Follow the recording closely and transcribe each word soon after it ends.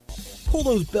Pull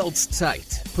those belts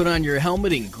tight, put on your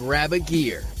helmet, and grab a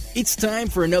gear. It's time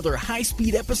for another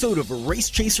high-speed episode of Race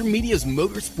Chaser Media's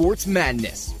Motorsports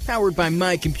Madness, powered by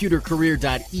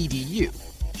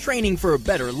mycomputercareer.edu. Training for a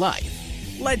better life.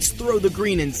 Let's throw the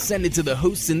green and send it to the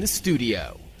hosts in the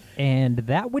studio. And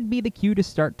that would be the cue to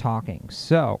start talking.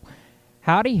 So,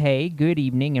 howdy, hey, good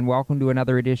evening, and welcome to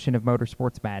another edition of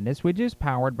Motorsports Madness, which is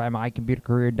powered by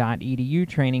mycomputercareer.edu,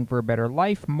 training for a better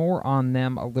life. More on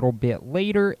them a little bit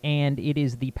later, and it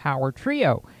is the Power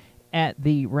Trio at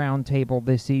the round table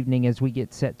this evening as we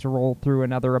get set to roll through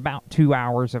another about 2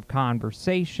 hours of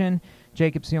conversation.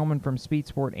 Jacob Seelman from Speed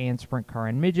Sport and Sprint Car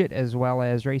and Midget, as well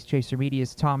as Race Chaser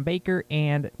Media's Tom Baker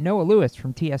and Noah Lewis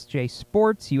from TSJ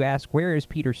Sports. You ask, where is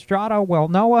Peter Strada? Well,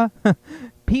 Noah,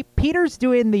 Peter's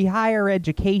doing the higher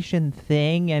education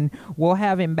thing, and we'll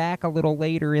have him back a little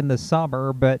later in the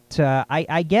summer, but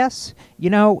I guess, you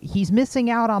know, he's missing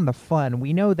out on the fun.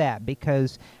 We know that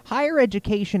because higher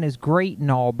education is great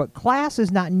and all, but class is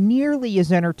not nearly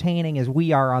as entertaining as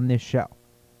we are on this show.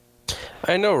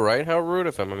 I know, right? How rude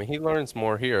of him. I mean, he learns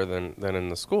more here than in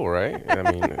the school, right?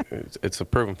 I mean, it's a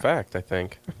proven fact, I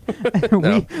think.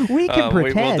 No. we can pretend.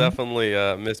 We will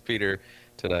definitely miss Peter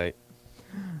tonight.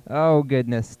 Oh,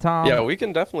 goodness. Tom. Yeah, we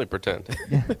can definitely pretend.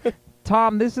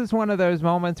 Tom, this is one of those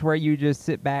moments where you just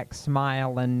sit back,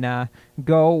 smile, and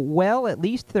go, well, at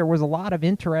least there was a lot of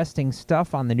interesting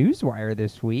stuff on the newswire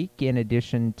this week, in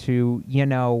addition to, you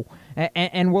know,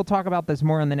 and we'll talk about this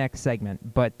more in the next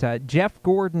segment, but Jeff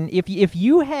Gordon, if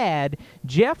you had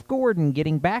Jeff Gordon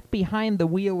getting back behind the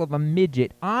wheel of a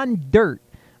midget on dirt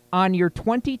on your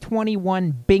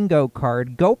 2021 bingo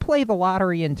card, go play the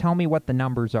lottery and tell me what the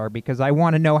numbers are, because I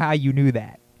want to know how you knew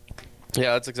that.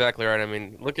 Yeah, that's exactly right. I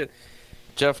mean, look at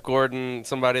Jeff Gordon,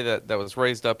 somebody that was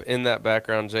raised up in that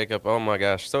background, Jacob. Oh, my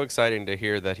gosh. So exciting to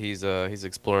hear that he's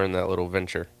exploring that little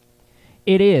venture.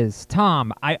 It is.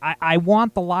 Tom, I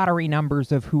want the lottery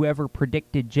numbers of whoever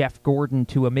predicted Jeff Gordon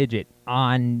to a midget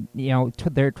on, you know,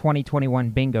 their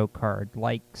 2021 bingo card.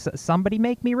 Like, somebody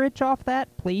make me rich off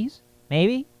that, please?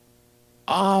 Maybe?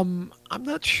 I'm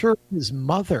not sure his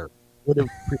mother would have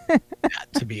predicted that,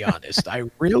 to be honest. I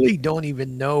really don't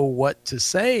even know what to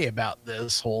say about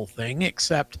this whole thing,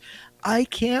 except I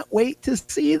can't wait to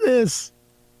see this.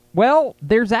 Well,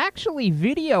 there's actually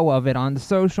video of it on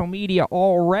social media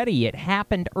already. It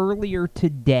happened earlier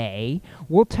today.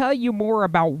 We'll tell you more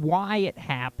about why it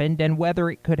happened and whether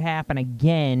it could happen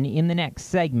again in the next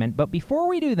segment. But before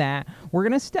we do that, we're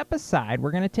going to step aside.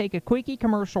 We're going to take a quickie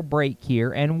commercial break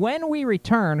here. And when we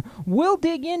return, we'll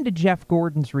dig into Jeff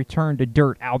Gordon's return to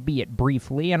dirt, albeit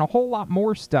briefly, and a whole lot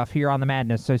more stuff here on The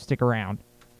Madness, so stick around.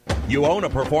 You own a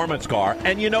performance car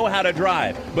and you know how to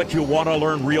drive, but you want to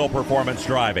learn real performance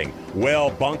driving. Well,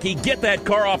 Bunky, get that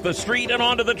car off the street and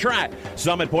onto the track.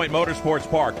 Summit Point Motorsports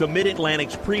Park, the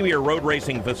Mid-Atlantic's premier road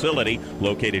racing facility,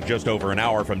 located just over an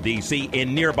hour from D.C.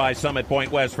 in nearby Summit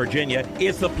Point, West Virginia,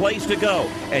 is the place to go.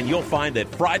 And you'll find that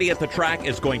Friday at the track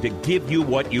is going to give you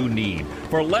what you need.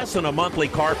 For less than a monthly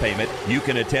car payment, you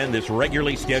can attend this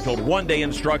regularly scheduled one-day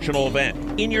instructional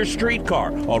event in your street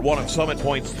car on one of Summit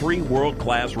Point's 3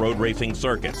 world-class road racing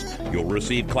circuits. You'll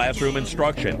receive classroom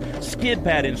instruction, skid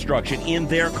pad instruction in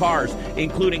their cars,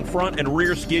 including front and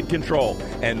rear skid control,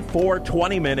 and 4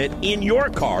 20-minute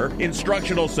in-your-car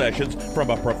instructional sessions from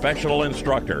a professional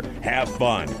instructor. Have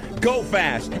fun, go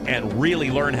fast, and really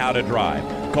learn how to drive.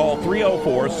 Call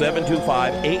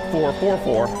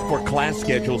 304-725-8444 for class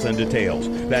schedules and details.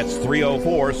 That's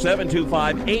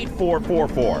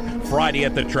 304-725-8444. Friday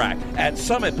at the track at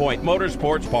Summit Point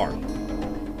Motorsports Park.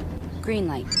 Green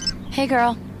light. Hey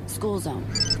girl, school zone.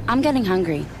 I'm getting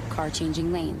hungry. Car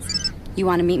changing lanes. You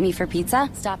want to meet me for pizza?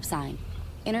 Stop sign.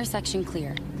 Intersection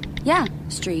clear. Yeah,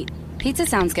 street. Pizza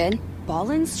sounds good. Ball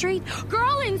in street?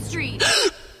 Girl in street!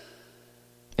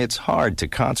 It's hard to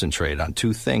concentrate on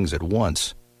 2 things at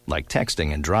once, like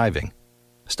texting and driving.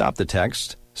 Stop the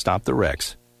text, stop the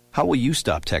wrecks. How will you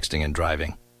stop texting and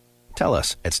driving? Tell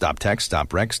us at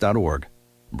stoptextstopwrecks.org.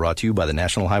 Brought to you by the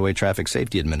National Highway Traffic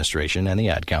Safety Administration and the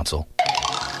Ad Council.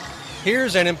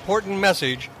 Here's an important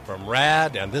message from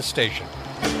RAD and this station.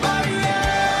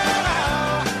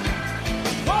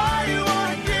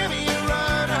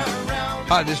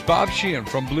 Hi, this is Bob Sheehan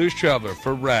from Blues Traveler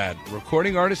for RAD,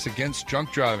 Recording Artists Against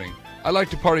Drunk Driving. I like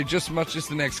to party just as much as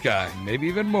the next guy, maybe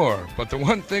even more, but the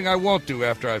one thing I won't do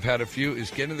after I've had a few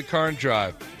is get in the car and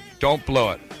drive. Don't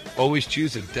blow it. Always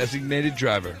choose a designated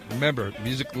driver. Remember,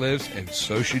 music lives, and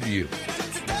so should you.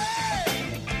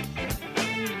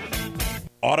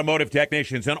 Automotive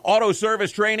technicians and auto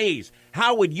service trainees,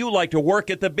 how would you like to work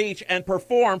at the beach and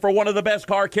perform for one of the best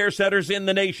car care centers in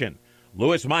the nation?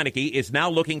 Louis Meineke is now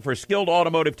looking for skilled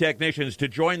automotive technicians to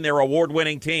join their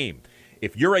award-winning team.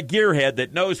 If you're a gearhead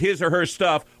that knows his or her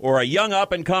stuff, or a young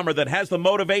up-and-comer that has the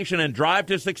motivation and drive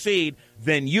to succeed,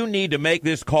 then you need to make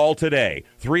this call today.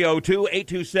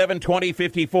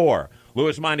 302-827-2054.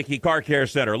 Louis Meineke Car Care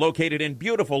Center, located in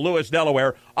beautiful Lewis,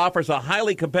 Delaware, offers a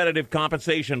highly competitive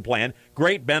compensation plan,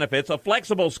 great benefits, a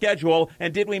flexible schedule,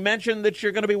 and did we mention that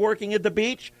you're going to be working at the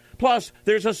beach? Plus,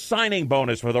 there's a signing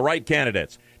bonus for the right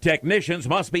candidates. Technicians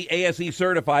must be ASE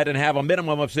certified and have a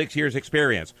minimum of 6 years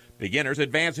experience. Beginners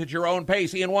advance at your own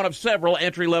pace in one of several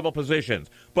entry-level positions.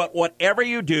 But whatever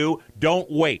you do,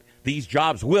 don't wait. These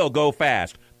jobs will go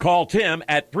fast. Call Tim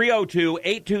at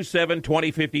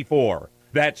 302-827-2054.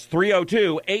 That's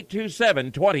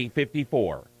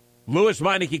 302-827-2054. Louis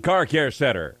Meineke Car Care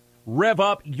Center. Rev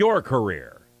up your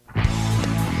career.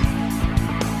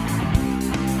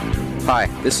 Hi,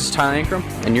 this is Tyler Ankrum,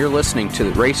 and you're listening to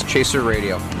the Race Chaser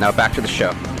Radio. Now back to the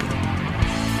show.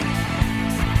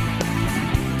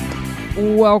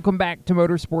 Welcome back to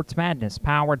Motorsports Madness,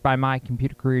 powered by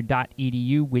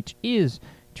mycomputercareer.edu, which is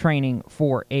training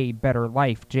for a better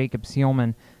life. Jacob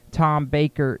Seelman, Tom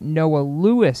Baker, Noah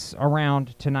Lewis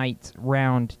around tonight's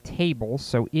round table,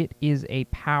 so it is a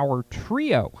power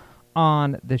trio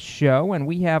on the show, and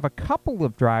we have a couple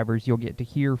of drivers you'll get to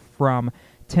hear from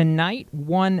tonight.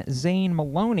 One, Zane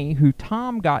Maloney, who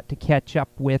Tom got to catch up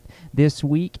with this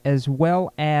week, as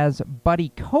well as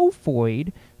Buddy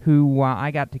Kofoid, who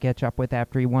I got to catch up with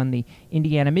after he won the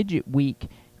Indiana Midget Week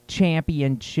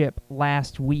Championship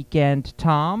last weekend,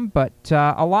 Tom. But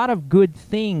a lot of good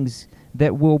things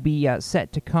that will be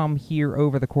set to come here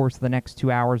over the course of the next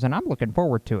 2 hours, and I'm looking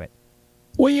forward to it.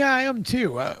 Well, yeah, I am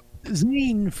too.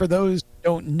 Zane, for those who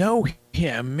don't know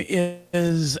him,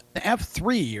 is an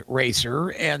F3 racer,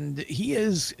 and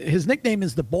his nickname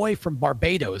is the Boy from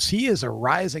Barbados. He is a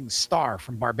rising star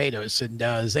from Barbados, and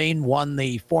Zane won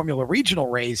the Formula Regional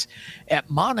race at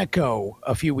Monaco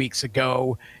a few weeks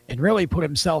ago and really put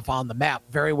himself on the map.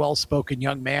 Very well-spoken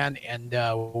young man, and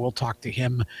we'll talk to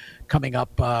him coming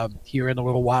up here in a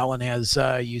little while. And as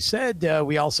you said,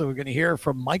 we also are going to hear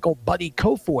from Michael Buddy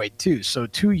Kofoid, too. So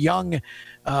two young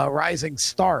rising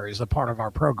stars, a part of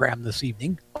our program this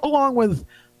evening, along with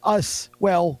us,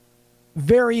 well,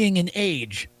 varying in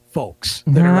age folks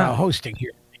that are hosting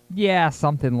here. Yeah,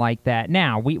 something like that.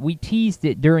 Now, we teased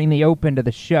it during the open to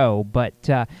the show, but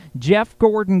Jeff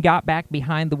Gordon got back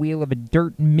behind the wheel of a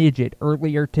dirt midget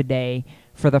earlier today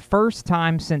for the first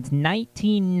time since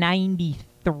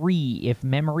 1993, if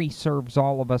memory serves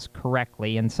all of us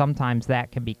correctly, and sometimes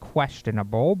that can be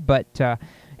questionable, but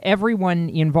everyone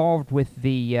involved with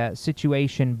the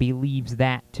situation believes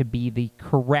that to be the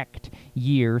correct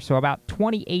year. So about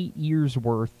 28 years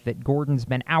worth that Gordon's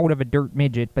been out of a dirt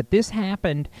midget. But this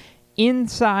happened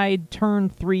inside Turn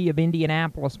 3 of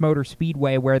Indianapolis Motor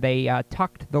Speedway, where they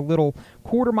tucked the little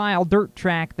quarter-mile dirt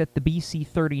track that the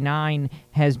BC39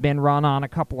 has been run on a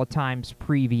couple of times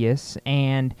previous.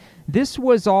 And this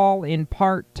was all in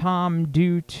part, Tom,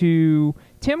 due to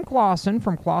Tim Clausen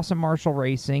from Clausen Marshall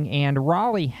Racing and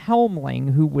Raleigh Helmling,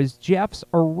 who was Jeff's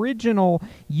original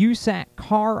USAC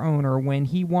car owner when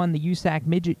he won the USAC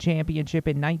Midget Championship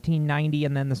in 1990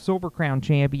 and then the Silver Crown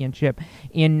Championship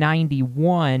in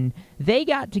 91. They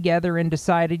got together and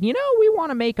decided, we want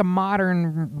to make a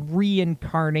modern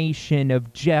reincarnation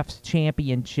of Jeff's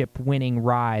championship-winning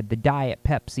ride, the Diet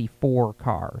Pepsi 4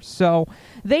 car. So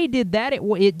they did that.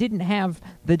 It didn't have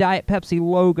the Diet Pepsi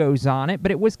logos on it,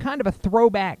 but it was kind of a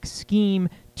throwback scheme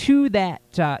to that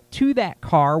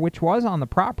car, which was on the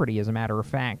property, as a matter of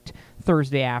fact,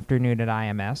 Thursday afternoon at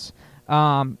IMS.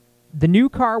 The new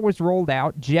car was rolled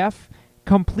out. Jeff,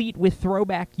 complete with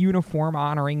throwback uniform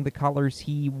honoring the colors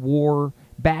he wore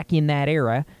back in that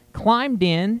era, climbed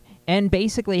in and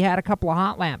basically had a couple of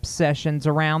hot lap sessions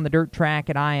around the dirt track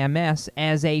at IMS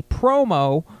as a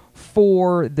promo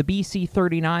for the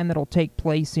BC39 that'll take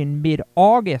place in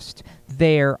mid-August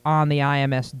there on the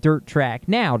IMS dirt track.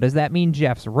 Now, does that mean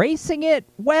Jeff's racing it?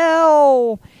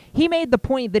 Well, he made the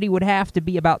point that he would have to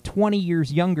be about 20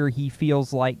 years younger, he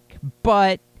feels like,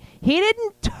 but he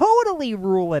didn't totally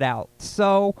rule it out.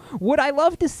 So, would I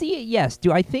love to see it? Yes.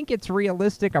 Do I think it's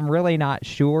realistic? I'm really not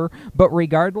sure. But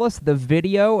regardless, the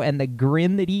video and the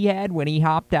grin that he had when he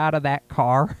hopped out of that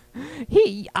car,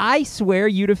 I swear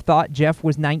you'd have thought Jeff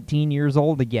was 19 years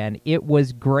old again. It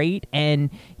was great,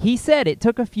 and he said it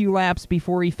took a few laps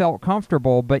before he felt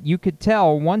comfortable, but you could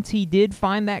tell once he did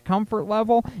find that comfort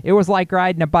level, it was like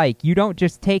riding a bike. You don't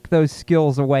just take those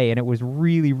skills away, and it was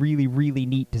really, really, really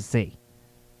neat to see.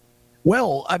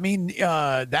 Well, I mean,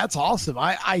 that's awesome.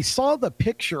 I saw the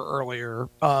picture earlier.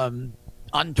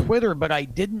 on Twitter, but I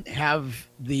didn't have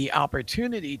the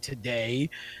opportunity today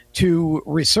to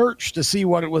research to see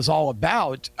what it was all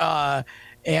about.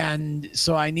 And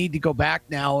so I need to go back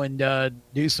now and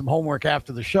do some homework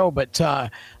after the show. But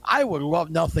I would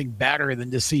love nothing better than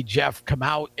to see Jeff come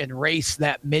out and race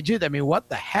that midget. I mean, what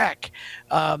the heck?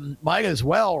 Might as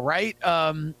well, right?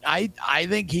 I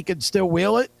think he could still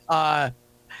wheel it.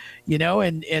 You know,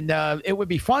 and it would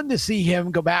be fun to see him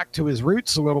go back to his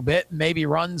roots a little bit and maybe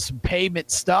run some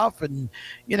pavement stuff. And,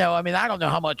 you know, I mean, I don't know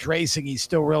how much racing he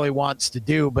still really wants to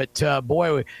do, but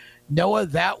boy, Noah,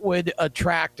 that would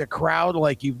attract a crowd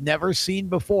like you've never seen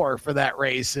before for that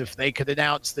race if they could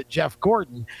announce that Jeff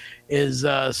Gordon is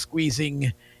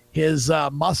squeezing his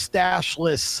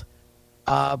mustacheless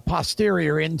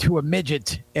posterior into a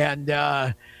midget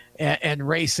and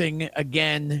racing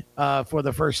again for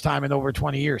the first time in over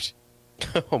 20 years.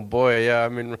 Oh, boy, yeah. I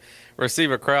mean, receive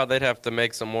a crowd, they'd have to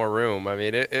make some more room. I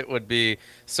mean, it would be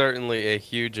certainly a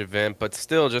huge event, but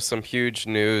still just some huge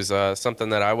news, something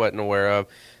that I wasn't aware of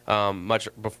much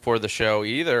before the show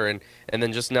either. And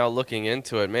then just now looking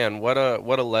into it, man, what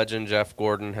a legend Jeff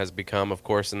Gordon has become, of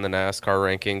course, in the NASCAR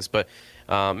rankings. But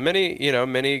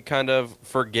many kind of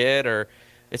forget, or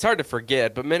it's hard to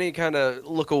forget, but many kind of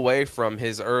look away from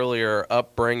his earlier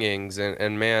upbringings,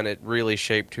 and man, it really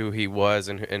shaped who he was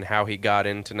and how he got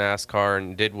into NASCAR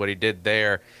and did what he did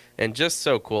there. And just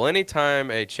so cool.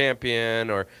 Anytime a champion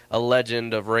or a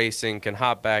legend of racing can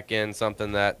hop back in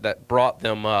something that brought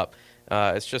them up,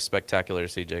 it's just spectacular to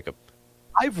see, Jacob.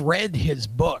 I've read his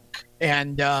book,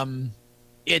 and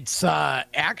it's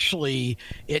actually,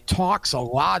 it talks a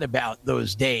lot about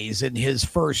those days and his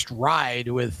first ride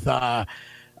with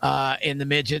in the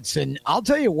midgets. And I'll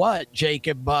tell you what,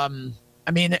 Jacob, I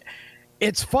mean,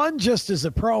 it's fun just as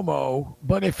a promo,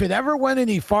 but if it ever went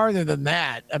any farther than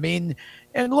that, I mean,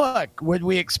 and look, would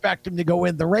we expect him to go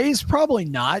win the race? Probably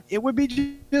not. It would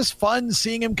be just fun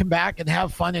seeing him come back and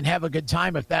have fun and have a good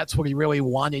time if that's what he really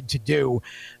wanted to do.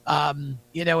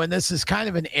 You know, and this is kind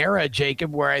of an era,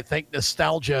 Jacob, where I think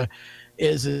nostalgia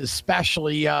is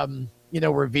especially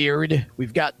revered.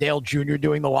 We've got Dale Jr.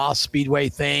 doing the Lost Speedway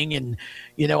thing and,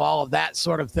 you know, all of that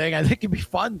sort of thing. I think it'd be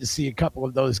fun to see a couple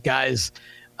of those guys,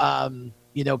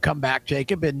 come back,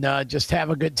 Jacob, and just have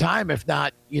a good time, if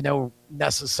not,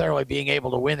 necessarily being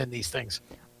able to win in these things.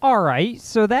 All right,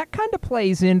 so that kind of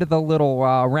plays into the little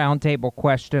roundtable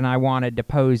question I wanted to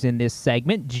pose in this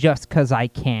segment, just because I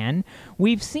can.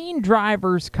 We've seen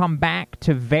drivers come back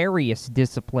to various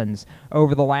disciplines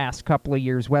over the last couple of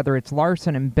years, whether it's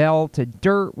Larson and Bell to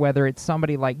dirt, whether it's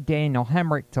somebody like Daniel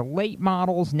Hemrick to late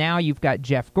models. Now you've got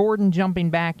Jeff Gordon jumping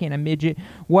back in a midget,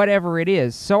 whatever it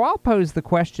is. So I'll pose the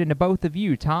question to both of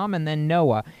you, Tom and then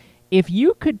Noah. If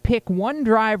you could pick one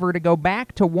driver to go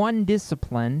back to one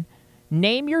discipline,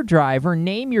 name your driver,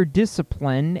 name your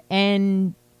discipline,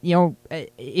 and,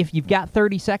 if you've got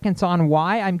 30 seconds on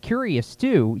why, I'm curious,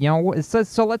 too.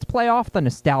 So let's play off the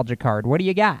nostalgia card. What do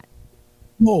you got?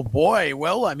 Oh, boy.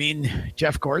 Well, I mean,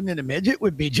 Jeff Gordon in a midget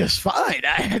would be just fine.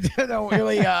 I don't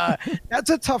really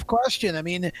that's a tough question. I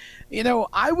mean,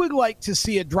 I would like to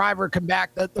see a driver come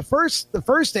back. The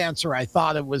first answer I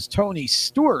thought of was Tony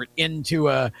Stewart into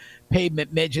a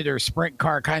pavement midget or sprint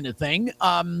car kind of thing,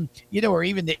 or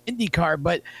even the Indy car.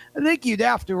 But I think you'd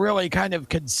have to really kind of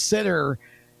consider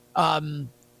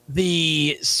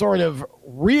the sort of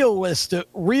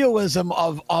realism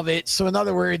of it. So in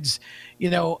other words,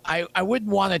 I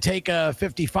wouldn't want to take a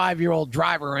 55-year-old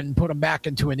driver and put him back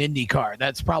into an Indy car.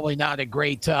 That's probably not a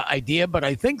great idea, but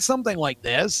I think something like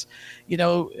this,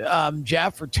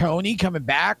 Jeff or Tony coming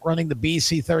back, running the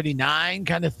BC39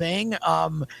 kind of thing,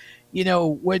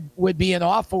 would be an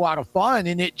awful lot of fun.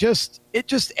 And it just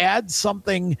adds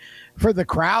something for the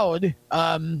crowd,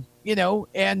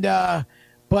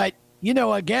 but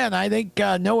again, I think,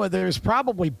 Noah, there's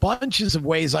probably bunches of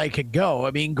ways I could go.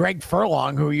 I mean, Greg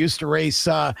Furlong, who used to race,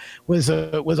 was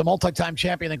a multi-time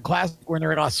champion and classic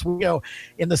winner at Oswego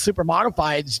in the super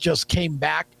modifieds, just came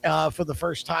back for the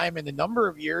first time in a number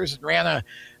of years and ran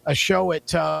a show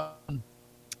at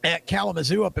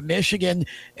Kalamazoo up in Michigan,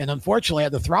 and unfortunately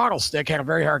had the throttle stick, had a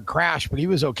very hard crash, but he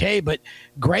was okay. But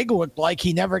Greg looked like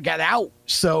he never got out.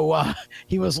 So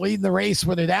he was leading the race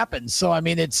when it happened. So, I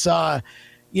mean, it's,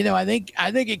 I think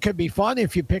it could be fun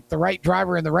if you pick the right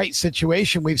driver in the right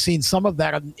situation. We've seen some of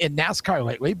that in NASCAR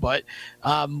lately, but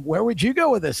where would you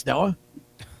go with this, Noah?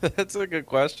 That's a good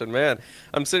question, man.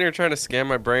 I'm sitting here trying to scan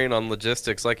my brain on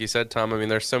logistics. Like you said, Tom, I mean,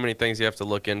 there's so many things you have to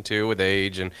look into with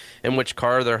age and which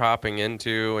car they're hopping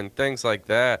into and things like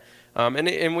that.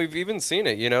 And we've even seen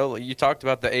it, you talked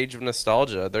about the age of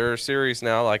nostalgia. There are series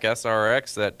now like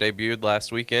SRX that debuted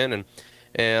last weekend,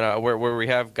 and where we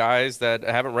have guys that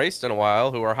haven't raced in a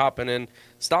while who are hopping in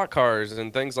stock cars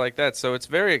and things like that. So it's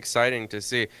very exciting to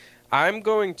see. I'm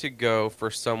going to go for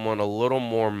someone a little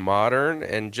more modern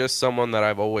and just someone that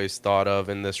I've always thought of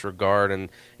in this regard. And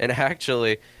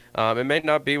actually, it may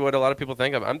not be what a lot of people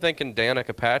think of. I'm thinking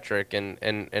Danica Patrick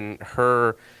and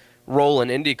her role in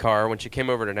IndyCar when she came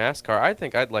over to NASCAR. I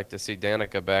think I'd like to see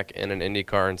Danica back in an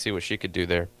IndyCar and see what she could do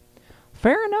there.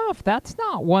 Fair enough. That's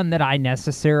not one that I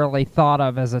necessarily thought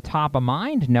of as a top of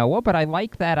mind, Noah, but I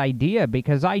like that idea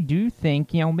because I do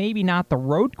think, maybe not the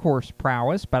road course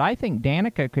prowess, but I think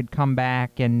Danica could come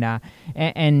back and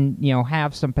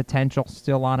have some potential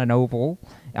still on an oval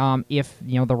if,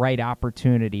 the right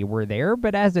opportunity were there.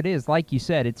 But as it is, like you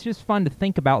said, it's just fun to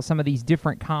think about some of these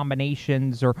different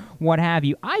combinations or what have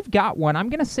you. I've got one. I'm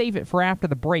going to save it for after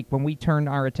the break when we turn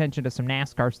our attention to some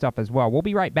NASCAR stuff as well. We'll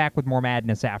be right back with more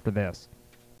madness after this.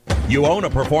 You own a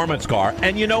performance car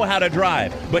and you know how to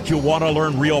drive, but you want to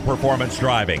learn real performance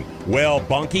driving. Well,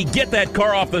 Bunky, get that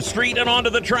car off the street and onto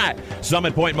the track.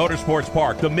 Summit Point Motorsports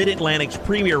Park, the Mid-Atlantic's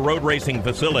premier road racing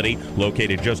facility,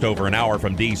 located just over an hour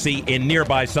from D.C. in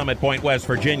nearby Summit Point, West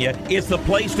Virginia, is the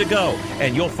place to go.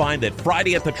 And you'll find that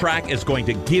Friday at the Track is going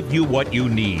to give you what you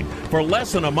need. For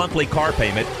less than a monthly car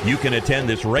payment, you can attend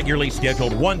this regularly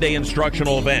scheduled one-day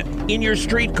instructional event in your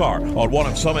street car on one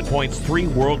of Summit Point's 3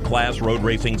 world-class road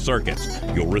racing circuits.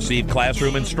 You'll receive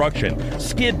classroom instruction,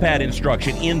 skid pad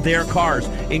instruction in their cars,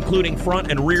 including front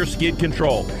and rear skid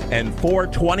control, and 4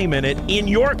 20-minute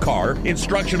in-your-car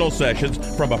instructional sessions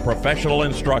from a professional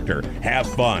instructor. Have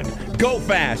fun, go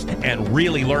fast, and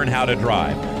really learn how to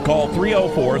drive. Call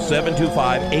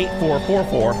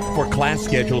 304-725-8444 for class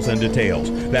schedules and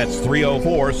details. That's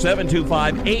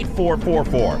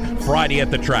 304-725-8444. Friday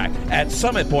at the Track at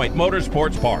Summit Point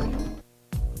Motorsports Park.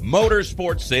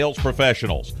 Motorsports Sales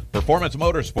Professionals. Performance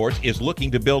Motorsports is looking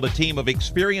to build a team of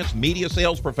experienced media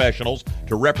sales professionals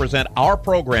to represent our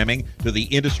programming to the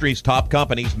industry's top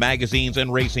companies, magazines,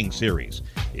 and racing series.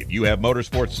 If you have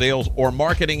motorsports sales or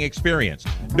marketing experience,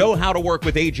 know how to work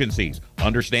with agencies,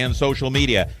 understand social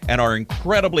media, and are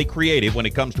incredibly creative when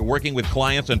it comes to working with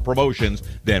clients and promotions,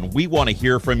 then we want to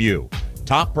hear from you.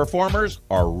 Top performers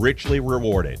are richly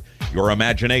rewarded. Your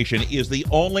imagination is the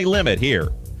only limit here.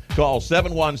 Call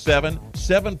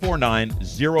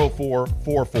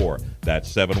 717-749-0444.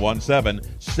 That's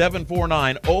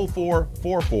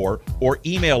 717-749-0444, or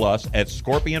email us at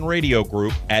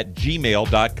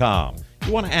scorpionradiogroup@gmail.com.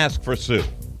 You want to ask for Sue.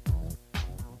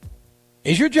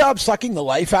 Is your job sucking the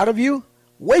life out of you?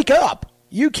 Wake up!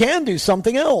 You can do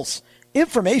something else.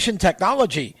 Information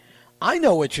technology. I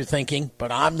know what you're thinking,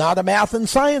 but I'm not a math and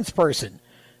science person.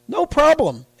 No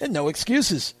problem, and no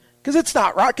excuses. Because it's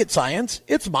not rocket science,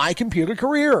 it's My Computer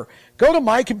Career. Go to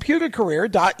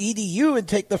mycomputercareer.edu and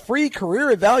take the free career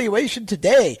evaluation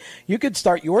today. You can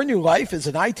start your new life as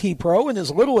an IT pro in as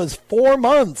little as 4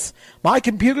 months.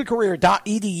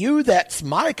 mycomputercareer.edu, that's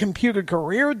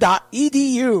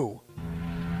mycomputercareer.edu.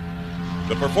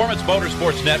 The Performance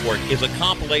Motorsports Network is a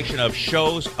compilation of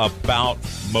shows about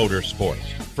motorsports.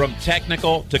 From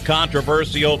technical to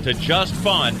controversial to just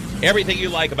fun, everything you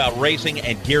like about racing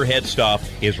and gearhead stuff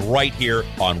is right here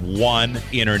on one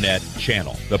internet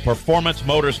channel. The Performance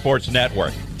Motorsports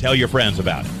Network. Tell your friends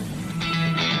about it.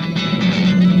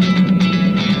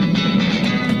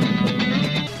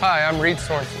 Hi, I'm Reed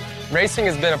Sorensen. Racing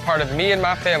has been a part of me and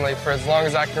my family for as long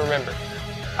as I can remember.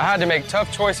 I had to make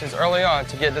tough choices early on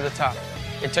to get to the top.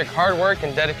 It took hard work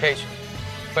and dedication.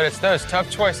 But it's those tough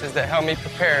choices that help me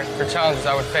prepare for challenges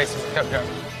I would face as a cup driver.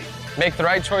 Make the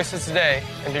right choices today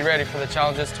and be ready for the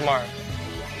challenges tomorrow.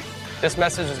 This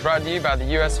message is brought to you by the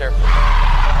U.S. Air Force.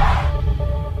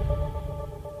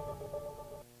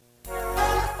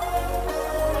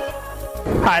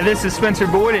 Hi, this is Spencer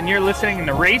Boyd, and you're listening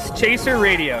to Race Chaser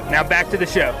Radio. Now back to the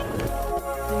show.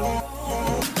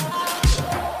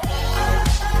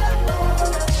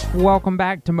 Welcome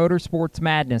back to Motorsports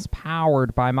Madness,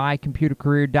 powered by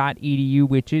mycomputercareer.edu,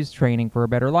 which is training for a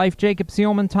better life. Jacob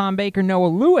Seelman, Tom Baker, Noah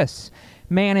Lewis,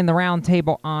 man in the round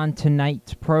table on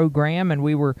tonight's program, and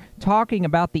we were talking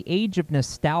about the age of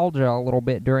nostalgia a little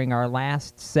bit during our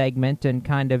last segment, and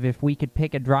kind of if we could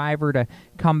pick a driver to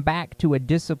come back to a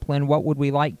discipline, what would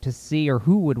we like to see, or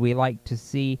who would we like to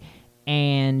see,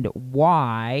 and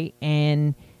why?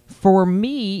 And for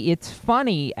me, it's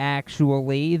funny,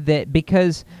 actually, that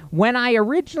because when I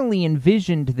originally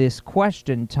envisioned this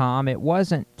question, Tom, it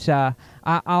wasn't,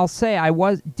 I'll say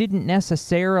didn't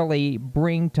necessarily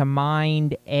bring to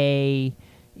mind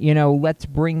let's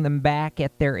bring them back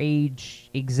at their age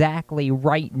exactly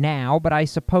right now, but I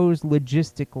suppose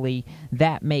logistically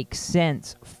that makes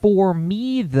sense. For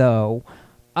me, though,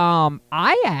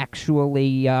 I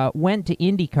actually went to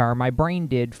IndyCar. My brain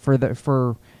did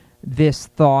for this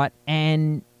thought,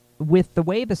 and with the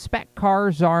way the spec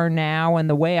cars are now, and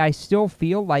the way I still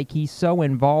feel like he's so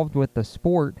involved with the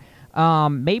sport.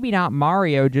 Maybe not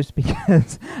Mario, just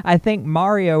because I think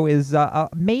Mario is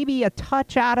maybe a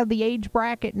touch out of the age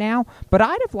bracket now, but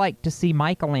I'd have liked to see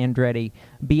Michael Andretti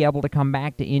be able to come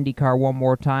back to IndyCar one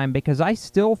more time, because I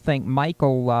still think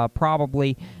Michael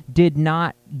probably did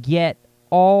not get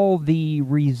all the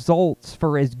results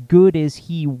for as good as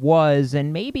he was,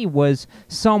 and maybe was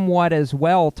somewhat as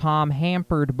well, Tom,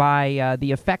 hampered by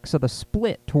the effects of the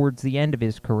split towards the end of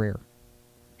his career.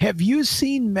 Have you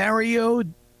seen Mario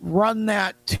run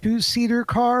that two-seater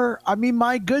car? I mean,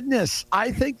 my goodness,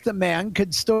 I think the man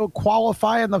could still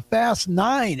qualify in the Fast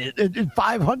 9 at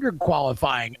 500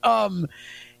 qualifying.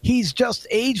 He's just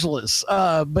ageless.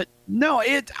 But no,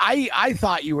 I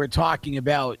thought you were talking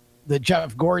about the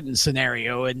Jeff Gordon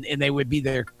scenario, and they would be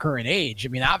their current age. I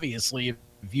mean, obviously,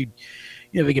 if you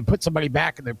they can put somebody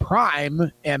back in their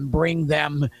prime and bring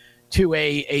them to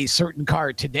a certain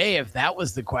car today, if that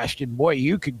was the question, boy,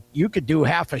 you could do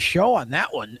half a show on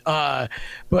that one.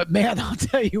 But man, I'll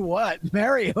tell you what,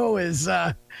 Mario is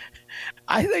I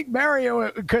think Mario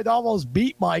could almost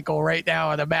beat Michael right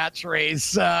now in a match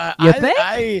race. You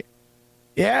think?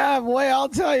 Yeah, boy, I'll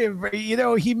tell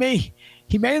you, he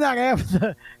may not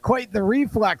have quite the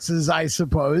reflexes, I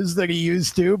suppose, that he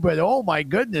used to, but oh my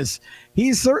goodness,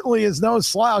 he certainly is no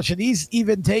slouch, and he's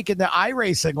even taken to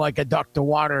iRacing like a duck to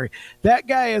water. That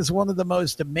guy is one of the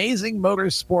most amazing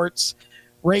motorsports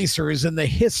racers in the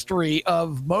history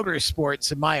of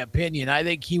motorsports, in my opinion. I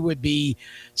think he would be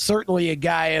certainly a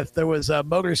guy, if there was a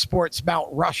motorsports Mount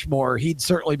Rushmore, he'd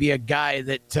certainly be a guy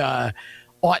that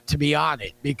ought to be on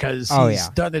it, because he's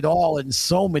done it all in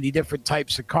so many different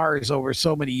types of cars over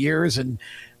so many years. And,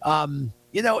 and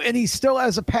he still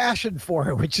has a passion for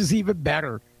it, which is even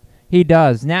better. He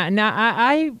does. Now,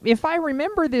 I if I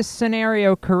remember this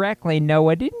scenario correctly,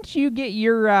 Noah, didn't you get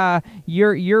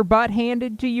your butt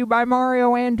handed to you by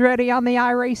Mario Andretti on the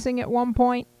iRacing at one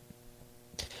point?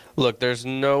 Look, there's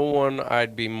no one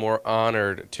I'd be more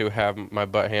honored to have my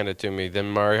butt handed to me than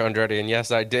Mario Andretti, and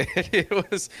yes, I did.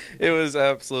 It was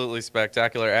absolutely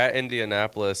spectacular at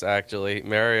Indianapolis. Actually,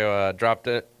 Mario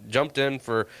jumped in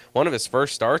for one of his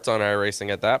first starts on iRacing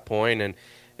at that point,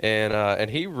 and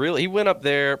he went up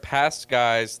there, passed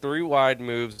guys, 3 wide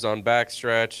moves on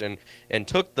backstretch, and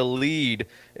took the lead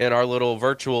in our little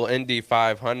virtual Indy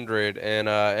 500, and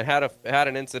had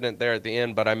an incident there at the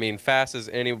end. But I mean, fast as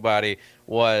anybody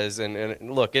was, and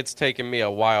look, it's taken me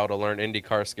a while to learn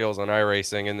IndyCar skills on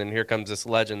iRacing, and then here comes this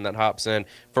legend that hops in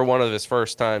for one of his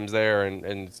first times there,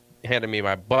 and handed me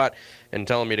my butt and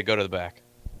telling me to go to the back.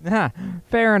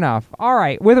 Fair enough. All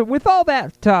right, with all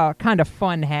that kind of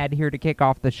fun had here to kick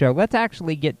off the show, let's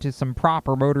actually get to some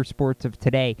proper motorsports of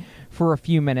today for a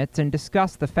few minutes and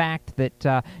discuss the fact that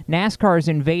NASCAR is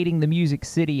invading the Music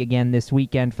City again this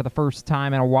weekend for the first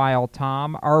time in a while,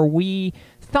 Tom. Are we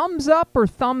thumbs up or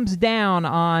thumbs down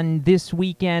on this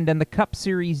weekend and the Cup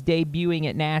Series debuting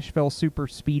at Nashville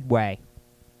Superspeedway?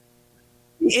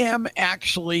 Am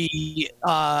actually,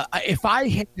 if I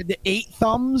had 8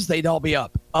 thumbs, they'd all be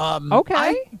up. Okay.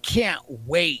 I can't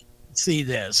wait to see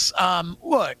this.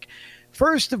 Look,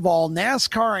 first of all,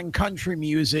 NASCAR and country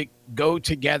music go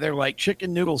together like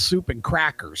chicken noodle soup and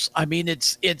crackers. I mean,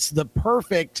 it's the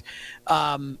perfect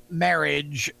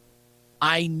marriage.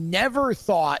 I never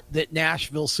thought that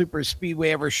Nashville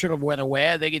Superspeedway ever should have went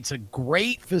away. I think it's a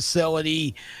great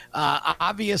facility.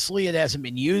 Obviously, it hasn't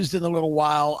been used in a little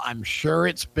while. I'm sure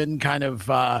it's been kind of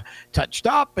touched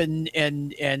up and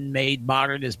made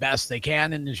modern as best they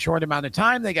can in a short amount of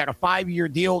time. They got a 5-year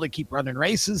deal to keep running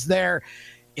races there.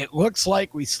 It looks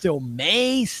like we still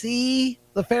may see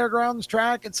the fairgrounds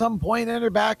track at some point enter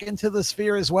back into the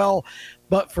sphere as well.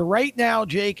 But for right now,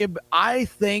 Jacob, I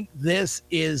think this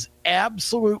is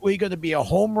absolutely going to be a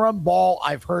home run ball.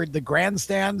 I've heard the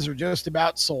grandstands are just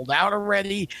about sold out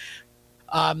already.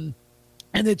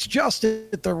 And it's just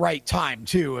at the right time,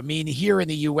 too. I mean, here in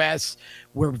the U.S.,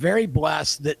 we're very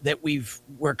blessed that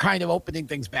we're kind of opening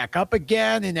things back up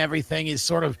again, and everything is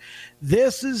sort of,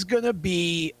 this is going to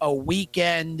be a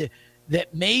weekend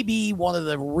that may be one of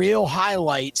the real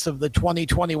highlights of the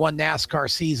 2021 NASCAR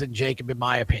season, Jacob, in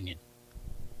my opinion.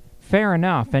 Fair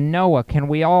enough. And Noah, can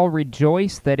we all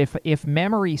rejoice that if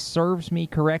memory serves me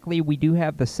correctly, we do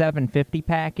have the 750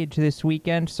 package this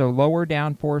weekend, so lower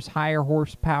downforce, higher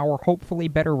horsepower, hopefully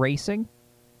better racing?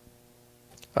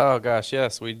 Oh, gosh,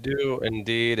 yes, we do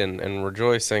indeed, and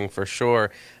rejoicing for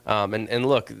sure. And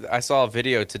look, I saw a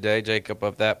video today, Jacob,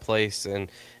 of that place,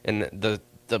 and the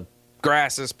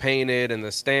grass is painted and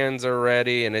the stands are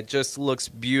ready, and it just looks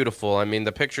beautiful. I mean,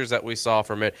 the pictures that we saw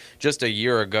from it just a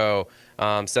year ago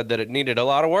said that it needed a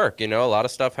lot of work. A lot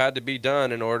of stuff had to be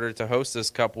done in order to host this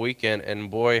Cup weekend,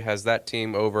 and boy, has that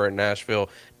team over at Nashville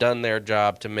done their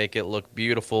job to make it look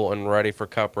beautiful and ready for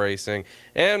Cup racing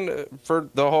and for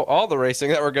all the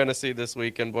racing that we're going to see this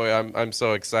weekend. Boy, I'm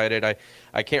so excited.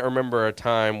 I can't remember a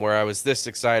time where I was this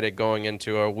excited going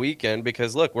into a weekend,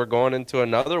 because look, we're going into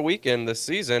another weekend this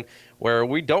season where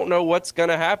we don't know what's going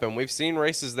to happen. We've seen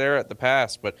races there at the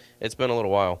past, but it's been a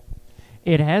little while.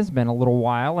 It has been a little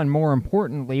while, and more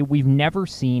importantly, we've never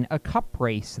seen a Cup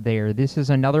race there. This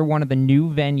is another one of the new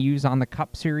venues on the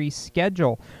Cup Series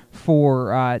schedule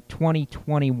for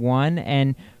 2021,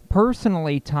 and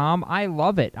personally, Tom, I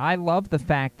love it. I love the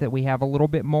fact that we have a little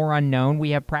bit more unknown. We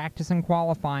have practice and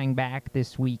qualifying back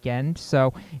this weekend,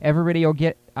 so everybody will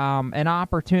get an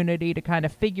opportunity to kind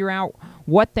of figure out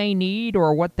what they need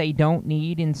or what they don't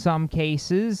need in some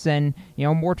cases, and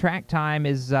more track time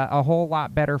is a whole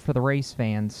lot better for the race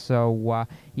fans. So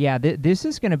this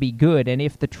is going to be good, and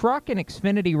if the truck and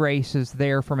Xfinity races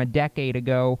there from a decade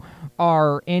ago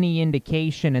are any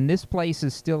indication, and this place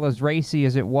is still as racy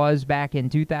as it was back in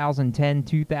 2010,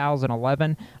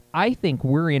 2011, I think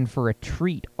we're in for a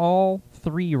treat all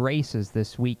 3 races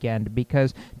this weekend,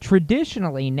 because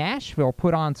traditionally Nashville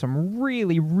put on some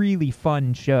really, really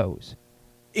fun shows.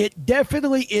 It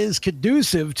definitely is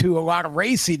conducive to a lot of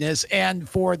raciness, and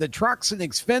for the Trucks and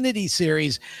Xfinity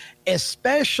series,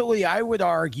 especially, I would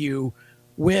argue,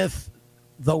 with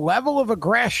the level of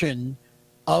aggression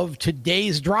of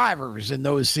today's drivers in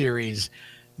those series,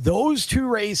 those 2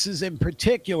 races in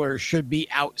particular should be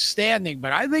outstanding.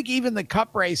 But I think even the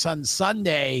Cup race on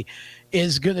Sunday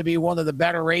is going to be one of the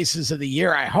better races of the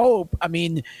year, I hope. I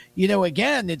mean,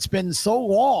 again, it's been so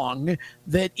long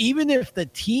that even if the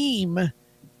team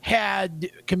had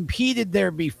competed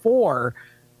there before,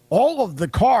 all of the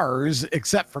cars,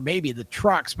 except for maybe the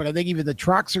trucks, but I think even the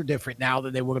trucks are different now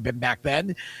than they would have been back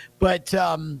then. But,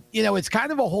 it's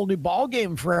kind of a whole new ball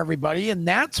game for everybody. And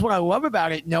that's what I love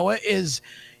about it, Noah, is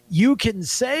you can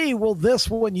say, well, this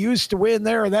one used to win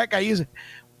there or that guy used it.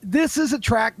 This is a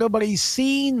track nobody's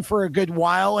seen for a good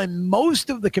while, and most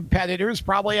of the competitors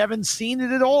probably haven't seen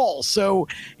it at all. So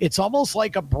it's almost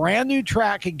like a brand new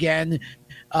track again.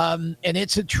 And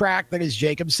it's a track that, as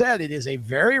Jacob said, it is a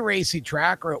very racy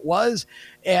track, or it was.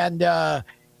 And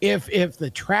if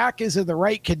the track is in the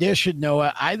right condition,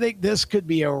 Noah, I think this could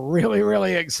be a really,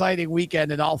 really exciting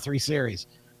weekend in all 3 series.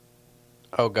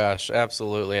 Oh, gosh,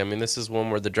 absolutely. I mean, this is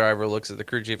one where the driver looks at the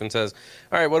crew chief and says,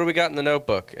 all right, what do we got in the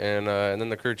notebook? And then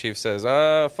the crew chief says,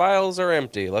 files are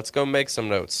empty. Let's go make some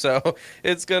notes. So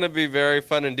it's going to be very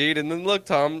fun indeed. And then, look,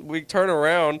 Tom, we turn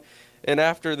around, and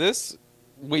after this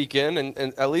weekend, and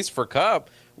at least for Cup,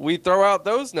 we throw out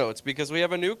those notes because we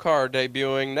have a new car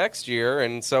debuting next year.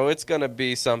 And so it's going to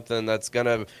be something that's going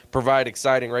to provide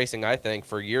exciting racing, I think,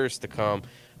 for years to come.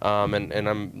 And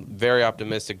I'm very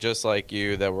optimistic, just like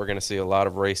you, that we're going to see a lot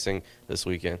of racing this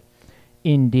weekend.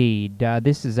 Indeed.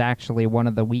 This is actually one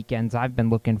of the weekends I've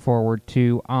been looking forward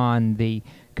to on the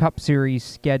Cup Series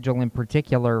schedule in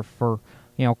particular for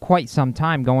quite some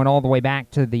time, going all the way back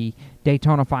to the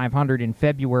Daytona 500 in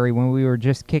February when we were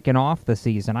just kicking off the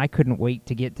season. I couldn't wait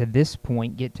to get to this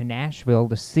point, get to Nashville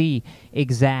to see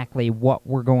exactly what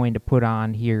we're going to put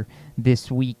on here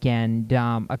this weekend.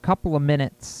 A couple of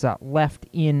minutes left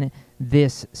in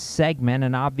this segment,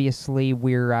 and obviously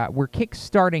we're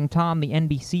kick-starting, Tom, the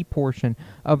NBC portion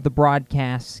of the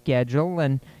broadcast schedule,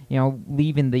 and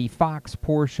leaving the Fox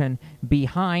portion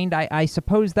behind. I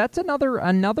suppose that's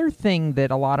another thing that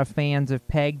a lot of fans have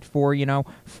pegged for.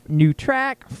 New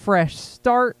track, fresh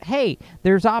start. Hey,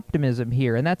 there's optimism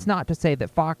here, and that's not to say that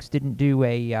Fox didn't do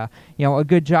a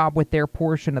good job with their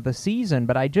portion of the season,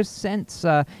 but I just sense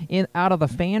out of the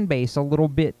fan base a little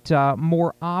bit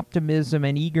more optimism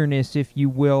and eagerness, if you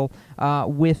will,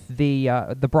 with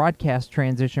the broadcast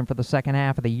transition for the second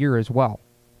half of the year as well.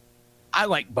 I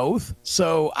like both,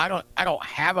 so I don't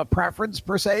have a preference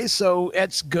per se, so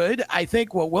it's good. I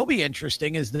think what will be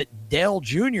interesting is that Dale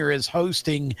Jr. is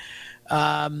hosting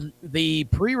the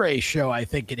pre-race show, I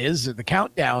think it is, or the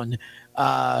countdown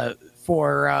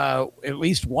for at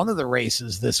least one of the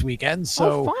races this weekend.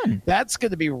 So that's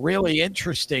going to be really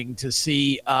interesting to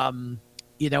see,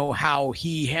 how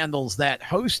he handles that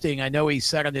hosting. I know he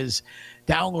said on his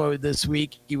download this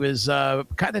week he was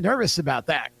kind of nervous about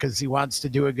that because he wants to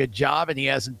do a good job and he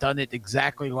hasn't done it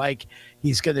exactly like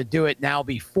he's going to do it now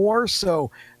before. So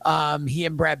he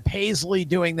and Brad Paisley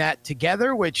doing that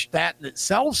together, which that in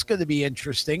itself is going to be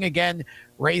interesting. Again,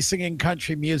 racing and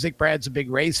country music. Brad's a big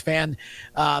race fan.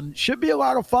 Should be a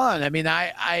lot of fun. I mean,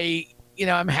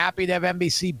 I'm happy to have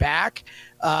NBC back.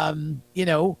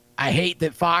 I hate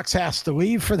that Fox has to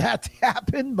leave for that to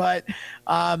happen, but,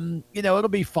 it'll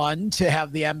be fun to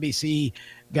have the NBC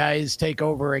guys take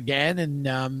over again. And,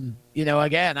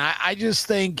 again, I just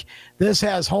think this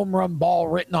has home run ball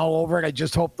written all over it. I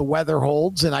just hope the weather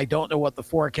holds, and I don't know what the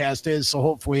forecast is. So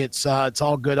hopefully it's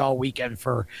all good all weekend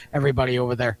for everybody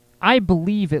over there. I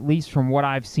believe, at least from what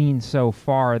I've seen so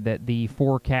far, that the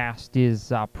forecast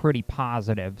is pretty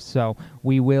positive. So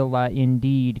we will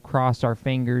indeed cross our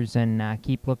fingers and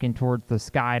keep looking towards the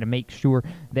sky to make sure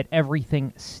that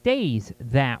everything stays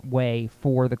that way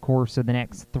for the course of the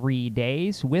next 3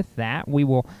 days. With that, we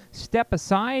will step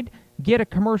aside, get a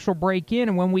commercial break in,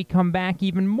 and when we come back,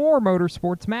 even more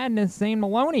Motorsports Madness. Zane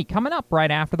Maloney coming up right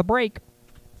after the break.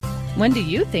 When do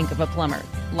you think of a plumber?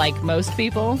 Like most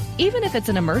people, even if it's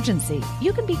an emergency,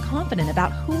 you can be confident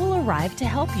about who will arrive to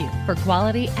help you. For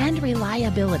quality and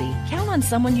reliability, count on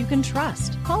someone you can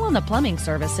trust. Call on the plumbing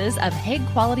services of Hague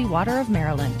Quality Water of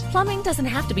Maryland. Plumbing doesn't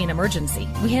have to be an emergency.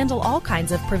 We handle all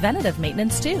kinds of preventative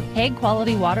maintenance too. Hague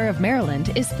Quality Water of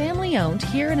Maryland is family owned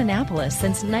here in Annapolis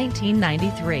since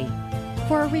 1993.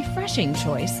 For a refreshing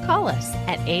choice, call us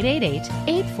at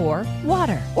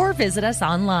 888-84-WATER or visit us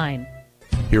online.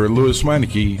 Here at Lewis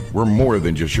Meineke, we're more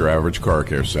than just your average car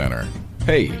care center.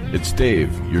 Hey, it's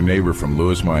Dave, your neighbor from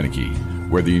Lewis Meineke.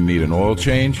 Whether you need an oil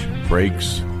change,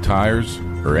 brakes, tires,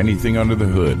 or anything under the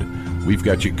hood, we've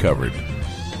got you covered.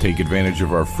 Take advantage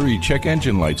of our free check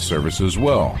engine light service as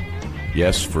well.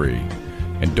 Yes, free.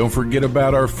 And don't forget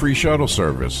about our free shuttle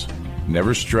service.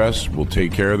 Never stress, we'll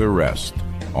take care of the rest.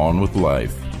 On with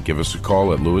life. Give us a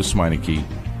call at Lewis Meineke,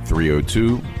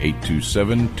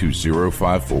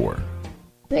 302-827-2054.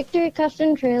 Victory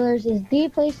Custom Trailers is the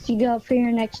place to go for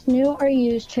your next new or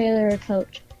used trailer or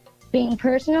coach. Being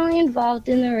personally involved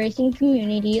in the racing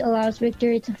community allows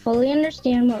Victory to fully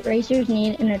understand what racers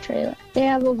need in a trailer. They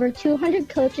have over 200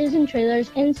 coaches and trailers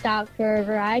in stock for a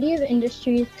variety of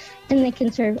industries, and they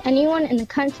can serve anyone in the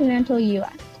continental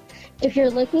U.S. If you're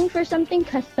looking for something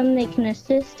custom, they can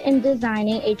assist in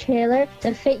designing a trailer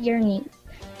to fit your needs.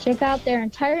 Check out their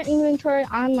entire inventory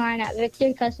online at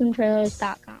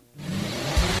victorycustomtrailers.com.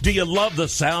 Do you love the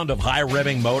sound of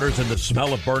high-revving motors and the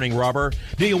smell of burning rubber?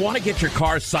 Do you want to get your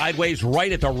car sideways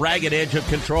right at the ragged edge of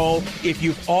control? If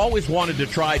you've always wanted to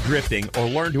try drifting or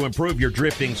learn to improve your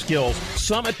drifting skills,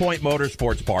 Summit Point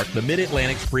Motorsports Park, the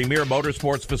Mid-Atlantic's premier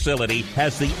motorsports facility,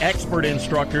 has the expert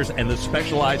instructors and the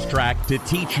specialized track to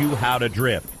teach you how to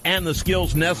drift and the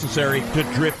skills necessary to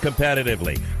drift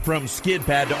competitively. From skid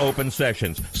pad to open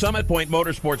sessions, Summit Point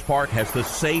Motorsports Park has the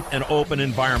safe and open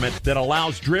environment that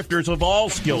allows drifters of all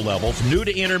skill levels, new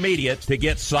to intermediate, to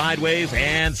get sideways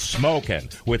and smoking.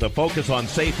 With a focus on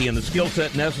safety and the skill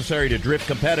set necessary to drift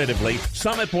competitively,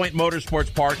 Summit Point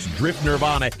Motorsports Park's Drift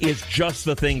Nirvana is just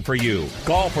the thing for you.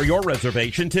 Call for your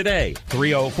reservation today,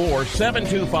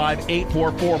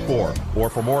 304-725-8444.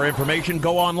 Or for more information,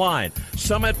 go online,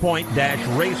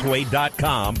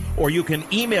 summitpoint-raceway.com, or you can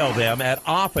email them at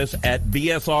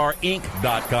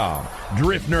office@bsrinc.com.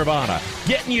 Drift Nirvana,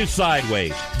 getting you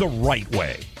sideways the right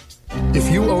way.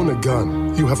 If you own a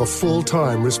gun, you have a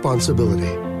full-time responsibility.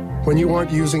 When you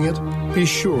aren't using it, be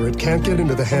sure it can't get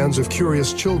into the hands of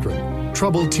curious children,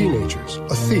 troubled teenagers,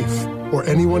 a thief, or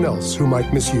anyone else who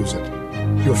might misuse it.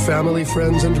 Your family,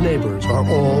 friends, and neighbors are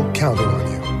all counting on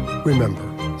you. Remember,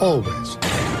 always,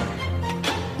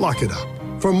 lock it up.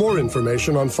 For more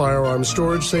information on firearm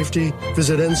storage safety,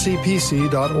 visit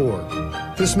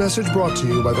ncpc.org. This message brought to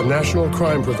you by the National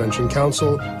Crime Prevention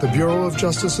Council, the Bureau of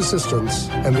Justice Assistance,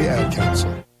 and the Ad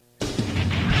Council.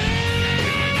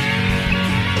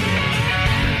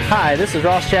 Hi, this is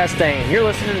Ross Chastain. You're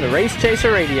listening to Race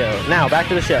Chaser Radio. Now, back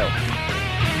to the show.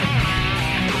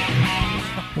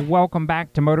 Welcome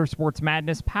back to Motorsports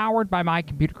Madness, powered by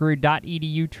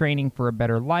mycomputercareer.edu, training for a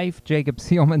better life. Jacob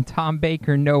Seelman, Tom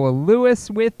Baker, Noah Lewis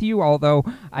with you, although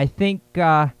I think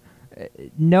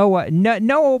Noah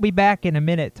will be back in a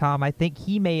minute, Tom. I think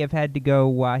he may have had to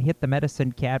go hit the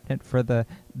medicine cabinet for the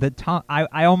Tom.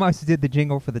 I almost did the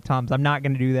jingle for the Toms. I'm not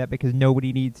going to do that because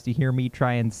nobody needs to hear me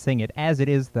try and sing it. As it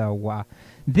is, though,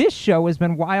 this show has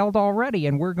been wild already,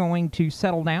 and we're going to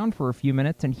settle down for a few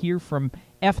minutes and hear from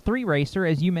F3 racer,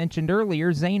 as you mentioned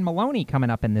earlier, Zane Maloney, coming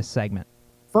up in this segment.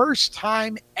 First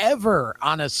time ever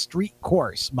on a street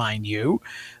course, mind you,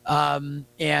 and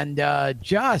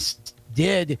just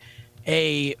did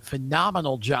a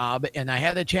phenomenal job, and I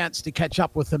had a chance to catch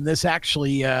up with him. This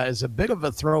actually is a bit of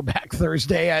a throwback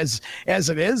Thursday, as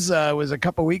it is. It was a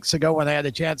couple weeks ago when I had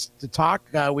a chance to talk.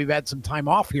 We've had some time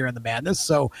off here in the Madness,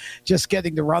 so just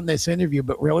getting to run this interview,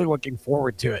 but really looking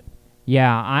forward to it.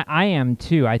 Yeah, I am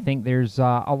too. I think there's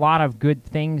a lot of good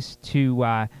things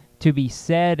to be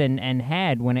said and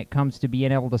had when it comes to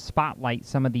being able to spotlight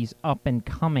some of these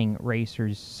up-and-coming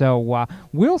racers. So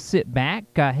we'll sit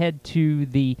back, head to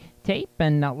the tape,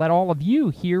 and let all of you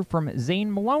hear from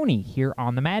Zane Maloney here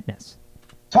on The Madness.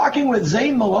 Talking with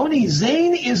Zane Maloney.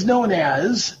 Zane is known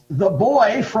as the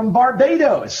boy from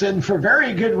Barbados, and for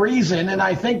very good reason. And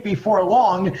I think before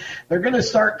long, they're going to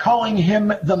start calling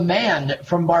him the man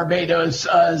from Barbados.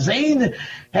 Zane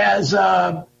has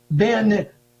been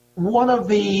one of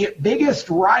the biggest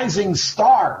rising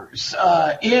stars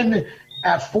in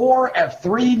F4,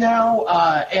 F3 now,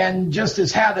 and just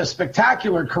has had a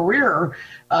spectacular career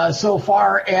so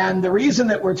far. And the reason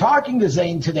that we're talking to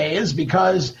Zane today is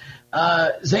because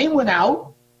Zane went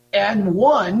out and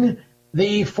won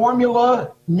the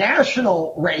Formula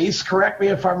National race. Correct me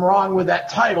if I'm wrong with that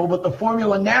title, but the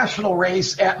Formula National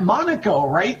race at Monaco,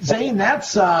 right, Zane?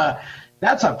 That's a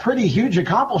pretty huge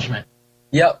accomplishment.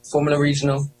 Yep, Formula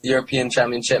Regional European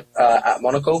Championship at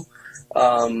Monaco.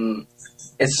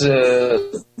 It's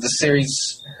the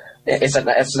series. It's an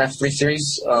F3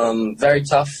 series. Very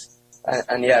tough,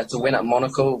 and yeah, to win at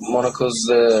Monaco. Monaco's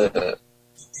the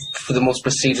most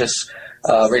prestigious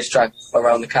racetrack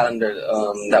around the calendar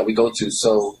that we go to.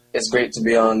 So it's great to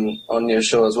be on your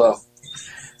show as well.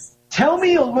 Tell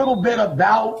me a little bit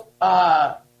about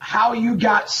how you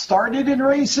got started in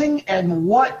racing and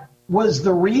what was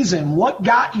the reason? What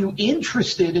got you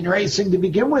interested in racing to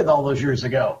begin with all those years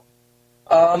ago?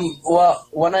 Well,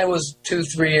 when I was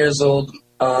 2-3 years old,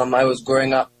 I was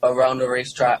growing up around a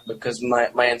racetrack because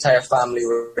my entire family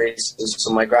races.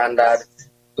 So my granddad,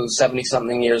 who's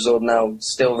 70-something years old now,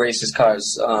 still races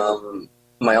cars.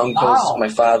 My uncles, my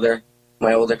father,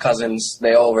 my older cousins,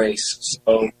 they all race.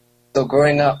 So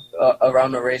growing up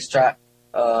around a racetrack,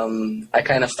 I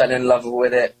kind of fell in love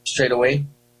with it straight away.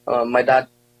 My dad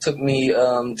took me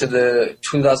to the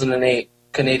 2008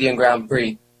 Canadian Grand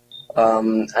Prix,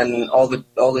 and all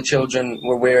the children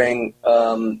were wearing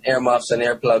earmuffs and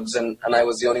earplugs, and I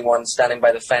was the only one standing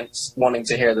by the fence wanting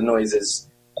to hear the noises.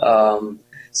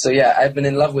 So yeah, I've been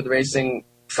in love with racing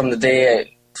from the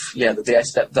day I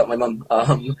stepped up my mum.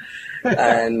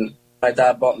 And my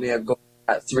dad bought me a Go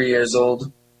at 3 years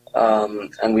old,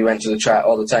 and we went to the track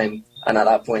all the time. And at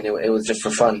that point, it was just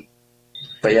for fun.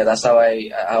 But yeah, that's how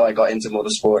I got into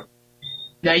motorsport.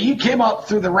 Now, you came up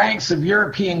through the ranks of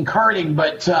European karting,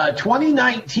 but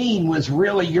 2019 was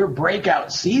really your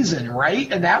breakout season,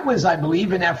 right? And that was, I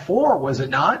believe, in F4, was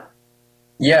it not?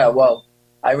 Yeah, well,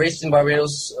 I raced in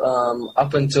Barbados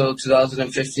up until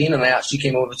 2015, and I actually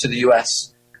came over to the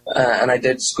US, and I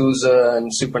did SCUSA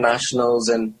and Super Nationals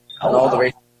and all the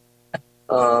races.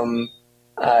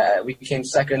 We came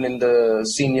second in the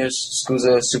seniors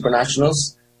SCUSA Super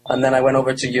Nationals. And then I went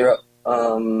over to Europe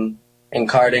in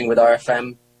karting with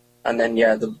RFM. And then,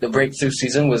 yeah, the breakthrough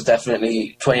season was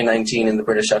definitely 2019 in the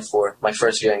British F4, my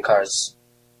first year in cars.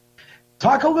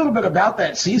 Talk a little bit about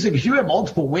that season, because you had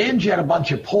multiple wins, you had a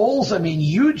bunch of poles. I mean,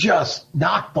 you just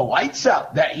knocked the lights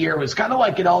out that year. It was kind of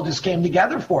like it all just came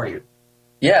together for you.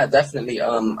 Yeah, definitely.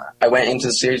 I went into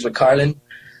the series with Carlin.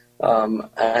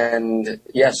 And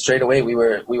yeah, straight away we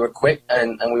were quick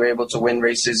and we were able to win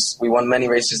races. We won many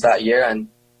races that year, and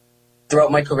throughout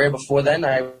my career before then,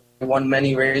 I won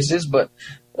many races, but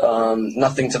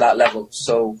nothing to that level.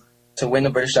 So to win the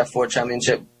British F4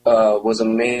 Championship was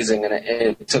amazing, and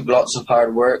it took lots of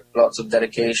hard work, lots of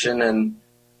dedication,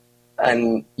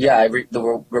 and yeah, I reaped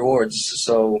the rewards.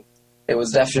 So it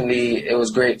was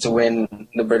great to win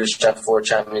the British F4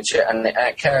 Championship, and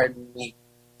it carried me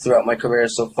throughout my career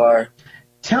so far.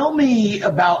 Tell me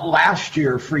about last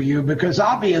year for you, because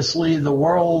obviously the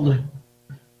world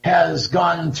has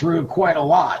gone through quite a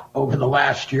lot over the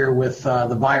last year with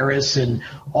the virus and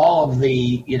all of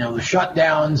the, the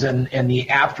shutdowns and the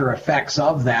after effects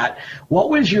of that. What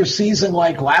was your season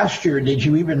like last year? Did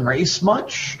you even race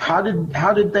much? How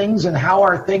did things, and how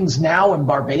are things now in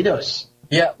Barbados?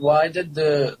 Yeah, well, I did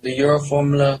the Euro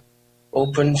Formula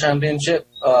Open Championship.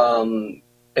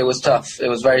 It was tough. It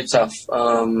was very tough.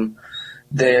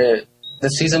 The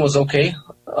season was okay.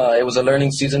 It was a learning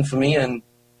season for me, and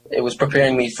it was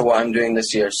preparing me for what I'm doing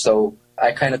this year. So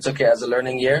I kind of took it as a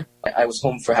learning year. I was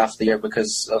home for half the year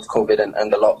because of COVID and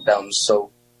the lockdowns.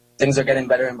 So things are getting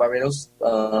better in Barbados.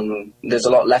 There's a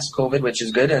lot less COVID, which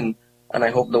is good, and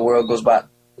I hope the world goes back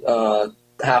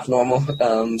half normal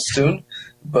soon.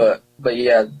 But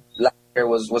yeah, last year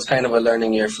was kind of a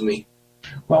learning year for me.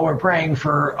 Well, we're praying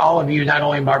for all of you, not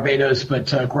only in Barbados,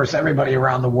 but of course everybody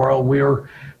around the world. We're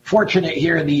fortunate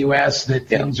here in the U.S. that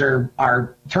things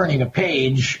are turning a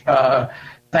page,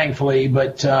 thankfully,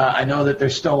 but I know that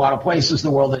there's still a lot of places in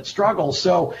the world that struggle.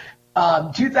 So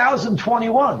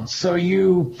 2021, so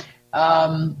you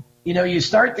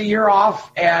start the year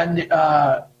off, and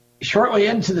shortly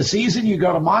into the season, you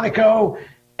go to Monaco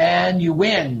and you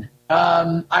win.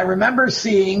 I remember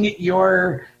seeing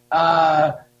your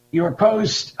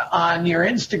post on your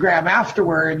Instagram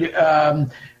afterward,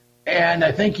 and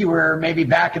I think you were maybe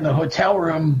back in the hotel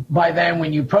room by then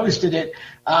when you posted it,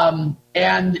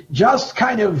 and just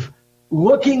kind of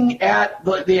looking at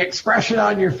the expression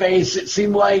on your face, it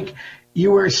seemed like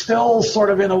you were still sort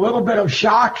of in a little bit of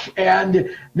shock and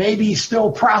maybe still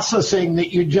processing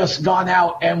that you'd just gone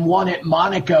out and won at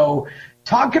Monaco.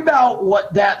 Talk about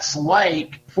what that's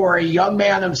like for a young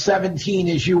man of 17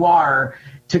 as you are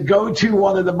to go to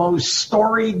one of the most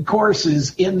storied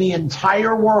courses in the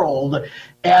entire world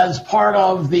as part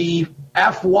of the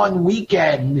F1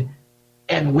 weekend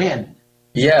and win.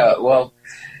 Yeah, well,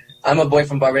 I'm a boy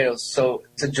from Barbados, so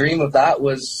to dream of that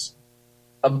was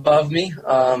above me.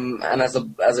 And as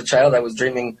a child, I was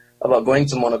dreaming about going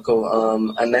to Monaco.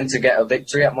 And then to get a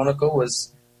victory at Monaco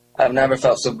I've never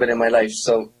felt so good in my life.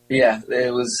 So yeah,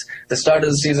 it was, the start of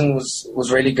the season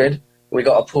was really good. We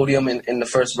got a podium in the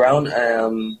first round,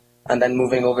 and then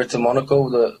moving over to Monaco,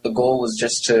 the goal was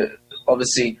just to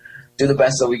obviously do the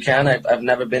best that we can. I've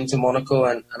never been to Monaco,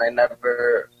 and I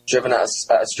never driven at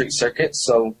a street circuit.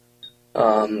 So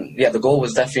the goal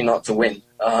was definitely not to win.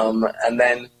 And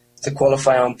then to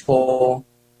qualify on pole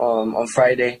on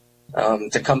Friday,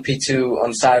 to come P2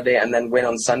 on Saturday, and then win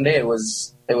on Sunday, it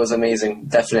was amazing,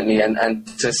 definitely. And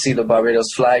to see the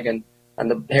Barbados flag and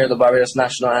hear the Barbados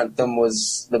national anthem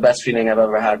was the best feeling I've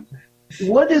ever had.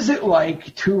 What is it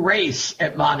like to race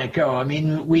at Monaco? I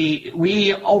mean,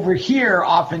 we over here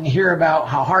often hear about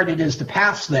how hard it is to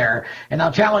pass there and how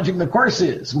challenging the course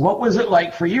is. What was it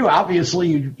like for you?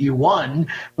 Obviously, you won,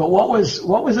 but what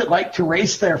was it like to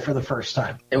race there for the first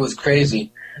time? It was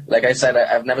crazy. Like I said, I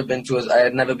had never been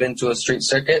to a street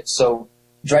circuit, so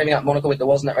driving at Monaco with the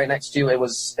walls net right next to you, it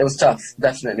was tough,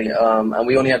 definitely. And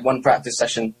we only had one practice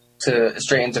session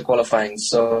straight into qualifying,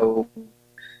 so.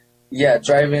 Yeah,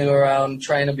 driving around,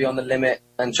 trying to be on the limit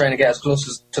and trying to get as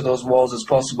close to those walls as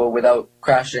possible without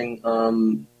crashing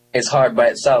is hard by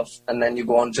itself. And then you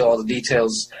go on to all the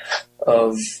details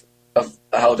of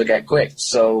how to get quick.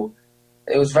 So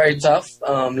it was very tough.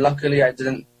 Luckily, I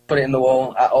didn't put it in the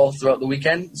wall at all throughout the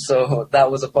weekend. So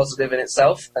that was a positive in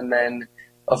itself. And then,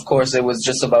 of course, it was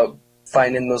just about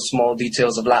finding those small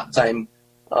details of lap time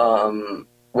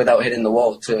without hitting the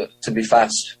wall to be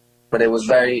fast. But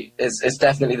it's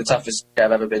definitely the toughest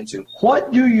I've ever been to.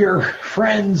 What do your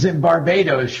friends in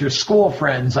Barbados, your school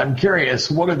friends, I'm curious,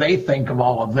 what do they think of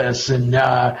all of this and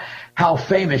how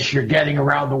famous you're getting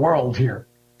around the world here?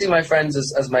 I see my friends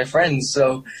as my friends,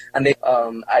 so, and they,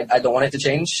 I don't want it to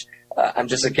change. I'm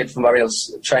just a kid from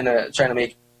Barbados trying to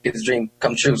make his dream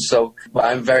come true. So, but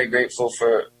I'm very grateful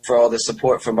for all the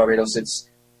support from Barbados. It's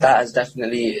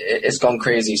gone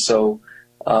crazy. So,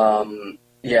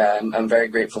 yeah, I'm very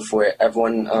grateful for it.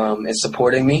 Everyone is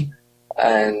supporting me,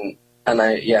 and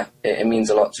it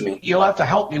means a lot to me. You'll have to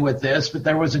help me with this, but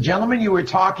there was a gentleman you were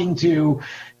talking to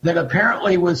that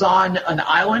apparently was on an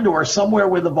island or somewhere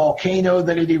with a volcano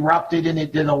that had erupted, and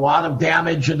it did a lot of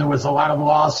damage, and there was a lot of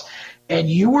loss. And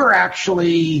you were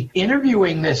actually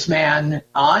interviewing this man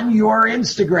on your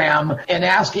Instagram and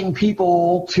asking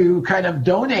people to kind of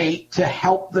donate to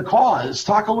help the cause.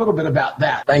 Talk a little bit about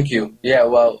that. Thank you. Yeah,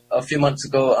 well, a few months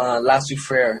ago, La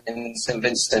Soufrière in St.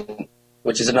 Vincent,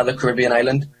 which is another Caribbean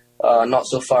island, not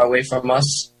so far away from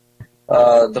us,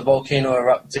 the volcano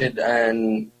erupted,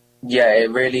 and yeah, it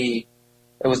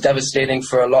was devastating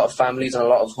for a lot of families and a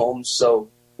lot of homes. So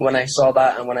when I saw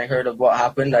that and when I heard of what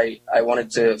happened, I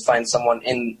wanted to find someone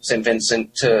in St.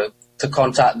 Vincent to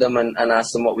contact them and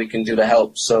ask them what we can do to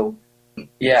help. So,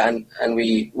 yeah, and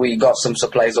we got some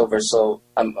supplies over. So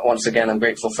once again, I'm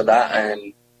grateful for that.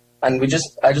 And I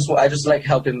just like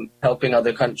helping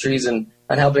other countries and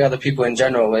helping other people in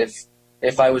general.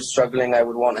 If I was struggling, I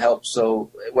would want help. So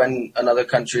when another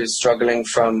country is struggling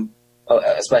from,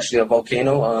 especially a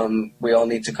volcano, we all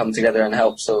need to come together and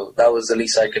help. So that was the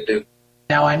least I could do.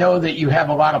 Now, I know that you have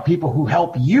a lot of people who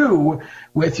help you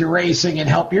with your racing and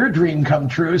help your dream come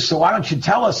true. So why don't you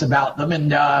tell us about them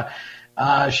and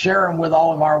share them with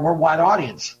all of our worldwide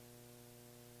audience?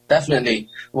 Definitely.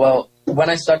 Well, when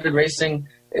I started racing,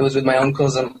 it was with my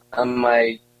uncles and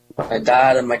my my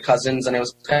dad and my cousins, and it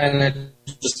was kind of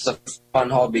just a fun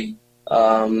hobby.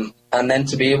 And then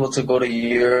to be able to go to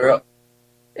Europe,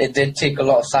 it did take a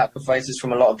lot of sacrifices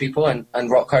from a lot of people, and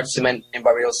Rock Hard Cement in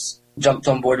Barbados jumped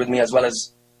on board with me, as well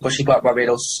as Bushy Park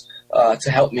Barbados,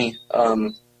 to help me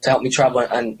travel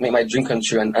and make my dream come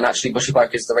true. And actually, Bushy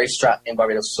Park is the racetrack in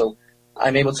Barbados, so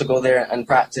I'm able to go there and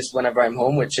practice whenever I'm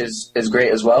home, which is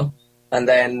great as well. And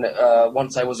then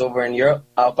once I was over in Europe,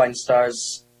 Alpine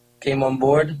Stars came on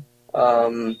board,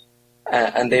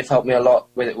 and they've helped me a lot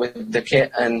with the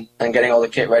kit and getting all the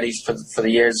kit ready for the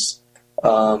years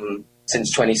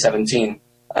since 2017.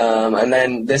 And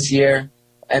then this year,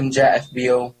 MJet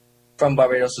FBO from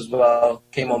Barbados as well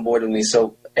came on board with me.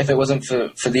 So if it wasn't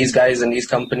for these guys and these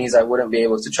companies, I wouldn't be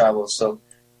able to travel. So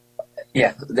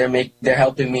yeah, they're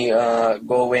helping me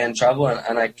go away and travel,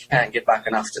 and I can't get back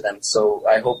enough to them. So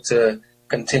I hope to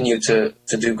continue to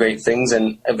do great things,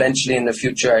 and eventually in the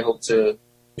future, I hope to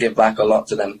give back a lot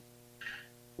to them.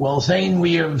 Well, Zane,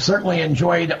 we have certainly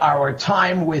enjoyed our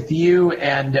time with you,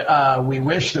 and we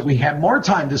wish that we had more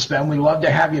time to spend. We'd love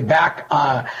to have you back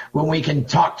when we can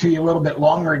talk to you a little bit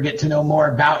longer and get to know more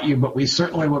about you, but we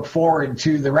certainly look forward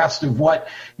to the rest of what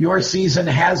your season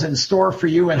has in store for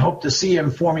you and hope to see you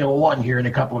in Formula One here in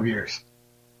a couple of years.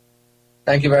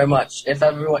 Thank you very much. If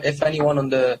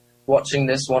anyone watching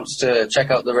this wants to check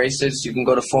out the races, you can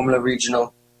go to Formula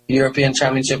Regional European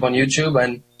Championship on YouTube,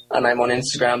 and I'm on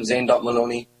Instagram,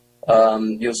 Zane.Maloney.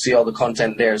 You'll see all the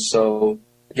content there. So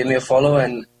give me a follow,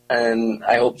 and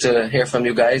I hope to hear from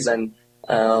you guys and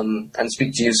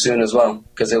speak to you soon as well,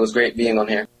 because it was great being on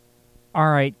here. All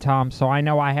right, Tom. So I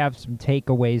know I have some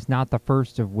takeaways, not the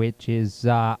first of which is,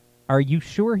 are you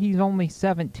sure he's only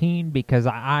 17? Because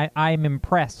I'm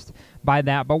impressed by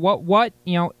that. But what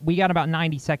we got about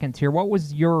 90 seconds here. What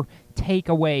was your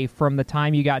takeaway from the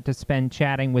time you got to spend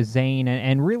chatting with Zane,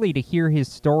 and really to hear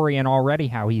his story and already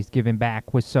how he's given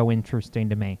back was so interesting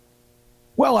to me?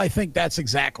 Well, I think that's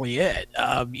exactly it.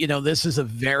 This is a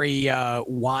very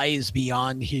wise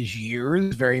beyond his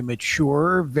years, very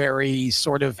mature, very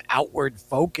sort of outward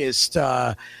focused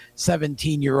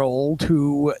 17-year-old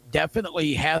who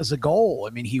definitely has a goal. I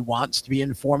mean, he wants to be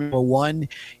in Formula One.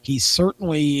 He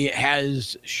certainly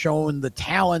has shown the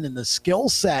talent and the skill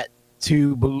set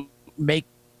to make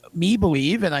me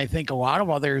believe, and I think a lot of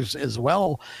others as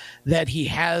well, that he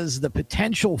has the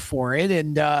potential for it.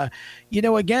 And,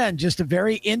 again, just a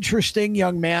very interesting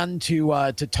young man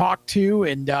to talk to,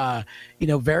 and,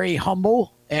 very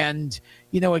humble. And,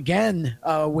 again,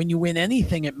 when you win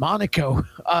anything at Monaco,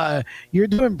 you're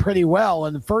doing pretty well.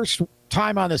 And the first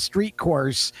time on a street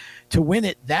course to win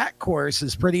it, that course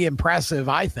is pretty impressive,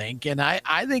 I think. And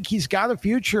I think he's got a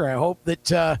future. I hope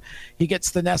that he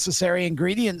gets the necessary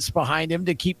ingredients behind him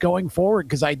to keep going forward,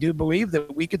 because I do believe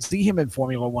that we could see him in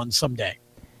Formula One someday.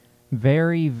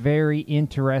 Very, very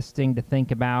interesting to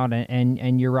think about,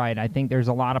 and you're right. I think there's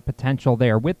a lot of potential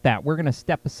there. With that, we're going to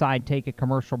step aside, take a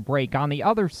commercial break. On the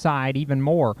other side, even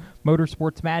more,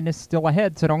 Motorsports Madness still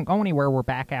ahead, so don't go anywhere. We're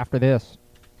back after this.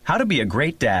 How to be a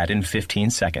great dad in 15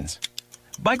 seconds.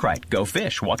 Bike ride, go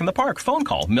fish, walk in the park, phone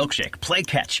call, milkshake, play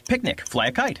catch, picnic, fly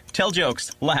a kite, tell jokes,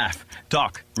 laugh,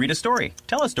 talk, read a story,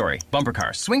 tell a story, bumper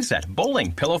car, swing set,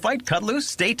 bowling, pillow fight, cut loose,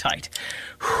 stay tight.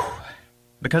 Whew.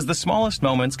 Because the smallest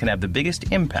moments can have the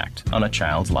biggest impact on a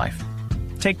child's life.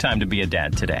 Take time to be a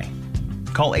dad today.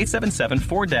 Call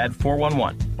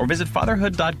 877-4DAD-411 or visit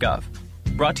fatherhood.gov.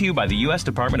 Brought to you by the U.S.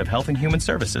 Department of Health and Human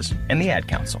Services and the Ad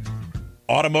Council.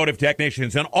 Automotive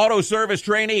technicians and auto service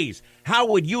trainees, how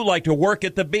would you like to work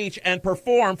at the beach and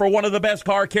perform for one of the best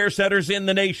car care centers in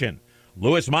the nation?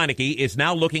 Louis Meineke is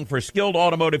now looking for skilled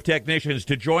automotive technicians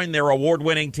to join their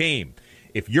award-winning team.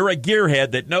 If you're a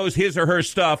gearhead that knows his or her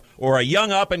stuff, or a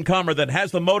young up-and-comer that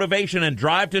has the motivation and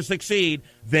drive to succeed,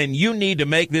 then you need to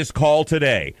make this call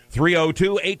today.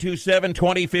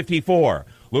 302-827-2054.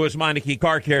 Louis Meineke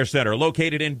Car Care Center,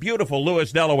 located in beautiful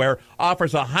Lewis, Delaware,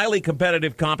 offers a highly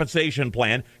competitive compensation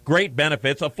plan, great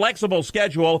benefits, a flexible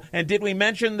schedule, and did we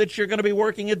mention that you're going to be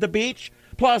working at the beach?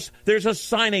 Plus, there's a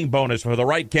signing bonus for the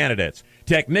right candidates.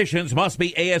 Technicians must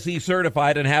be ASE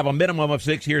certified and have a minimum of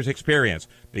 6 years experience.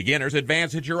 Beginners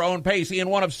advance at your own pace in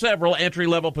one of several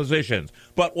entry-level positions.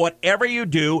 But whatever you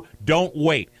do, don't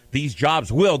wait. These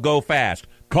jobs will go fast.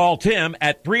 Call Tim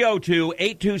at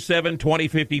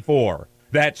 302-827-2054.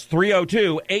 That's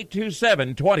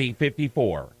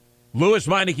 302-827-2054. Louis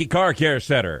Meineke Car Care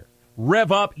Center.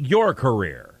 Rev up your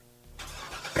career.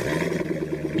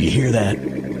 You hear that?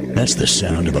 That's the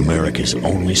sound of America's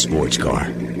only sports car.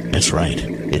 That's right.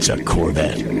 It's a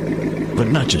Corvette. But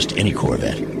not just any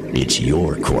Corvette. It's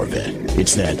your Corvette.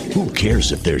 It's that who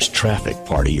cares if there's traffic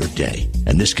part of your day.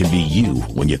 And this can be you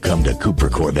when you come to Cooper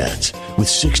Corvettes. With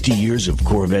 60 years of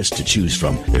Corvettes to choose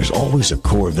from, there's always a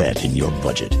Corvette in your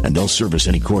budget. And they'll service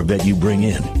any Corvette you bring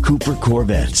in. Cooper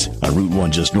Corvettes on Route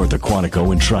 1 just north of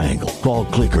Quantico and Triangle. Call,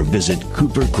 click, or visit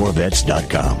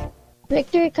CooperCorvettes.com.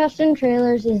 Victory Custom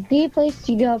Trailers is the place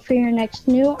to go for your next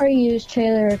new or used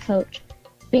trailer or coach.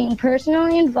 Being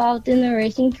personally involved in the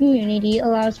racing community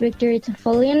allows Victory to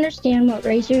fully understand what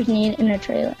racers need in a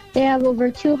trailer. They have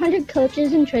over 200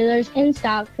 coaches and trailers in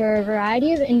stock for a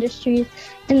variety of industries,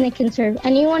 and they can serve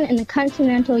anyone in the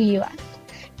continental U.S.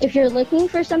 If you're looking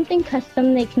for something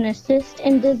custom, they can assist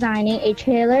in designing a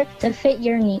trailer to fit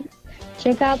your needs.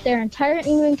 Check out their entire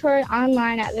inventory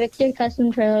online at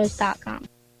victorycustomtrailers.com.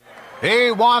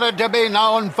 He wanted to be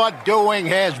known for doing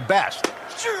his best.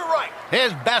 Sure, you're right.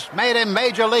 His best made him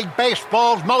Major League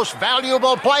Baseball's most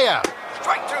valuable player.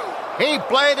 Strike two. He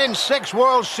played in 6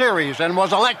 World Series and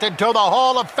was elected to the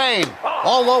Hall of Fame.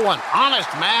 Although an honest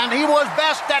man, he was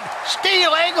best at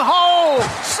stealing home.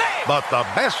 But the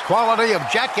best quality of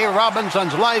Jackie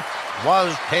Robinson's life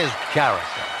was his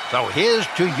character. So here's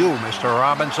to you, Mr.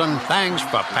 Robinson. Thanks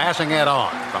for passing it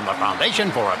on. From the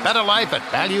Foundation for a Better Life at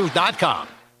Values.com.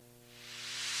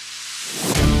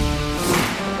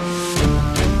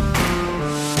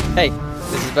 Hey,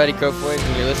 this is Buddy Kofoid,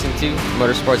 and you're listening to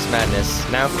Motorsports Madness.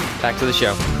 Now, back to the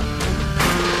show.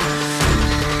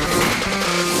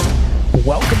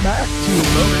 Welcome back to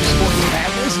Motorsports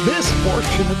Madness. This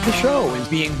portion of the show is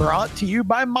being brought to you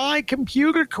by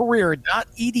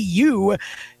mycomputercareer.edu.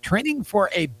 Training for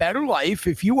a better life.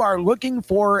 If you are looking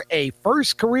for a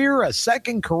first career, a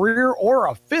second career, or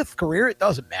a fifth career, it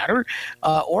doesn't matter.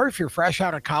 Or if you're fresh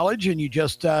out of college and you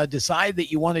just decide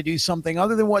that you want to do something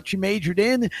other than what you majored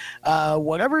in,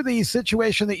 whatever the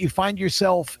situation that you find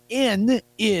yourself in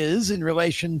is in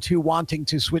relation to wanting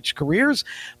to switch careers,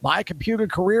 My Computer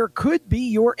Career could be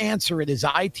your answer. It is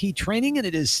IT training, and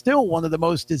it is still one of the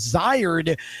most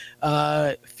desired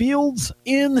fields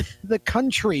in the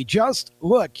country. Just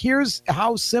look. Here's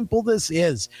how simple this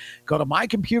is. Go to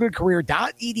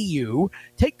mycomputercareer.edu,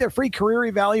 take their free career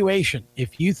evaluation.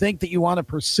 If you think that you want to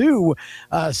pursue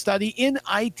study in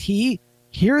IT,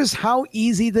 here's how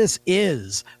easy this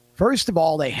is. First of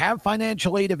all, they have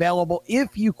financial aid available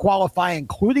if you qualify,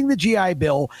 including the GI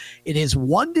Bill. It is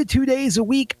 1 to 2 days a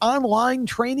week online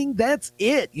training. That's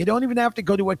it. You don't even have to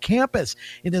go to a campus.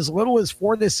 In as little as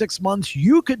 4 to 6 months,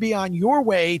 you could be on your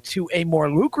way to a more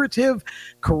lucrative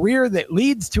career that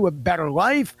leads to a better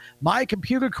life. My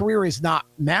Computer Career is not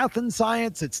math and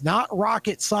science. It's not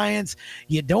rocket science.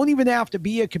 You don't even have to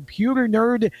be a computer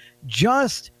nerd.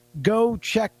 Just go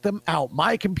check them out.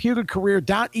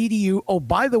 mycomputercareer.edu. Oh,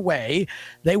 by the way,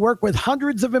 they work with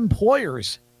hundreds of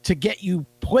employers to get you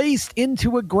placed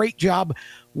into a great job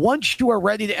once you are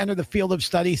ready to enter the field of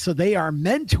study. So they are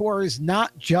mentors,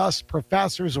 not just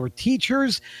professors or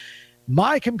teachers.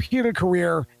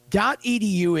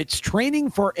 mycomputercareer.edu. It's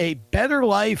training for a better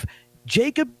life.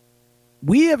 Jacob,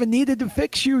 we haven't needed to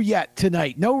fix you yet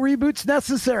tonight. No reboots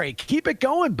necessary. Keep it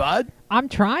going, bud. I'm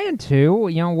trying to.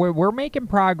 You know, we're making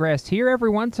progress here. Every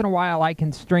once in a while, I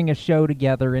can string a show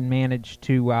together and manage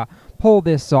to pull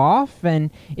this off. And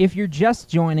if you're just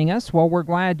joining us, well, we're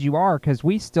glad you are, because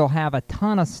we still have a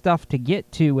ton of stuff to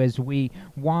get to as we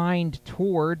wind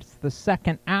towards the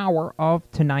second hour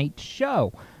of tonight's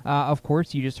show. Of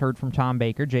course, you just heard from Tom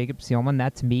Baker, Jacob Seelman,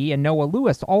 that's me, and Noah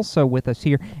Lewis also with us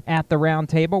here at the round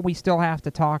table. We still have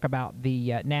to talk about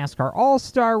the NASCAR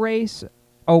All-Star Race.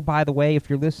 Oh, by the way, if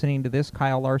you're listening to this,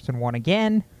 Kyle Larson won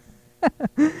again.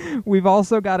 We've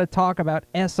also got to talk about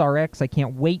SRX. I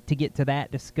can't wait to get to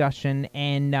that discussion.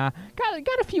 And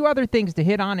got a few other things to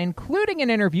hit on, including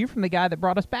an interview from the guy that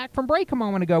brought us back from break a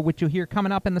moment ago, which you'll hear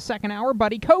coming up in the second hour,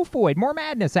 Buddy Kofoid. More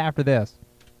madness after this.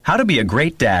 How to be a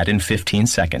great dad in 15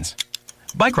 seconds.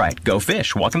 Bike ride, go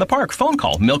fish, walk in the park, phone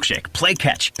call, milkshake, play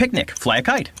catch, picnic, fly a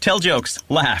kite, tell jokes,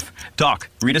 laugh, talk,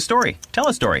 read a story, tell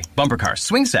a story, bumper car,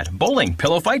 swing set, bowling,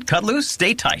 pillow fight, cut loose,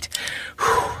 stay tight.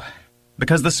 Whew.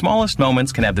 Because the smallest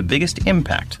moments can have the biggest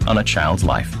impact on a child's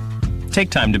life. Take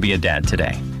time to be a dad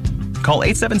today. Call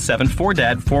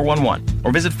 877-4DAD-411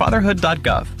 or visit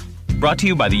fatherhood.gov. Brought to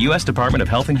you by the U.S. Department of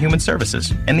Health and Human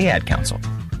Services and the Ad Council.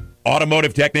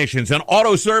 Automotive technicians and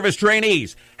auto service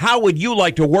trainees, how would you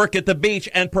like to work at the beach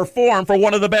and perform for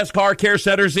one of the best car care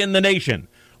centers in the nation?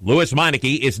 Lewis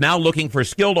Meineke is now looking for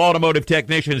skilled automotive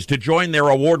technicians to join their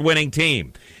award-winning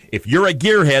team. If you're a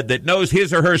gearhead that knows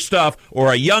his or her stuff,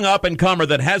 or a young up-and-comer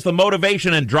that has the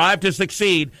motivation and drive to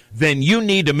succeed, then you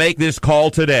need to make this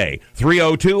call today.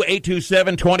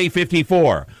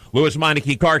 302-827-2054. Lewis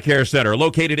Meineke Car Care Center,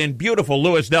 located in beautiful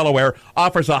Lewis, Delaware,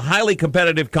 offers a highly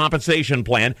competitive compensation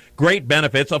plan, great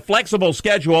benefits, a flexible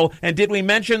schedule, and did we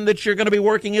mention that you're going to be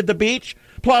working at the beach?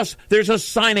 Plus, there's a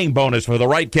signing bonus for the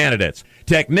right candidates.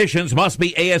 Technicians must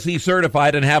be ASE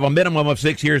certified and have a minimum of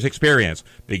 6 years experience.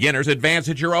 Beginners advance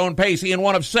at your own pace in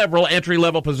one of several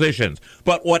entry-level positions.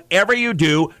 But whatever you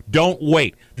do, don't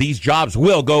wait. These jobs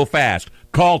will go fast.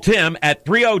 Call Tim at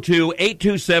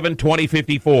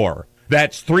 302-827-2054.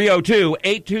 That's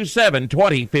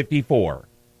 302-827-2054.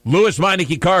 Lewis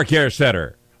Meineke Car Care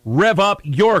Center. Rev up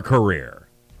your career.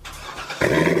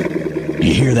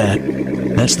 You hear that?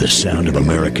 That's the sound of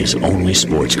America's only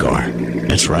sports car.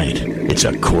 That's right, it's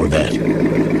a Corvette.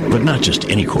 But not just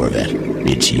any Corvette,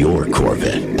 it's your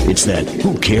Corvette. It's that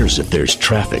who cares if there's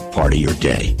traffic part of your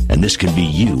day. And this can be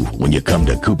you when you come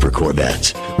to Cooper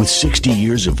Corvettes. With 60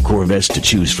 years of Corvettes to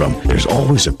choose from, there's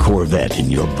always a Corvette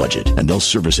in your budget. And they'll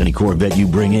service any Corvette you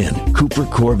bring in. Cooper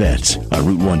Corvettes on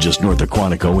Route 1 just north of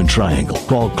Quantico and Triangle.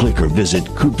 Call, click, or visit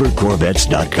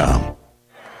CooperCorvettes.com.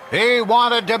 He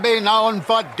wanted to be known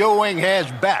for doing his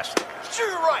best.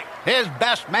 Sure, right. His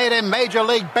best made him Major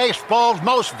League Baseball's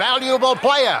most valuable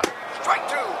player. Strike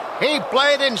two. He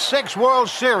played in 6 World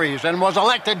Series and was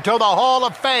elected to the Hall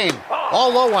of Fame.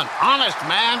 Although an honest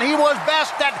man, he was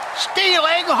best at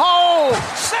stealing home.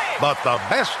 But the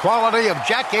best quality of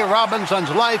Jackie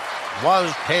Robinson's life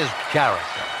was his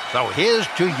character. So here's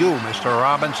to you, Mr.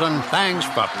 Robinson. Thanks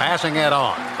for passing it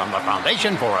on. From the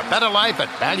Foundation for a Better Life at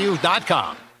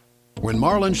values.com. When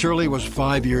Marlon Shirley was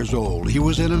 5 years old, he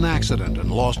was in an accident and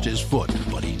lost his foot,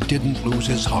 but he didn't lose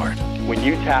his heart. When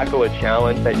you tackle a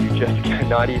challenge that you just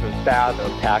cannot even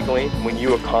fathom tackling, when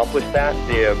you accomplish that,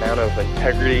 the amount of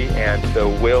integrity and the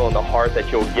will and the heart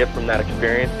that you'll get from that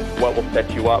experience is what will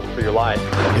set you up for your life.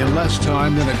 In less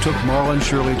time than it took Marlon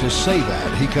Shirley to say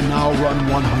that, he can now run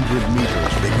 100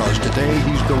 meters because today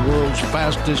he's the world's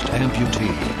fastest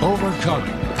amputee. Overcome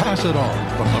it. Pass it on.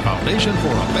 From the Foundation for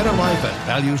a Better Life at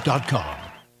values.com.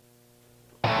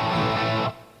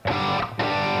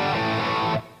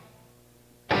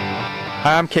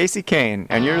 Hi, I'm Casey Kane,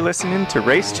 and you're listening to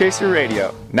Race Chaser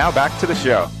Radio. Now back to the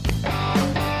show.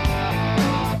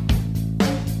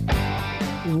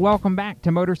 Welcome back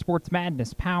to Motorsports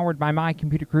Madness, powered by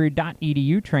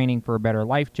mycomputercareer.edu, training for a better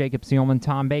life. Jacob Seelman,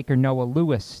 Tom Baker, Noah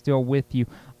Lewis, still with you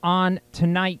on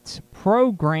tonight's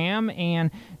program.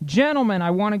 And gentlemen, I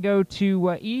want to go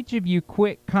to each of you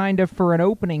quick kind of for an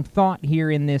opening thought here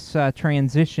in this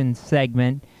transition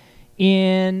segment.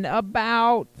 In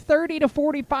about 30 to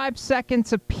 45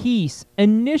 seconds apiece,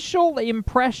 initial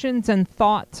impressions and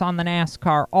thoughts on the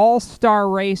NASCAR All-Star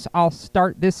Race. I'll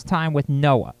start this time with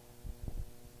Noah.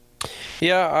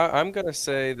 Yeah, I'm going to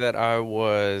say that I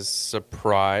was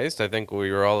surprised. I think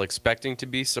we were all expecting to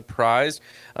be surprised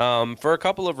for a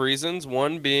couple of reasons.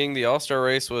 One being the All-Star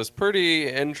Race was pretty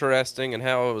interesting in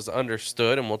how it was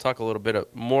understood, and we'll talk a little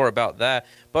bit more about that.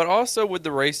 But also with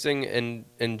the racing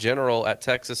in general at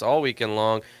Texas all weekend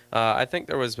long, I think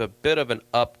there was a bit of an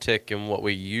uptick in what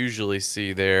we usually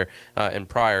see there in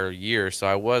prior years. So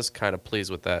I was kind of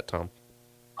pleased with that, Tom.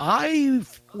 I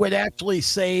would actually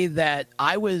say that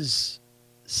I was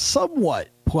somewhat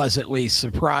pleasantly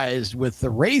surprised with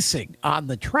the racing on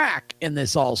the track in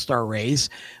this All-Star Race.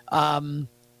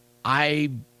 I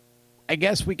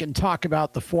guess we can talk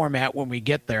about the format when we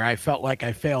get there. I felt like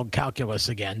I failed calculus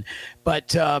again,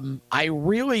 but I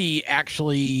really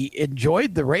actually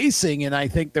enjoyed the racing, and I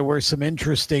think there were some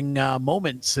interesting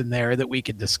moments in there that we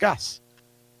could discuss.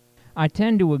 I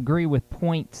tend to agree with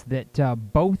points that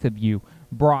both of you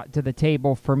brought to the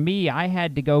table. For me, I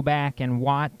had to go back and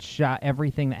watch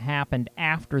everything that happened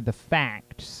after the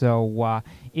fact, so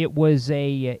it was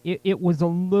a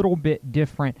little bit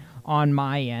different on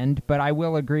my end, but I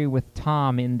will agree with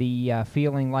Tom in the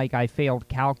feeling like I failed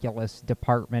calculus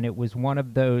department. It was one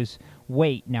of those,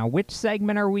 wait, now which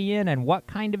segment are we in and what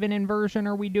kind of an inversion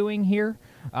are we doing here?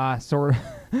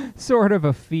 Sort of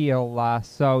a feel.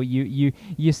 So you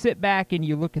sit back and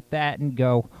you look at that and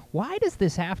go, why does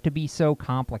this have to be so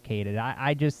complicated?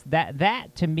 I just,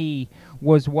 that to me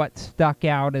was what stuck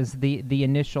out as the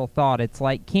initial thought. It's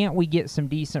like, can't we get some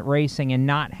decent racing and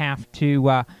not have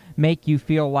to make you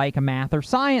feel like a math or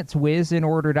science whiz in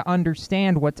order to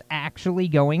understand what's actually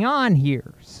going on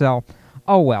here? So,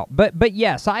 oh well. But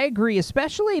yes, I agree,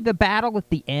 especially the battle at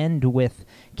the end with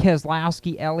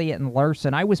Keselowski, Elliott, and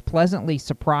Larson. I was pleasantly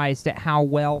surprised at how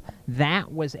well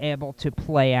that was able to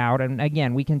play out. And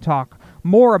again, we can talk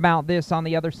more about this on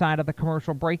the other side of the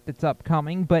commercial break that's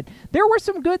upcoming. But there were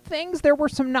some good things. There were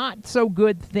some not so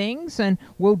good things. And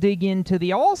we'll dig into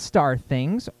the all-star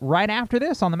things right after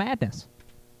this on the Madness.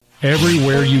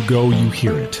 Everywhere you go, you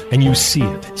hear it, and you see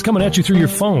it. It's coming at you through your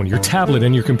phone, your tablet,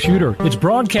 and your computer. It's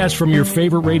broadcast from your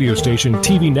favorite radio station,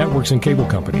 TV networks, and cable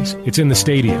companies. It's in the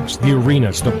stadiums, the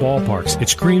arenas, the ballparks. It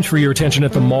screams for your attention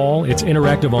at the mall. It's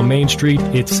interactive on Main Street.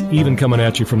 It's even coming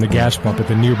at you from the gas pump at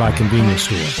the nearby convenience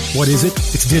store. What is it?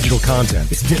 It's digital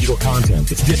content. It's digital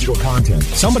content. It's digital content.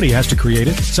 Somebody has to create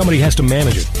it. Somebody has to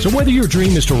manage it. So whether your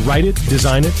dream is to write it,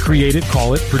 design it, create it,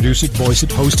 call it, produce it, voice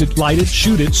it, host it, light it,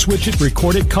 shoot it, switch it,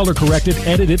 record it, color correct it,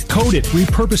 edit it, code it,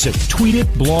 repurpose it, tweet it,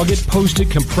 blog it, post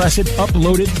it, compress it,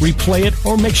 upload it, replay it,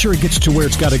 or make sure it gets to where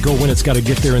it's got to go when it's got to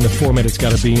get there in the format it's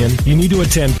got to be in, you need to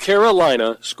attend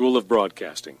Carolina School of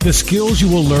Broadcasting. The skills you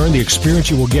will learn, the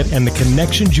experience you will get, and the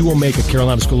connections you will make at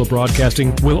Carolina School of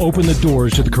Broadcasting will open the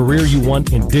doors to the career you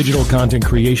want in digital content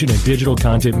creation and digital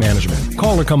content management.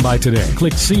 Call or come by today.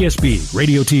 Click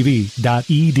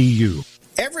csbradiotv.edu.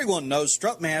 Everyone knows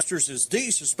Strutmasters is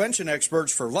the suspension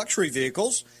experts for luxury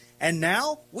vehicles, and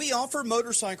now we offer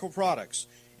motorcycle products.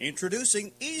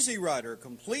 Introducing Easy Rider,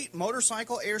 complete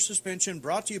motorcycle air suspension,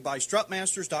 brought to you by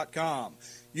strutmasters.com.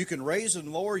 You can raise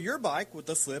and lower your bike with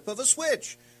the flip of a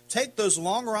switch. Take those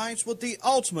long rides with the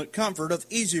ultimate comfort of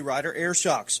Easy Rider air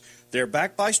shocks. They're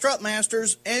backed by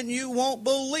Strutmasters, and you won't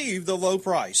believe the low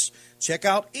price. Check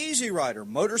out Easy Rider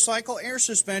motorcycle air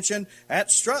suspension at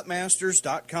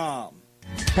strutmasters.com.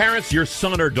 Parents, your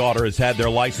son or daughter has had their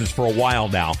license for a while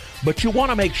now, but you want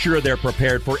to make sure they're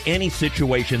prepared for any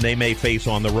situation they may face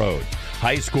on the road.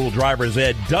 High school driver's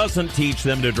ed doesn't teach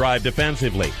them to drive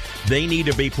defensively. They need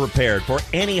to be prepared for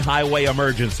any highway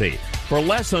emergency. For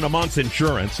less than a month's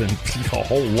insurance, and a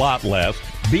whole lot less,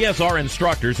 BSR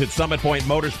instructors at Summit Point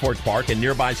Motorsports Park in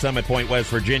nearby Summit Point, West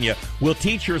Virginia, will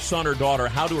teach your son or daughter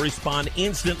how to respond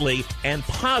instantly and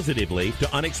positively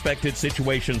to unexpected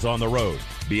situations on the road.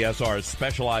 BSR's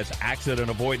specialized accident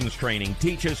avoidance training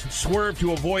teaches swerve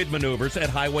to avoid maneuvers at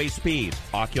highway speeds,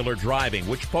 ocular driving,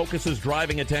 which focuses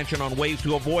driving attention on ways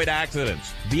to avoid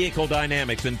accidents, vehicle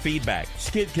dynamics and feedback,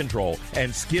 skid control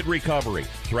and skid recovery,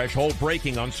 threshold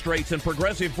braking on straights and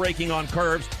progressive braking on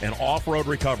curves, and off-road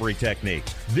recovery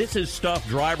techniques. This is stuff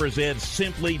driver's ed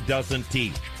simply doesn't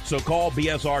teach. So call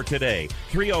BSR today,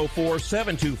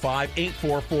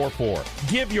 304-725-8444.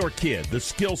 Give your kid the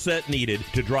skill set needed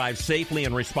to drive safely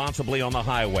and responsibly on the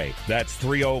highway. That's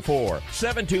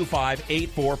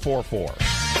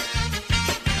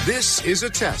 304-725-8444. This is a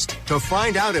test to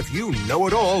find out if you know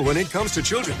it all when it comes to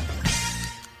children.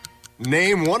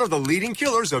 Name one of the leading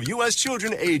killers of U.S.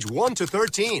 children age 1 to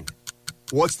 13.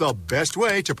 What's the best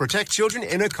way to protect children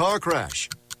in a car crash?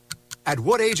 At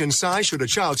what age and size should a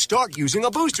child start using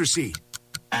a booster seat?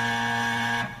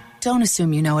 Don't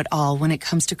assume you know it all when it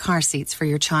comes to car seats for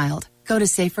your child. Go to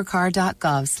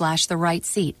safercar.gov/the right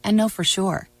seat and know for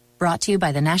sure. Brought to you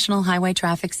by the National Highway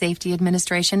Traffic Safety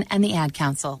Administration and the Ad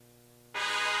Council.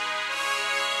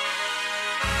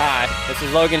 Hi, this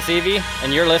is Logan Seavey,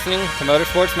 and you're listening to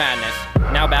Motorsports Madness.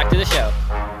 Now back to the show.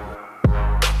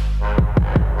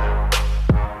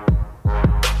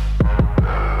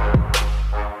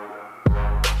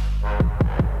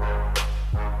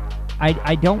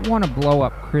 I don't want to blow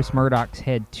up Chris Murdoch's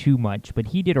head too much, but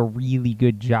he did a really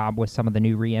good job with some of the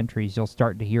new re-entries you'll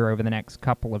start to hear over the next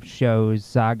couple of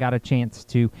shows. Got a chance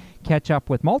to catch up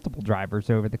with multiple drivers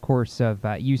over the course of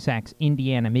USAC's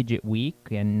Indiana Midget Week,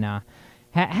 and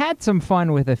had some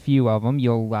fun with a few of them.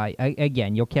 You'll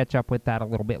catch up with that a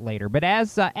little bit later. But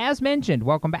as mentioned,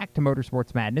 welcome back to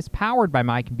Motorsports Madness, powered by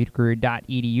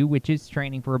mycomputercareer.edu, which is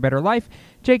training for a better life.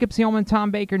 Jacob Seelman,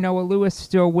 Tom Baker, Noah Lewis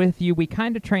still with you. We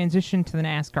kind of transitioned to the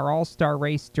NASCAR All-Star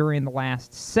race during the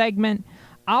last segment.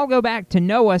 I'll go back to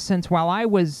Noah, since while I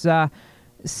was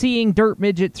seeing dirt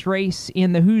midgets race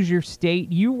in the Hoosier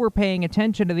State, you were paying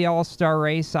attention to the All-Star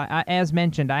race. As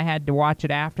mentioned, I had to watch it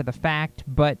after the fact,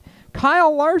 but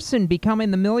Kyle Larson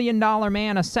becoming the $1 million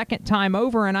man a second time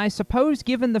over, and I suppose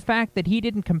given the fact that he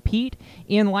didn't compete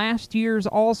in last year's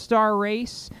All-Star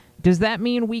race, does that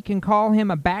mean we can call him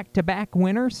a back-to-back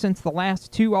winner, since the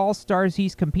last two All-Stars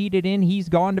he's competed in, he's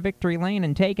gone to victory lane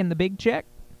and taken the big check?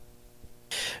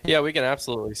 Yeah, we can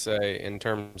absolutely say in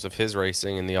terms of his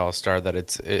racing in the All-Star that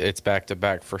it's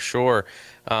back-to-back for sure.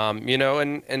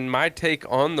 And my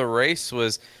take on the race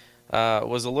was a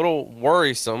little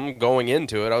worrisome going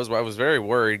into it. I was very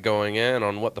worried going in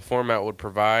on what the format would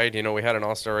provide. You know, we had an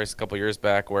All-Star race a couple years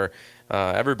back where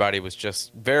everybody was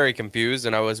just very confused,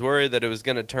 and I was worried that it was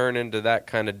going to turn into that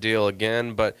kind of deal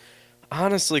again. But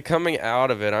honestly, coming out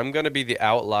of it, I'm going to be the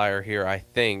outlier here, I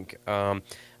think.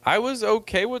 I was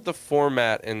okay with the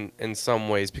format in some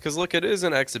ways because, look, it is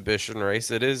an exhibition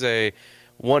race. It is a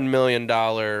 $1 million,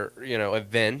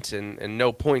 event and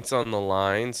no points on the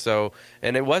line. So,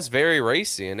 and it was very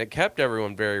racy, and it kept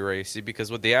everyone very racy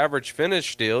because with the average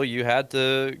finish deal, you had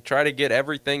to try to get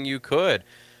everything you could.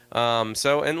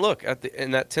 And look,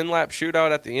 in that 10-lap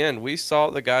shootout at the end, we saw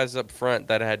the guys up front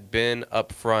that had been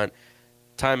up front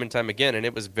time and time again, and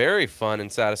it was very fun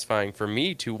and satisfying for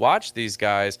me to watch these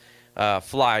guys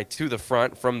fly to the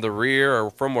front from the rear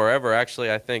or from wherever.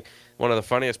 Actually, I think one of the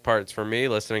funniest parts for me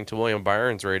listening to William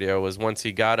Byron's radio was once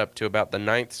he got up to about the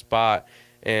 9th spot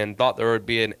and thought there would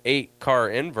be an 8-car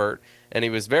invert, and he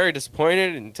was very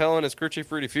disappointed and telling his crew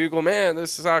chief Rudy Fugle, man,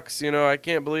 this sucks, I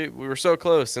can't believe we were so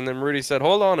close. And then Rudy said,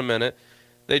 hold on a minute,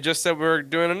 they just said we were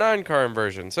doing a 9-car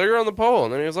inversion, so you're on the pole.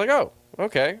 And then he was like, oh,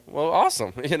 okay, well,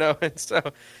 awesome, and so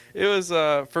it was,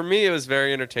 for me, it was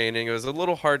very entertaining. It was a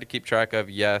little hard to keep track of,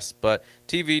 yes, but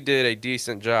TV did a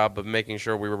decent job of making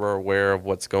sure we were aware of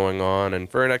what's going on, and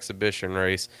for an exhibition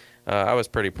race, I was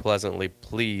pretty pleasantly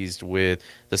pleased with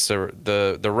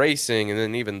the racing and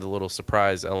then even the little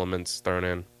surprise elements thrown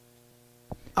in.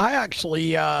 I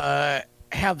actually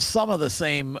have some of the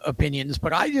same opinions,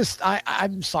 but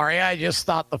I'm sorry. I just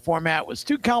thought the format was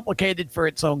too complicated for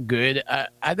its own good.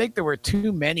 I think there were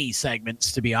too many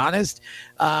segments, to be honest.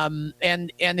 And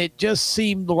it just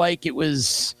seemed like it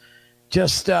was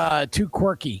just too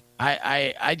quirky.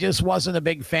 I just wasn't a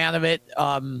big fan of it.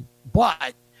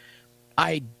 But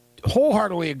I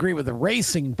wholeheartedly agree with the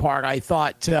racing part. I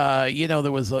thought,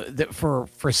 there was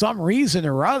for some reason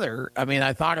or other,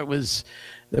 I thought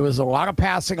there was a lot of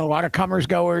passing, a lot of comers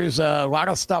goers, a lot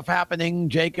of stuff happening.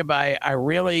 Jacob, I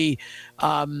really,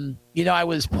 I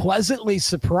was pleasantly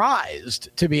surprised,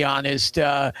 to be honest,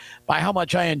 by how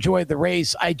much I enjoyed the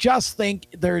race. I just think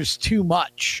there's too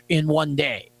much in one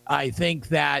day. I think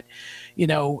that,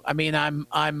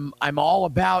 I'm all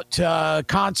about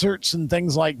concerts and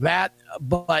things like that,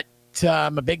 but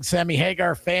I'm a big Sammy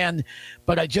Hagar fan,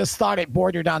 but I just thought it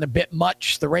bordered on a bit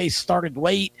much. The race started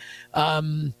late.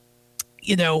 I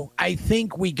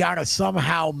think we got to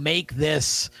somehow make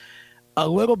this a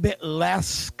little bit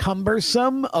less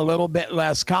cumbersome, a little bit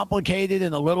less complicated,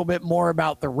 and a little bit more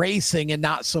about the racing and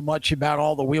not so much about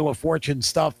all the Wheel of Fortune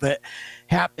stuff that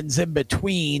happens in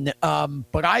between.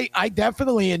 But I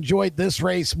definitely enjoyed this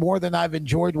race more than I've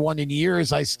enjoyed one in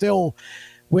years. I still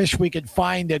wish we could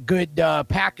find a good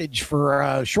package for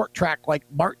a short track like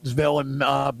Martinsville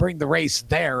and bring the race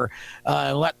there.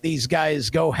 Let these guys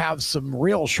go have some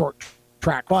real short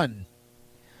track fun.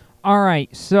 All right,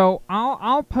 so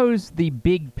I'll pose the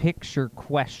big picture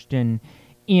question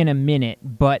in a minute,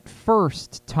 but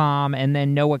first, Tom, and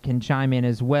then Noah can chime in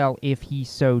as well if he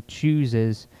so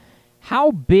chooses.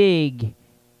 How big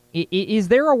is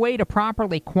there a way to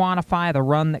properly quantify the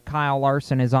run that Kyle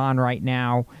Larson is on right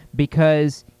now?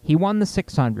 Because he won the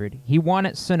 600, he won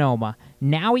at Sonoma,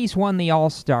 now he's won the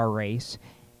All-Star race.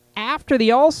 After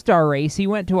the All-Star race, he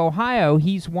went to Ohio.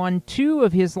 He's won 2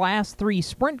 of his last 3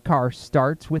 sprint car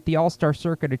starts with the All-Star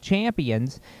Circuit of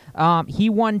Champions. He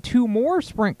won 2 more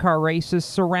sprint car races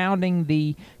surrounding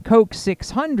the Coke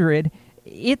 600.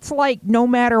 It's like no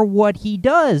matter what he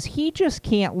does, he just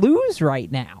can't lose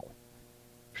right now.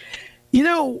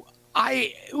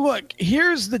 Look,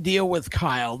 here's the deal with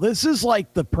Kyle. This is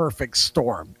like the perfect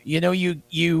storm. He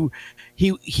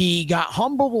got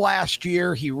humbled last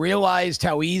year. He realized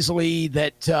how easily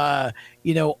that,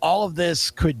 all of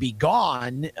this could be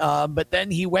gone. But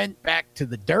then he went back to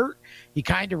the dirt. He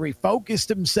kind of refocused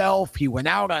himself. He went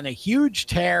out on a huge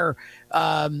tear.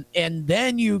 And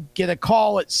then you get a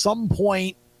call at some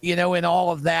point, in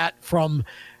all of that from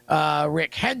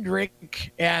Rick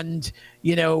Hendrick, and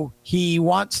he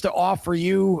wants to offer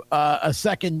you a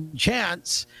second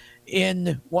chance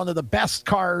in one of the best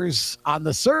cars on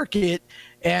the circuit.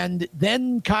 And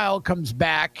then Kyle comes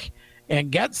back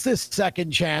and gets this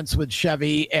second chance with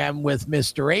Chevy and with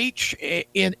Mr. H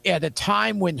at a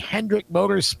time when Hendrick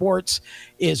Motorsports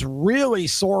is really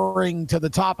soaring to the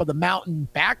top of the mountain,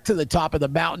 back to the top of the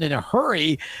mountain in a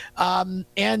hurry.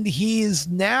 And he's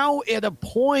now at a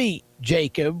point,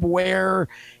 Jacob, where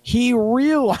he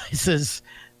realizes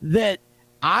that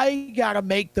I got to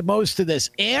make the most of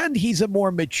this. And he's a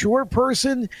more mature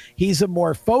person. He's a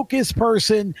more focused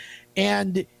person.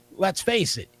 And let's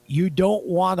face it, you don't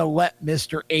want to let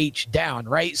Mr. H down,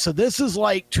 right? So this is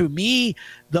like, to me,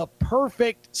 the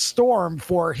perfect storm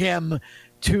for him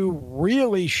to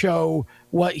really show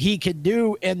what he can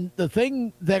do. And the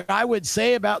thing that I would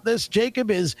say about this,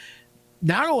 Jacob, is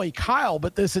not only Kyle,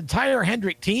 but this entire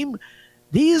Hendrick team,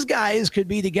 these guys could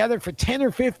be together for 10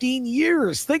 or 15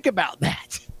 years. Think about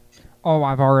that. Oh,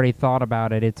 I've already thought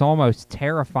about it. It's almost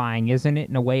terrifying, isn't it,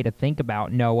 in a way to think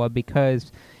about, Noah?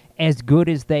 Because as good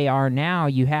as they are now,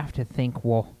 you have to think,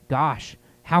 well, gosh,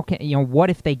 how can, what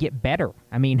if they get better?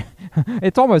 I mean,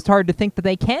 it's almost hard to think that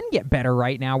they can get better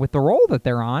right now with the role that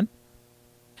they're on.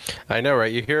 I know,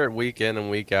 right? You hear it week in and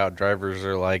week out. Drivers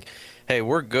are like, hey,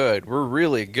 we're good. We're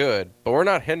really good. But we're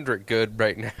not Hendrick good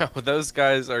right now. Those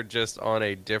guys are just on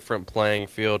a different playing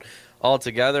field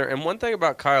altogether. And one thing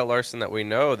about Kyle Larson that we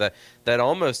know that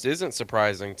almost isn't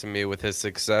surprising to me with his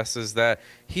success is that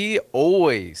he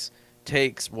always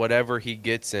takes whatever he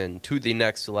gets in to the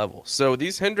next level. So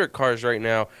these Hendrick cars right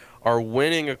now are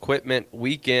winning equipment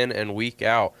week in and week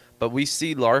out. But we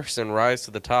see Larson rise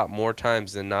to the top more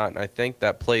times than not, and I think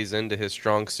that plays into his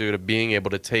strong suit of being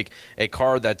able to take a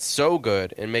car that's so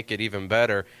good and make it even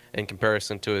better in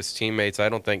comparison to his teammates. I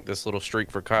don't think this little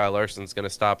streak for Kyle Larson is going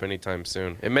to stop anytime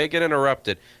soon. It may get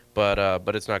interrupted, but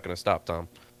it's not going to stop, Tom.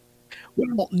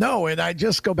 Well, no, and I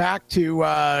just go back to,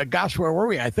 where were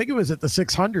we? I think it was at the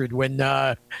 600 when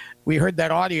we heard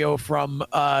that audio from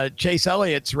Chase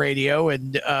Elliott's radio,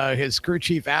 and his crew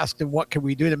chief asked him, what can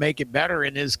we do to make it better?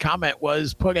 And his comment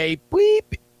was, put a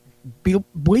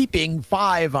bleeping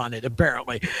 5 on it,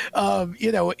 apparently.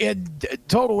 And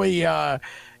totally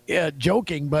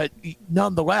joking, but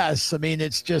nonetheless, I mean,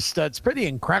 it's just it's pretty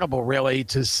incredible, really,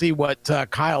 to see what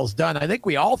Kyle's done. I think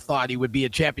we all thought he would be a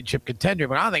championship contender,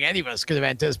 but I don't think any of us could have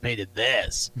anticipated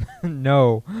this.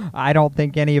 No, I don't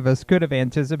think any of us could have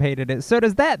anticipated it. So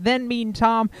does that then mean,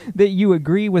 Tom, that you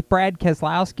agree with Brad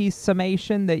Keselowski's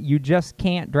summation that you just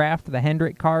can't draft the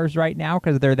Hendrick cars right now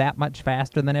because they're that much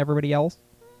faster than everybody else?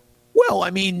 Well, I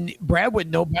mean, Brad would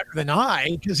know better than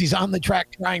I because he's on the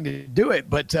track trying to do it,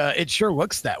 but it sure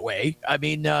looks that way. I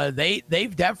mean,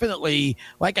 they've definitely,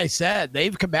 like I said,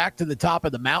 they've come back to the top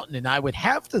of the mountain, and I would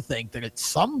have to think that at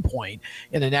some point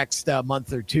in the next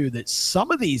month or two that some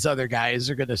of these other guys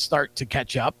are going to start to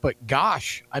catch up. But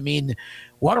gosh, I mean,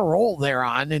 what a roll they're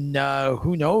on, and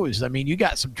who knows? I mean, you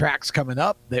got some tracks coming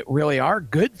up that really are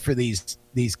good for these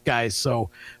guys. So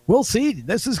we'll see.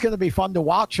 This is going to be fun to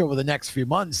watch over the next few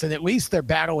months, and at least they're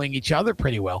battling each other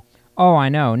pretty well. Oh, I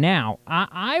know. Now,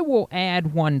 I will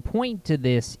add one point to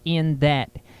this in that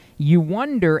you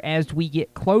wonder as we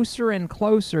get closer and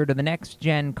closer to the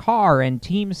next-gen car and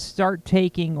teams start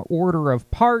taking order of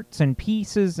parts and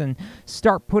pieces and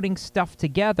start putting stuff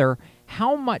together,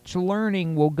 how much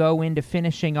learning will go into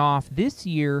finishing off this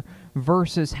year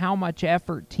versus how much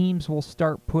effort teams will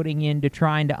start putting into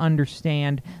trying to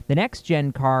understand the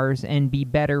next-gen cars and be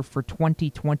better for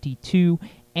 2022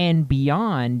 and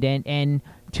beyond. And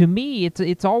to me,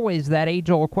 it's always that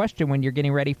age-old question when you're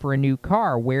getting ready for a new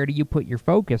car. Where do you put your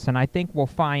focus? And I think we'll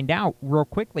find out real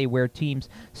quickly where teams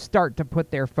start to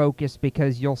put their focus,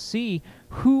 because you'll see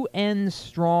who ends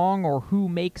strong or who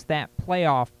makes that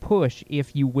playoff push,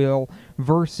 if you will,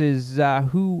 versus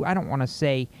who, I don't want to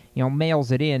say,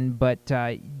 mails it in, but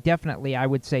definitely I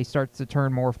would say starts to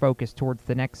turn more focus towards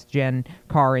the next-gen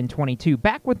car in 22.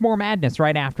 Back with more madness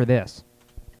right after this.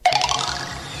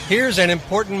 Here's an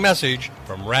important message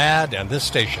from RAD and this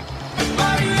station.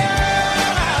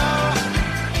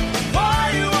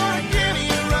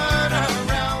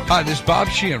 Hi, this is Bob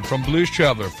Sheehan from Blues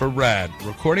Traveler for RAD,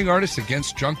 recording artists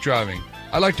against drunk driving.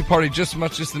 I like to party just as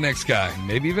much as the next guy,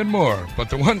 maybe even more. But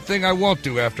the one thing I won't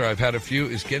do after I've had a few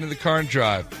is get in the car and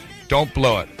drive. Don't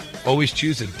blow it. Always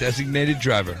choose a designated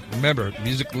driver. Remember,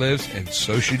 music lives, and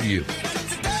so should you.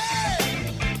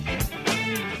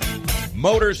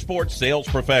 Motorsports Sales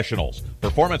Professionals.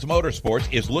 Performance Motorsports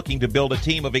is looking to build a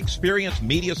team of experienced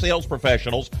media sales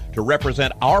professionals to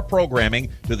represent our programming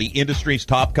to the industry's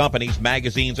top companies,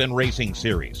 magazines, and racing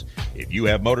series. If you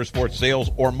have motorsports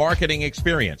sales or marketing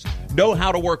experience, know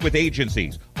how to work with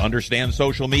agencies, understand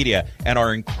social media, and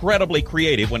are incredibly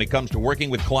creative when it comes to working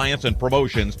with clients and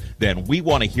promotions, then we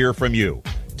want to hear from you.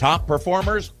 Top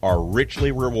performers are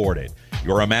richly rewarded.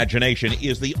 Your imagination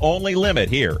is the only limit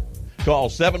here. Call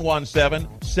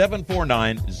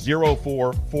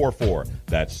 717-749-0444.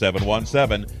 That's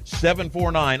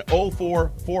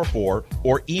 717-749-0444,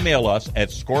 or email us at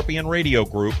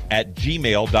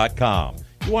scorpionradiogroup@gmail.com.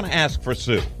 You want to ask for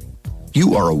Sue.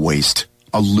 You are a waste.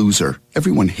 A loser.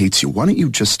 Everyone hates you. Why don't you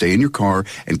just stay in your car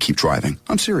and keep driving?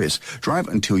 I'm serious. Drive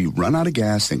until you run out of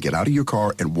gas, then get out of your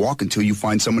car and walk until you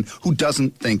find someone who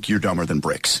doesn't think you're dumber than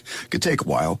bricks. Could take a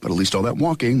while, but at least all that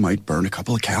walking might burn a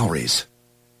couple of calories.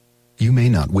 You may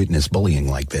not witness bullying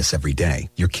like this every day.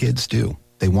 Your kids do.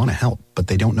 They want to help, but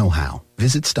they don't know how.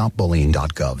 Visit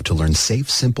stopbullying.gov to learn safe,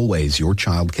 simple ways your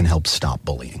child can help stop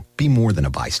bullying. Be more than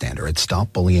a bystander at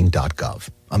stopbullying.gov.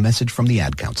 A message from the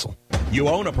Ad Council. You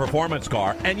own a performance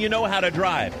car and you know how to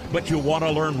drive, but you want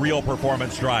to learn real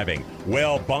performance driving.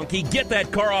 Well, Bunky, get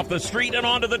that car off the street and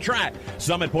onto the track.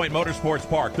 Summit Point Motorsports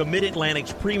Park, the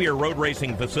Mid-Atlantic's premier road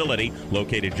racing facility,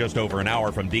 located just over an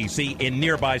hour from D.C. in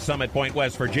nearby Summit Point,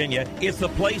 West Virginia, is the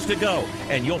place to go.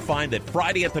 And you'll find that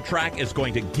Friday at the Track is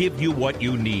going to give you what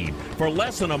you need. For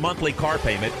less than a monthly car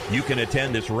payment, you can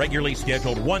attend this regularly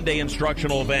scheduled one-day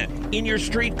instructional event in your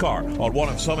street car on one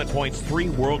of Summit Point's 3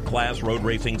 world-class road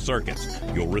racing circuits.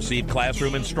 You'll receive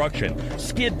classroom instruction,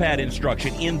 skid pad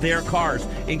instruction in their cars,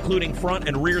 including front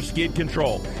and rear skid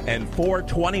control, and 4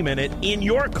 20-minute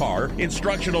in-your-car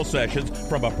instructional sessions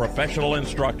from a professional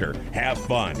instructor. Have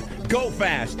fun, go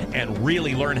fast, and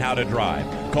really learn how to drive.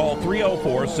 Call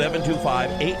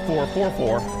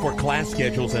 304-725-8444 for class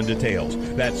schedules and details.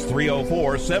 That's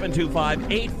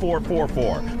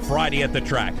 304-725-8444. Friday at the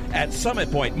Track at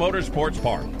Summit Point Motorsports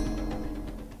Park.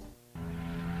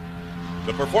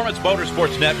 The Performance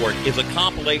Motorsports Network is a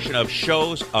compilation of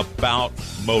shows about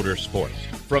motorsports.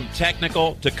 From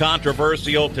technical to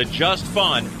controversial to just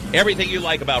fun, everything you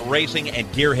like about racing and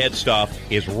gearhead stuff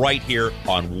is right here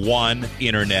on one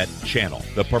internet channel.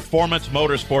 The Performance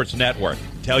Motorsports Network.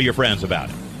 Tell your friends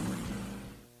about it.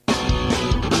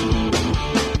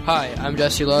 Hi, I'm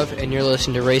Jesse Love, and you're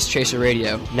listening to Race Chaser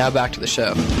Radio. Now back to the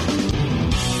show.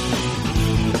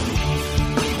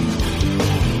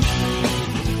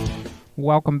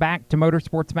 Welcome back to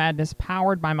Motorsports Madness,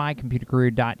 powered by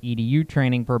mycomputercareer.edu.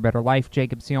 Training for a better life.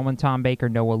 Jacob Seelman, Tom Baker,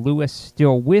 Noah Lewis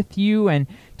still with you, and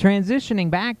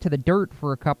transitioning back to the dirt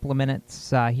for a couple of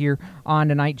minutes here on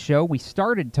tonight's show. We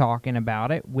started talking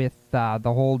about it with the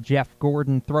whole Jeff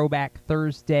Gordon Throwback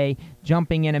Thursday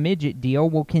jumping in a midget deal.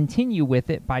 We'll continue with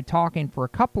it by talking for a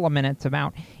couple of minutes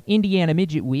about Indiana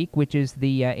Midget Week, which is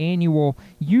the annual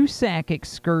USAC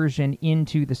excursion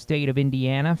into the state of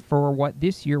Indiana for what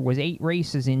this year was 8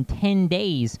 races in 10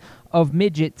 days of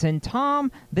midgets. And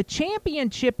Tom, the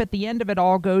championship at the end of it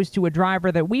all goes to a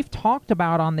driver that we've talked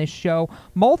about on this show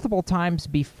multiple times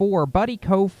before, Buddy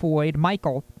Kofoid,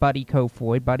 Michael Buddy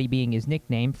Kofoid, Buddy being his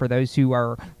nickname for those who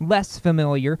are less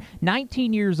familiar.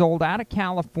 19 years old, out of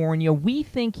California. We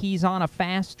think he's on a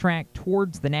fast track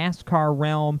towards the NASCAR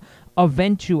realm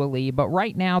eventually, but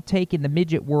right now taking the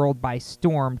midget world by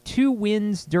storm. 2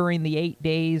 wins during the 8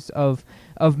 days of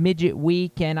Midget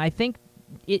Week, and I think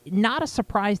not a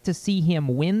surprise to see him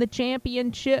win the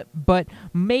championship, but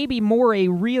maybe more a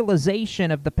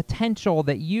realization of the potential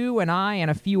that you and I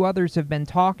and a few others have been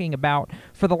talking about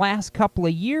for the last couple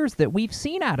of years that we've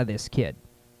seen out of this kid.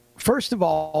 First of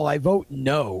all, I vote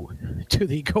no to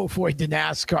the Kofoid to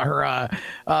NASCAR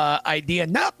idea,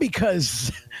 not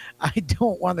because I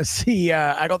don't want to see,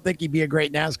 I don't think he'd be a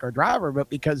great NASCAR driver, but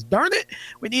because, darn it,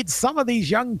 we need some of these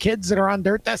young kids that are on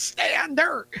dirt to stay on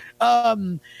dirt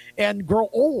and grow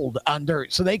old on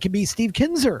dirt so they can be Steve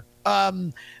Kinzer.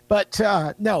 He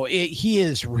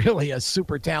is really a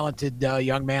super talented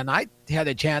young man. I had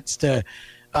a chance to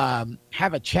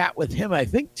have a chat with him, I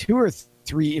think 2 or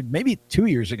 3, maybe 2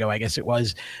 years ago, I guess it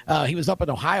was. He was up in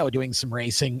Ohio doing some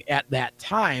racing at that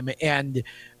time, and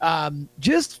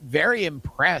just very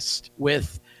impressed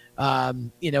with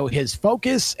his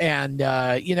focus, and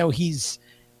he's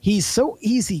so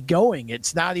easygoing.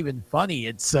 It's not even funny.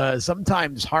 It's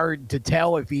sometimes hard to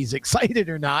tell if he's excited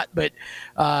or not, but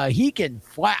he can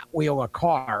flat wheel a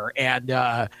car, and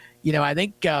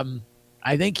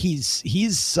I think he's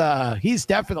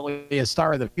definitely a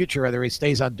star of the future, whether he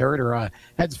stays on dirt or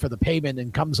heads for the pavement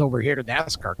and comes over here to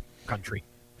NASCAR country.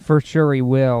 For sure he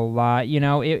will.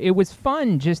 It was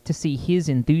fun just to see his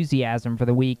enthusiasm for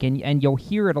the week, and you'll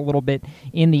hear it a little bit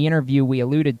in the interview. We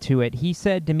alluded to it. He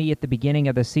said to me at the beginning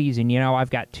of the season,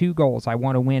 I've got 2 goals. I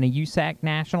want to win a USAC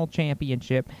national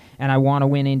championship, and I want to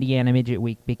win Indiana Midget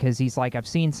Week, because he's like, I've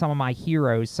seen some of my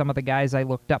heroes, some of the guys I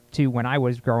looked up to when I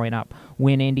was growing up,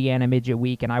 win Indiana Midget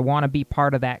Week, and I want to be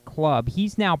part of that club.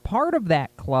 He's now part of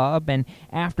that club, and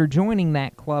after joining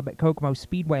that club at Kokomo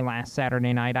Speedway last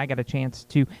Saturday night, I got a chance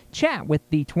to chat with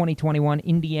the 2021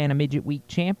 Indiana Midget Week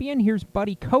champion. Here's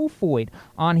Buddy Kofoid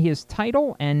on his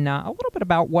title and a little bit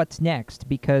about what's next,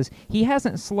 because he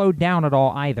hasn't slowed down at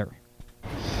all either.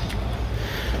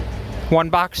 1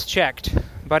 box checked.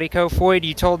 Buddy Kofoid,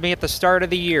 you told me at the start of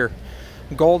the year,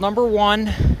 goal number 1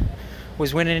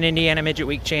 was win an Indiana Midget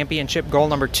Week championship. Goal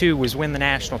number 2 was win the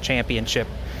national championship.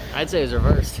 I'd say it was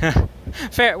reversed.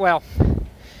 Fair, well,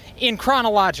 in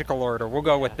chronological order, we'll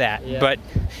go with that. Yeah. But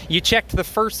you checked the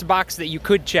first box that you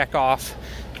could check off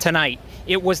tonight.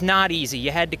 It was not easy.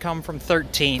 You had to come from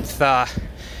 13th.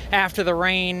 After the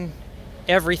rain,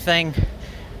 everything.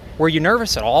 Were you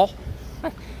nervous at all?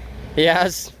 Yeah, I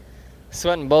was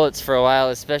sweating bullets for a while,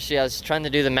 especially I was trying to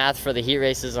do the math for the heat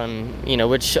races on,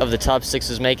 which of the top 6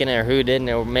 was making it or who didn't,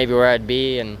 or maybe where I'd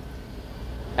be. And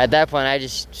at that point, I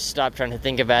just stopped trying to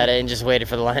think about it and just waited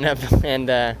for the lineup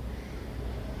and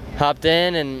hopped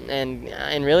in.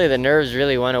 And really the nerves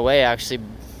really went away actually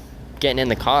getting in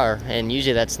the car. And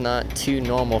usually that's not too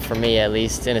normal for me, at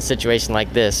least in a situation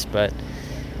like this. But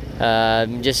I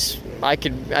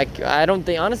don't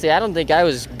think I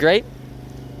was great,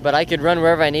 but I could run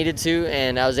wherever I needed to,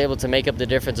 and I was able to make up the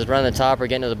difference with running the top or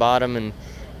getting to the bottom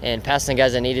and passing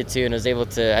guys I needed to, and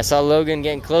I saw Logan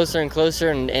getting closer and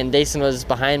closer, and Dayson was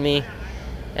behind me,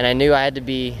 and I knew I had to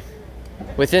be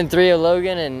within 3 of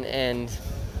Logan, and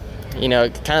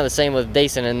kind of the same with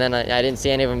Dayson, and then I didn't see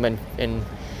any of them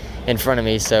in front of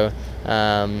me, so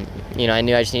I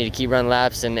knew I just needed to keep running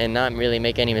laps and not really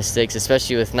make any mistakes,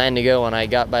 especially with 9 to go when I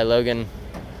got by Logan.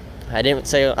 I don't want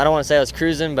to say I was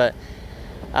cruising, but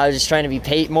I was just trying to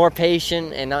be more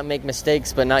patient and not make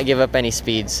mistakes, but not give up any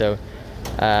speed. So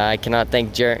I cannot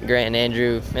thank Grant and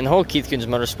Andrew and the whole Keith Kunz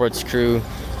Motorsports crew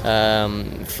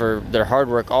for their hard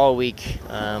work all week.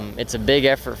 It's a big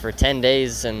effort for 10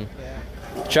 days and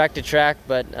track to track,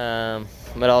 but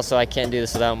also I can't do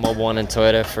this without Mobile One and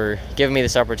Toyota for giving me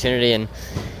this opportunity and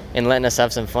letting us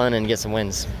have some fun and get some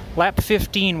wins. Lap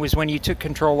 15 was when you took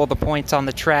control of the points on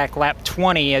the track. Lap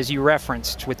 20, as you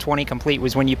referenced, with 20 complete,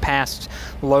 was when you passed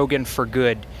Logan for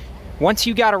good. Once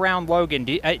you got around Logan,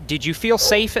 did you feel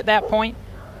safe at that point?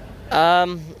 A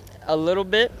little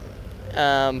bit,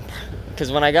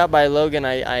 because when I got by Logan,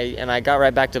 I got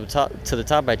right back to the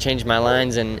top. I changed my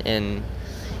lines, and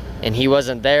he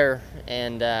wasn't there.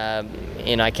 And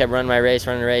I kept running the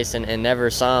race, and never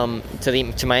saw him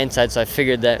to my inside. So I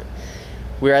figured that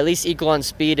we were at least equal on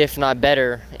speed, if not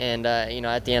better. And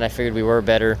at the end, I figured we were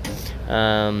better.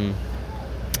 And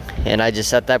I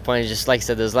just at that point, just like I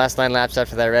said, those last 9 laps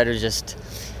after that red was just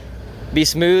be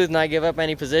smooth, not give up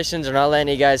any positions, or not let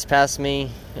any guys pass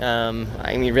me.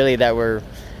 Really that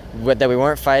we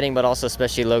weren't fighting, but also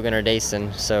especially Logan or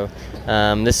Dayson. So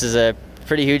this is a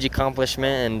pretty huge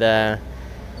accomplishment, and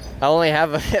I only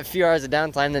have a few hours of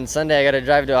downtime. Then Sunday I got to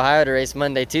drive to Ohio to race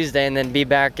Monday, Tuesday, and then be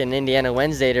back in Indiana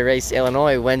Wednesday to race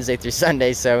Illinois Wednesday through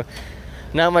Sunday. So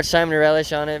not much time to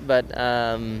relish on it, but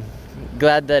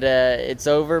glad that it's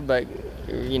over, but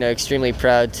extremely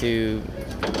proud to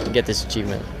get this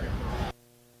achievement.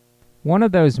 One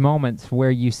of those moments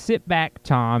where you sit back,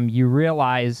 Tom, you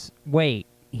realize, wait,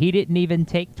 he didn't even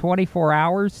take 24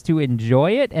 hours to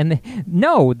enjoy it? And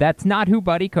no, that's not who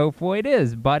Buddy Kofoid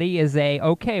is. Buddy is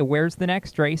okay, where's the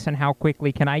next race and how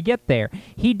quickly can I get there?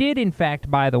 He did, in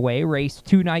fact, by the way, race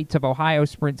 2 nights of Ohio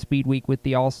Sprint Speed Week with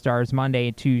the All-Stars, Monday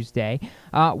and Tuesday.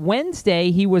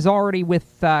 Wednesday, he was already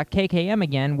with KKM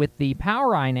again with the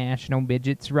PowerEye National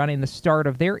Midgets running the start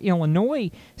of their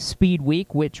Illinois Speed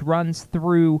Week, which runs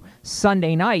through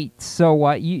Sunday night.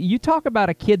 So you talk about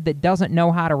a kid that doesn't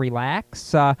know how to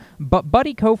relax. But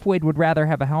Buddy Kofoid would rather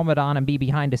have a helmet on and be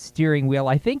behind a steering wheel.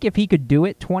 I think if he could do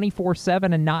it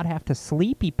 24/7 and not have to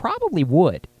sleep, he probably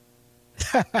would.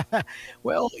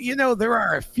 Well, there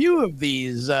are a few of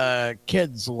these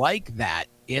kids like that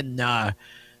in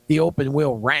the open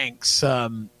wheel ranks.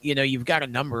 You've got a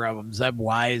number of them, Zeb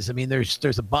Wise.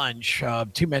 There's a bunch,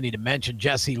 too many to mention.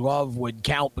 Jesse Love would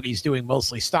count, but he's doing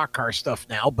mostly stock car stuff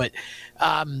now. But,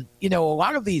 a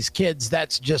lot of these kids,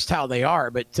 that's just how they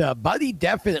are. But Buddy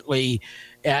definitely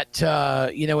at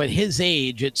his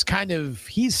age, it's kind of,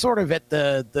 he's sort of at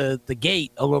the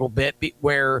gate a little bit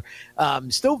where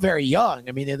still very young.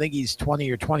 I think he's 20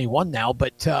 or 21 now,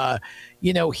 but,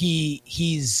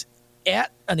 he's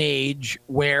at an age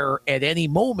where at any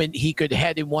moment he could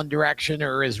head in one direction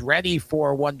or is ready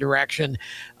for one direction.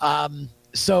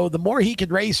 So the more he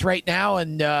could race right now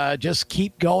and just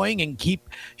keep going and keep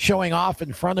showing off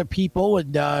in front of people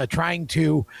and trying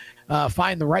to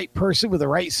find the right person with the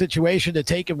right situation to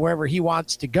take him wherever he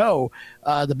wants to go,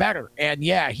 the better. And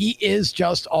yeah, he is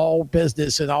just all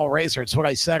business and all racer. It's what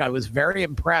I said. I was very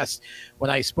impressed when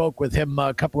I spoke with him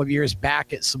a couple of years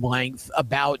back at some length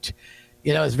about,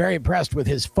 I was very impressed with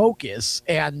his focus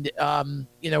and,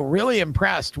 really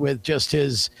impressed with just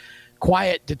his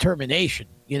quiet determination.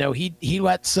 He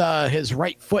lets his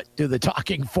right foot do the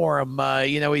talking for him.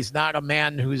 He's not a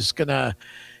man who's going to,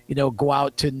 go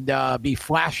out and be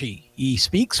flashy. He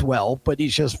speaks well, but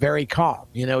he's just very calm.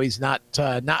 He's not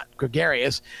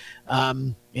gregarious.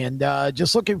 And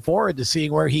just looking forward to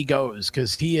seeing where he goes,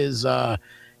 because he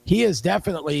is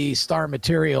definitely star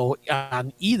material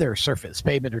on either surface,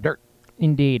 pavement or dirt.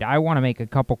 Indeed. I want to make a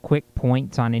couple quick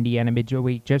points on Indiana Midget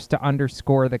Week just to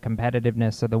underscore the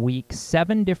competitiveness of the week.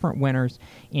 7 different winners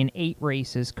in 8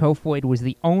 races. Kofoid was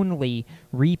the only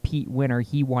repeat winner.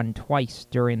 He won twice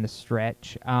during the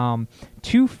stretch.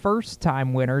 2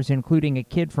 first-time winners, including a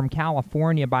kid from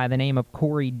California by the name of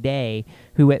Corey Day,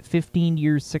 who at 15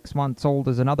 years, 6 months old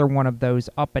is another one of those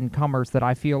up-and-comers that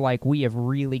I feel like we have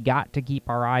really got to keep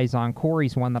our eyes on.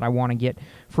 Corey's one that I want to get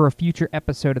for a future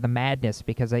episode of the Madness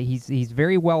because he's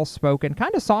very well-spoken,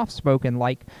 kind of soft-spoken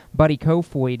like Buddy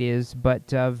Kofoid is, but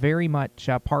very much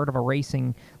part of a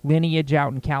racing lineage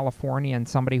out in California and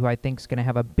somebody who I think is going to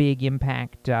have a big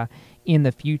impact in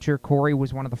the future. Corey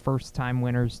was one of the first-time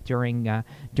winners during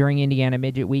Indiana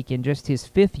Midget Week in just his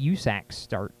 5th USAC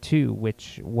start, too,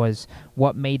 which was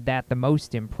what made that the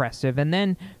most impressive. And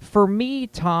then for me,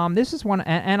 Tom, this is one,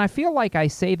 and I feel like I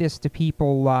say this to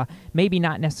people, maybe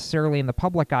not necessarily in the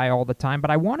public eye all the time, but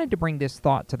I wanted to bring this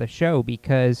thought to the show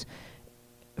because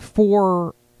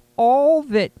for all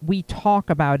that we talk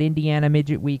about Indiana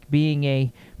Midget Week being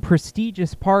a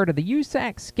prestigious part of the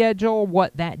USAC schedule,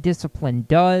 what that discipline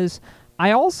does,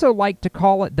 I also like to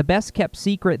call it the best-kept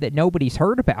secret that nobody's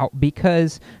heard about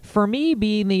because for me,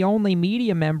 being the only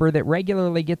media member that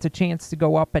regularly gets a chance to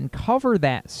go up and cover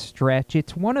that stretch,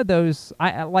 it's one of those,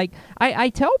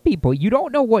 I tell people, you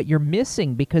don't know what you're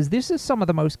missing because this is some of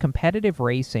the most competitive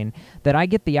racing that I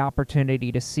get the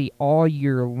opportunity to see all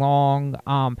year long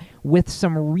with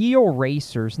some real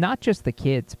racers, not just the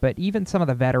kids, but even some of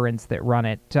the veterans that run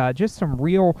it, just some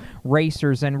real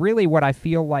racers, and really what I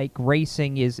feel like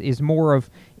racing is more of,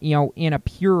 in a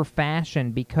pure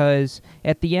fashion because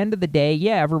at the end of the day,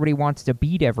 yeah, everybody wants to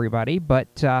beat everybody,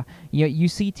 but you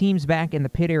see teams back in the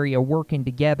pit area working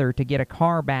together to get a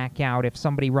car back out if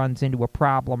somebody runs into a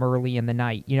problem early in the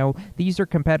night. These are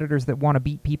competitors that want to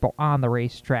beat people on the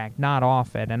racetrack, not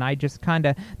often, and I just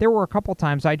there were a couple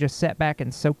times I just sat back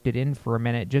and soaked it in for a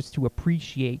minute just to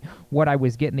appreciate what I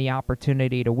was getting the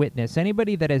opportunity to witness.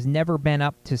 Anybody that has never been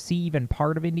up to see even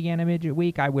part of Indiana Midget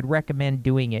Week, I would recommend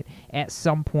doing it at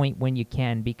some point when you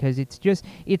can because it's just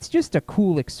a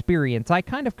cool experience. I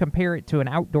kind of compare it to an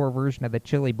outdoor version of the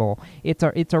Chili Bowl. It's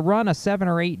a run of 7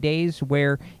 or 8 days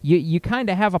where you kind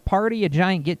of have a party, a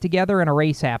giant get-together, and a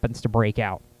race happens to break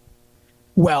out.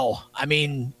 Well, I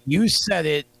mean, you said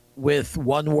it with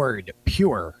one word,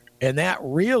 pure. And that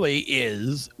really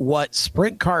is what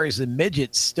sprint cars and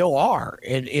midgets still are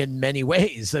in many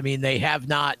ways. I mean, they have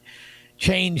not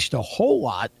changed a whole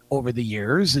lot over the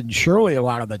years, and surely a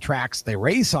lot of the tracks they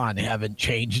race on haven't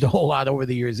changed a whole lot over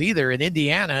the years either. And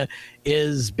Indiana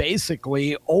is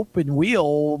basically open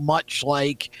wheel, much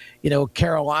like,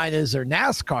 Carolinas or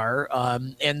NASCAR.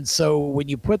 And so when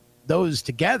you put those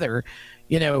together,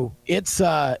 it's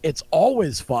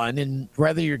always fun. And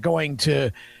whether you're going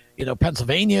to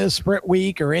Pennsylvania Sprint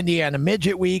Week or Indiana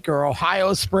Midget Week or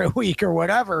Ohio Sprint Week or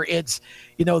whatever, it's,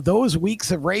 those weeks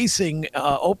of racing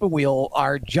open wheel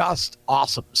are just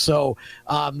awesome. So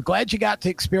I'm glad you got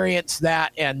to experience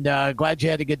that, and glad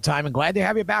you had a good time, and glad to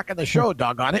have you back on the show,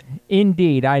 doggone it.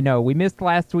 Indeed, I know. We missed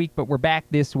last week, but we're back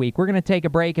this week. We're going to take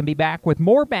a break and be back with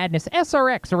more Madness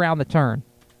SRX around the turn.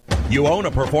 You own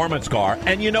a performance car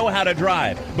and you know how to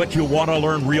drive, but you want to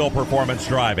learn real performance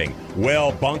driving.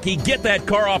 Well, Bunky, get that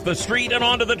car off the street and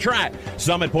onto the track.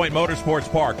 Summit Point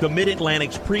Motorsports Park, the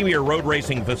Mid-Atlantic's premier road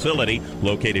racing facility,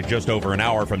 located just over an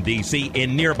hour from D.C.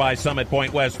 in nearby Summit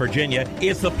Point, West Virginia,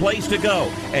 is the place to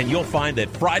go. And you'll find that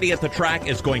Friday at the track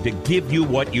is going to give you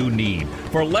what you need.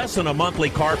 For less than a monthly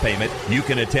car payment, you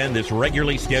can attend this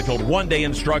regularly scheduled one-day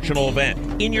instructional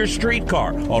event in your street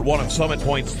car on one of Summit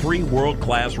Point's 3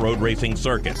 world-class road racing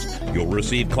circuits. You'll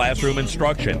receive classroom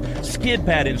instruction, skid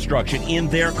pad instruction in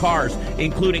their cars,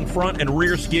 including front and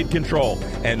rear skid control,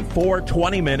 and 4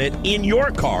 20-minute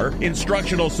in-your-car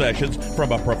instructional sessions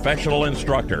from a professional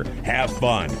instructor. Have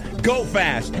fun, go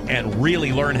fast, and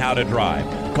really learn how to drive.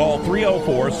 Call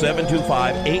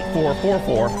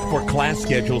 304-725-8444 for class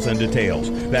schedules and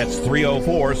details. That's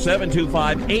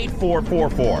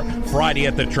 304-725-8444. Friday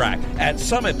at the track at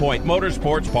Summit Point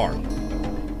Motorsports Park.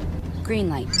 Green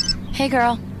light. Hey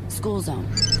girl, school zone.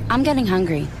 I'm getting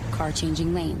hungry. Car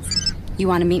changing lanes. You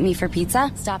want to meet me for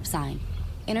pizza? Stop sign.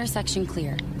 Intersection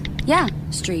clear. Yeah,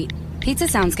 street. Pizza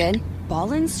sounds good.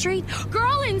 Ballin' Street?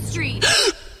 Girl in Street!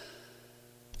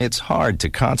 It's hard to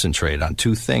concentrate on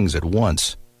 2 things at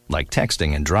once, like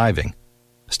texting and driving.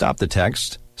 Stop the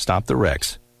text, stop the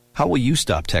wrecks. How will you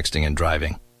stop texting and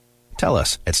driving? Tell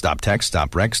us at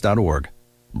stoptextstopwrecks.org.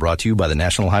 Brought to you by the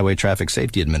National Highway Traffic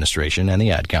Safety Administration and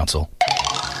the Ad Council.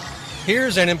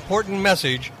 Here's an important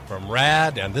message from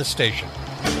RAD and this station.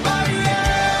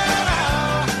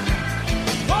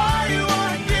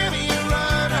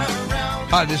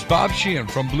 Hi, this is Bob Sheehan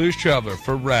from Blues Traveler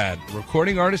for RAD,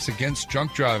 Recording Artists Against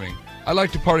Drunk Driving. I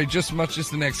like to party just as much as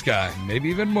the next guy, maybe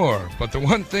even more. But the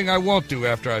one thing I won't do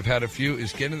after I've had a few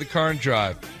is get in the car and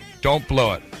drive. Don't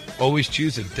blow it. Always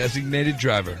choose a designated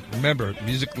driver. Remember,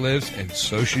 music lives, and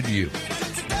so should you.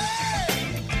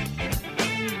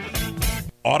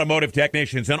 Automotive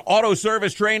technicians and auto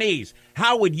service trainees,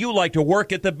 how would you like to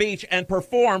work at the beach and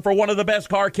perform for one of the best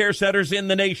car care centers in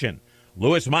the nation?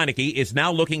 Louis Meineke is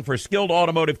now looking for skilled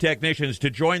automotive technicians to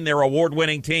join their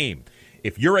award-winning team.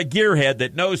 If you're a gearhead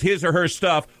that knows his or her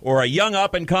stuff, or a young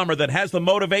up-and-comer that has the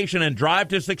motivation and drive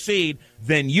to succeed,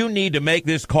 then you need to make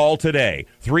this call today.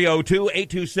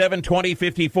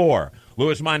 302-827-2054.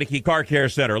 Louis Meineke Car Care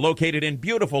Center, located in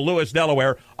beautiful Lewis,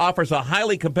 Delaware, offers a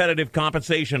highly competitive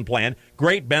compensation plan,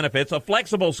 great benefits, a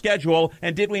flexible schedule,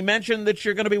 and did we mention that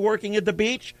you're going to be working at the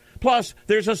beach? Plus,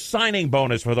 there's a signing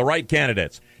bonus for the right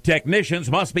candidates.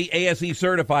 Technicians must be ASE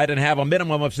certified and have a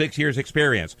minimum of 6 years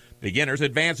experience. Beginners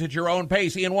advance at your own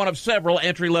pace in one of several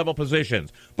entry-level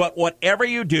positions. But whatever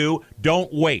you do,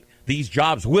 don't wait. These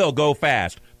jobs will go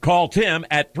fast. Call Tim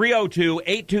at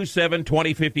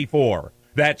 302-827-2054.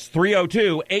 That's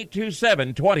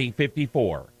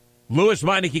 302-827-2054. Louis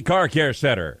Meineke Car Care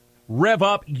Center. Rev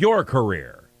up your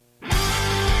career.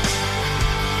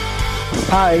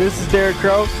 Hi, this is Derek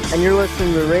Krause, and you're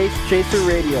listening to Race Chaser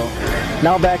Radio.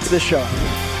 Now back to the show.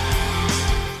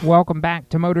 Welcome back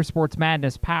to Motorsports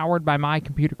Madness, powered by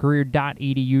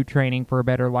mycomputercareer.edu, training for a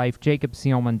better life. Jacob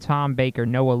Seelman, Tom Baker,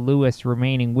 Noah Lewis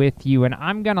remaining with you, and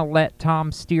I'm going to let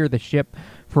Tom steer the ship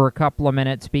for a couple of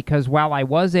minutes because while I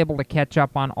was able to catch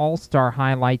up on All-Star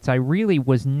highlights, I really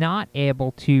was not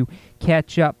able to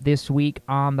catch up this week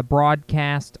on the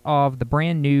broadcast of the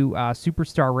brand new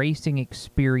Superstar Racing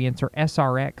Experience, or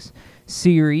SRX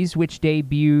series, which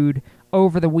debuted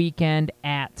over the weekend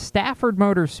at Stafford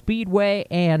Motor Speedway.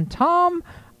 And Tom,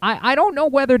 I don't know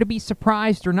whether to be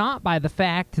surprised or not by the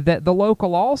fact that the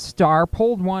local All-Star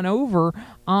pulled one over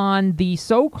on the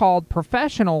so-called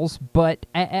professionals, but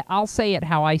I'll say it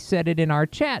how I said it in our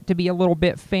chat to be a little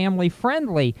bit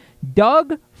family-friendly.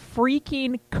 Doug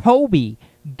freaking Kobe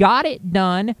got it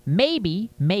done, maybe,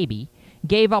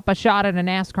 gave up a shot at a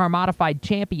NASCAR Modified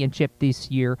Championship this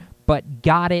year, but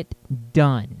got it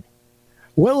done.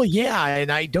 Well, yeah, and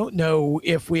I don't know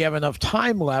if we have enough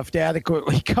time left to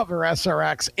adequately cover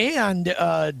SRX and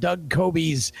Doug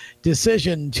Kobe's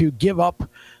decision to give up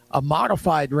a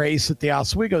modified race at the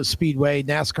Oswego Speedway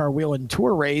NASCAR Wheel and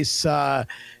Tour race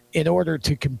in order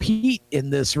to compete in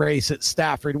this race at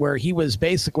Stafford, where he was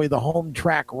basically the home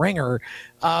track ringer.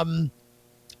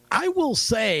 I will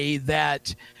say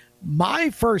that my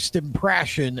first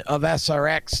impression of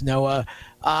SRX, Noah,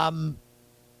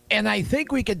 and I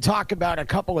think we could talk about a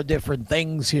couple of different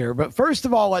things here. But first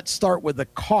of all, let's start with the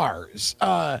cars.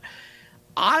 I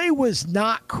was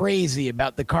not crazy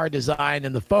about the car design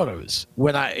and the photos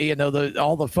when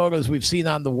all the photos we've seen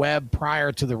on the web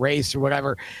prior to the race or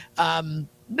whatever.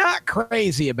 Not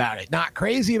crazy about it. Not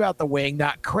crazy about the wing.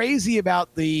 Not crazy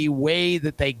about the way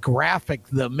that they graphic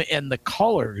them and the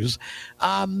colors.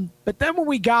 But then when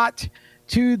we got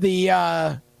to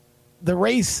the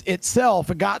race itself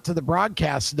and got to the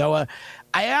broadcast, Noah,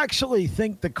 I actually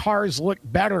think the cars look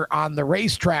better on the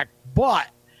racetrack, but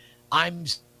I'm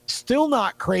still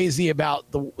not crazy about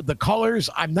the colors.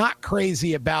 I'm not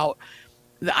crazy about,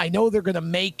 I know they're going to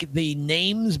make the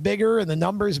names bigger and the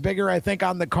numbers bigger, I think,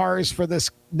 on the cars for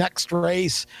this next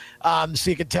race, so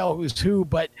you can tell who's who,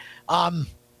 but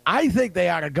I think they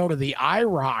ought to go to the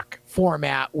IROC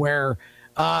format where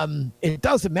it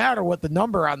doesn't matter what the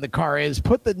number on the car is.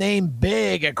 Put the name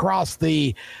big across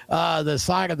the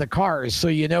side of the cars so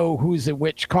you know who's in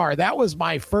which car. That was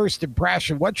my first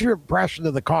impression. What's your impression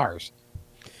of the cars?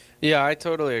 Yeah, I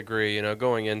totally agree.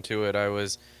 Going into it, I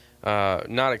was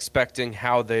not expecting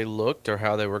how they looked or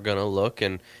how they were going to look,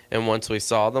 and once we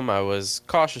saw them, I was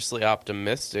cautiously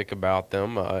optimistic about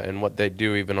them and what they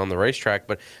do even on the racetrack.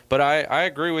 But I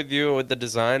agree with you with the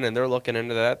design, and they're looking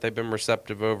into that. They've been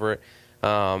receptive over it.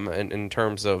 In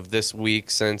terms of this week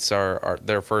since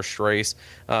their first race.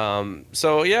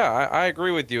 So, yeah, I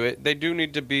agree with you. They do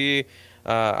need to be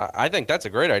I think that's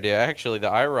a great idea. Actually, the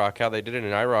IROC, how they did it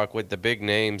in IROC with the big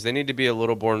names, they need to be a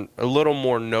little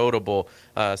more notable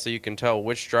so you can tell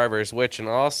which driver is which. And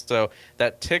also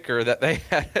that ticker that they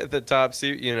had at the top,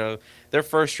 their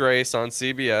first race on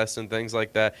CBS and things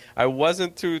like that. I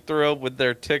wasn't too thrilled with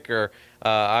their ticker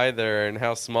either and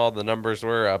how small the numbers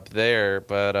were up there.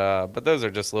 But those are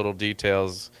just little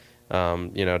details,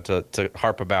 to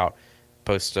harp about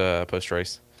post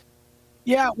race.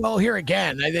 Yeah, well, here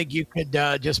again, I think you could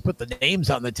just put the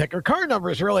names on the ticker. Car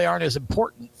numbers really aren't as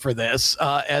important for this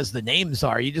as the names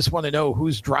are. You just want to know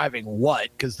who's driving what,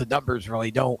 because the numbers really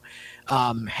don't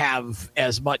have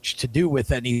as much to do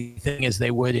with anything as they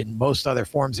would in most other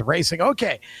forms of racing.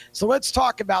 Okay, so let's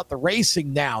talk about the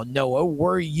racing now. Noah,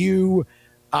 were you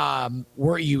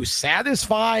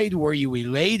satisfied? Were you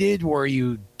elated? Were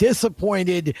you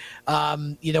disappointed?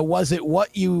 Was it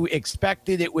what you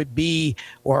expected it would be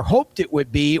or hoped it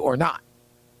would be or not?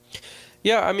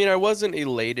 Yeah, I mean, I wasn't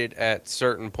elated at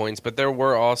certain points, but there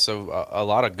were also a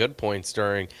lot of good points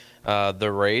during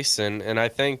the race. And I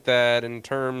think that in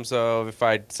terms of if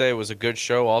I'd say it was a good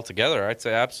show altogether, I'd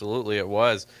say absolutely it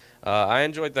was. I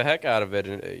enjoyed the heck out of it.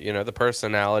 And, the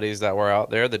personalities that were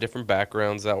out there, the different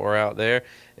backgrounds that were out there,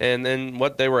 and then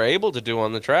what they were able to do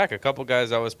on the track. A couple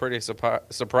guys I was pretty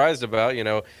surprised about.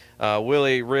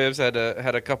 Willie Ribbs had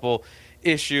a couple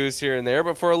issues here and there,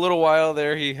 but for a little while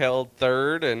there, he held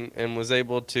third and was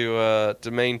able to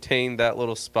maintain that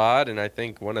little spot. And I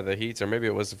think one of the heats, or maybe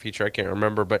it was a feature, I can't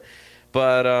remember, but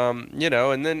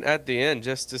and then at the end,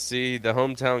 just to see the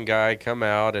hometown guy come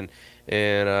out and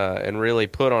really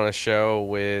put on a show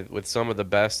with some of the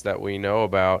best that we know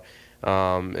about.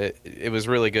 It was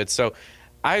really good. So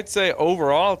I'd say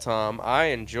overall, Tom, I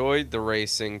enjoyed the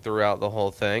racing throughout the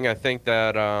whole thing. I think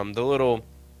that the little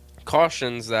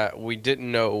cautions that we didn't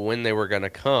know when they were going to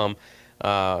come,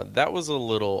 that was a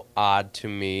little odd to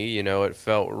me. It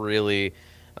felt really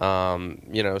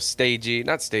stagey,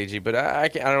 not stagey, but I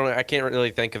don't know, I can't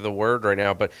really think of the word right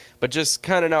now, but just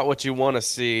kind of not what you want to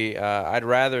see. I'd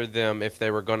rather them, if they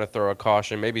were going to throw a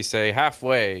caution, maybe say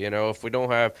halfway, if we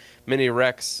don't have many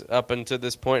wrecks up until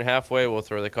this point, halfway we'll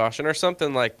throw the caution or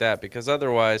something like that, because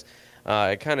otherwise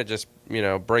it kind of just,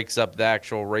 breaks up the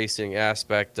actual racing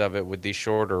aspect of it with these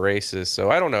shorter races. So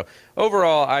I don't know.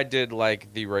 Overall, I did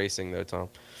like the racing though, Tom.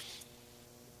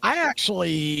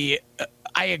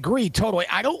 I agree totally.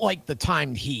 I don't like the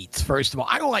timed heats, first of all.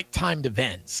 I don't like timed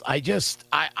events.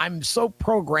 I'm so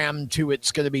programmed to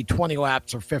it's going to be 20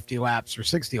 laps or 50 laps or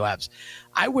 60 laps.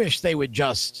 I wish they would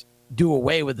just do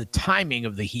away with the timing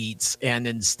of the heats and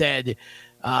instead,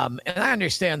 and I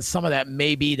understand some of that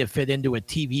may be to fit into a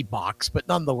TV box, but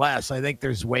nonetheless, I think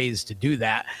there's ways to do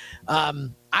that.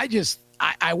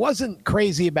 I wasn't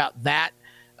crazy about that.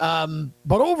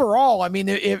 But overall, I mean,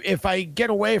 if I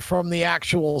get away from the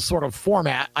actual sort of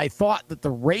format, I thought that the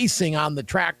racing on the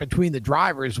track between the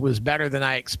drivers was better than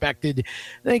I expected.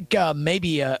 I think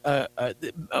maybe a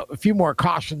few more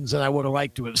cautions than I would have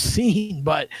liked to have seen,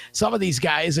 but some of these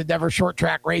guys had never short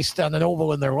track raced on an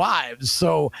oval in their lives.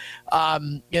 So, I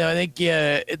think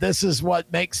this is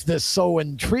what makes this so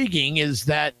intriguing is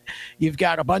that you've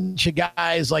got a bunch of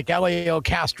guys like Elio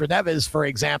Castroneves, for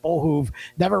example, who've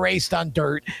never raced on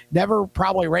dirt, never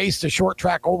probably raced a short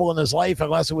track oval in his life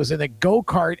unless it was in a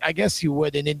go-kart. I guess you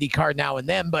would in IndyCar now and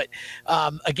then, but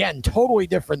again, totally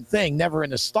different thing, never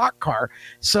in a stock car.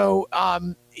 So,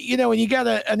 and you got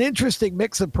an interesting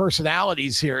mix of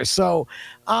personalities here. So,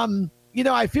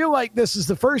 I feel like this is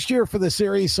the first year for the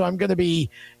series, so I'm going to be,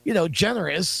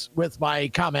 generous with my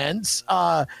comments.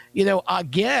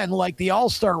 Again, like the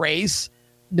All-Star race,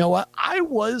 Noah, I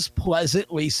was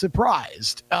pleasantly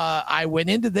surprised. I went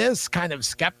into this kind of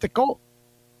skeptical.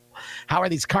 How are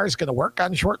these cars going to work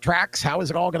on short tracks? How is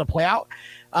it all going to play out?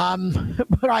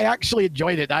 But I actually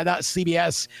enjoyed it. I thought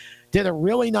CBS did a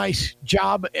really nice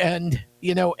job. And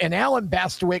Alan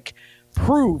Bastwick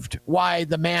proved why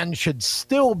the man should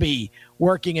still be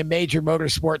working in major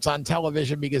motorsports on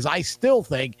television, because I still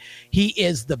think he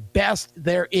is the best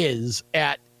there is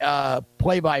at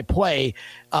play-by-play.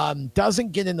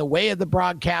 Doesn't get in the way of the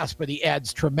broadcast, but he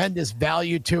adds tremendous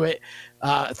value to it.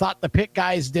 I thought the pit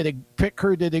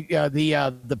crew did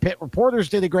the pit reporters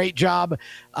did a great job.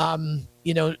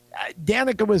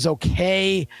 Danica was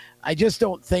okay. I just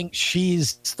don't think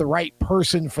she's the right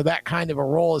person for that kind of a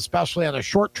role, especially on a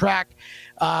short track.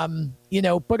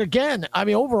 But again, I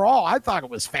mean, overall, I thought it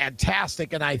was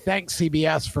fantastic. And I thank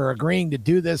CBS for agreeing to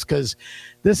do this, because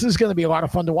this is going to be a lot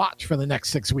of fun to watch for the next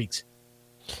 6 weeks.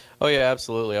 Oh, yeah,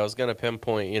 absolutely. I was going to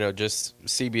pinpoint, just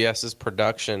CBS's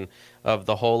production of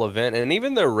the whole event and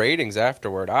even their ratings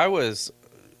afterward. I was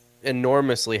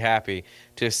enormously happy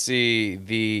to see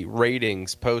the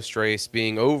ratings post-race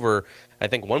being over, I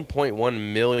think,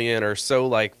 1.1 million or so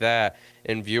like that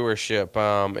in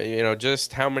viewership.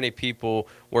 Just how many people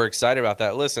were excited about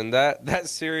that. Listen, that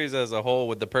series as a whole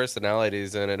with the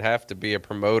personalities in it have to be a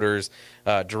promoter's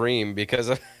dream, because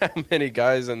of how many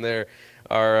guys in there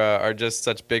are just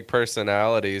such big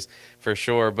personalities for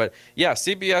sure. But yeah,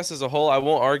 CBS as a whole, I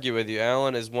won't argue with you.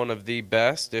 Alan is one of the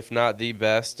best, if not the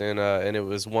best, and it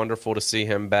was wonderful to see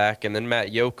him back. And then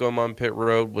Matt Yoakum on pit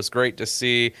road was great to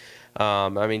see.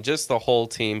 I mean, just the whole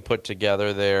team put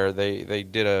together there. They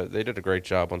did a great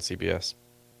job on CBS.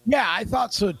 Yeah, I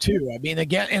thought so too. I mean,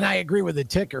 again, and I agree with the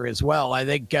ticker as well. I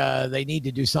think they need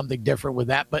to do something different with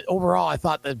that. But overall, I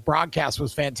thought the broadcast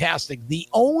was fantastic. The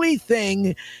only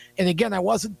thing, and again, I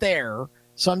wasn't there,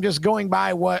 so I'm just going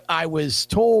by what I was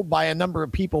told by a number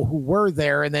of people who were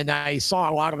there, and then I saw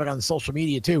a lot of it on social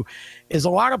media too, is a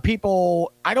lot of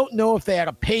people, I don't know if they had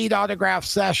a paid autograph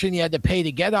session, you had to pay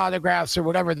to get autographs or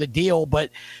whatever the deal, but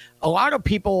a lot of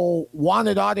people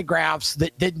wanted autographs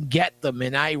that didn't get them.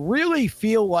 And I really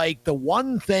feel like the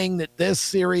one thing that this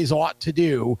series ought to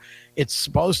do, it's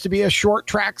supposed to be a short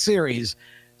track series.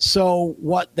 So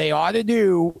what they ought to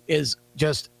do is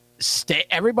just stay.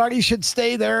 Everybody should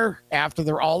stay there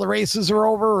after all the races are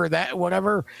over or that,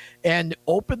 whatever, and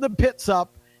open the pits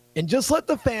up and just let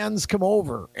the fans come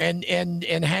over and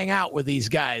hang out with these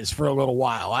guys for a little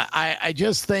while. I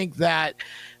just think that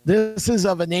this is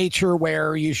of a nature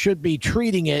where you should be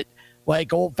treating it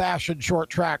like old-fashioned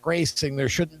short-track racing. There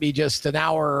shouldn't be just an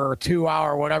hour or 2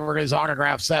 hour, whatever it is,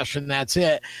 autograph session. That's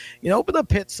it. Open the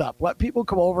pits up. Let people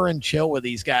come over and chill with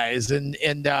these guys and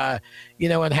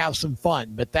have some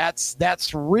fun. But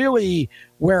that's really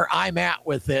where I'm at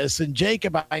with this. And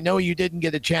Jacob, I know you didn't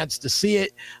get a chance to see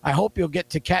it. I hope you'll get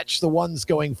to catch the ones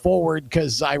going forward,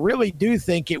 because I really do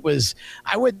think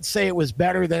I would say it was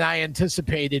better than I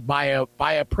anticipated by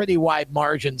a pretty wide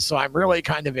margin. So I'm really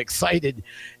kind of excited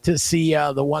to see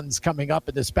the ones coming up,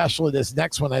 and especially this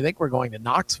next one. I think we're going to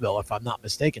Knoxville, if I'm not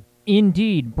mistaken.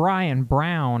 Indeed, Brian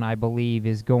Brown, I believe,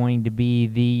 is going to be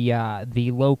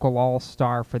the local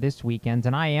all-star for this weekend,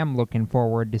 and I am looking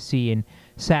forward to seeing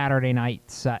Saturday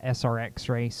night's SRX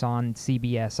race on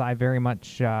CBS. I very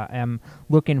much am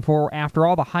looking forward, after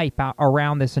all the hype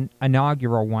around this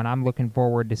inaugural one, I'm looking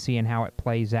forward to seeing how it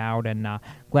plays out, and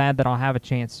glad that I'll have a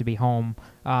chance to be home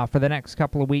for the next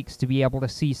couple of weeks to be able to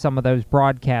see some of those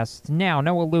broadcasts. Now,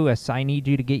 Noah Lewis, I need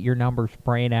you to get your numbers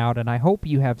brain out, and I hope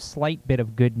you have slight bit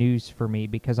of good news for me,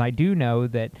 because I do know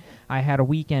that I had a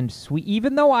weekend sweep.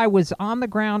 Even though I was on the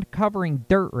ground covering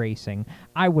dirt racing,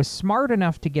 I was smart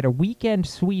enough to get a weekend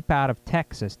sweep out of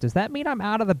Texas. Does that mean I'm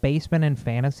out of the basement in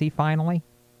fantasy finally?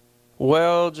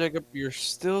 Well, Jacob, you're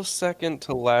still second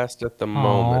to last at the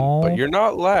moment, but you're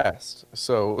not last.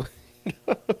 So,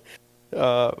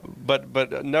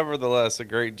 but nevertheless, a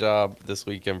great job this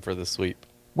weekend for the sweep.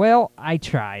 Well, I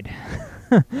tried.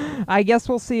 I guess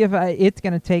we'll see if it's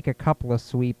going to take a couple of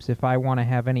sweeps if I want to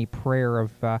have any prayer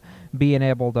of being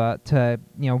able to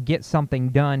get something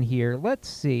done here. Let's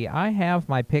see. I have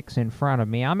my picks in front of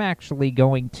me. I'm actually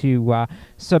going to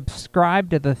subscribe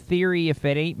to the theory, if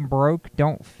it ain't broke,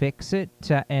 don't fix it,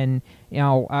 and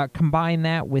combine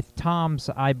that with Tom's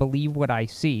I believe what I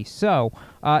see. So,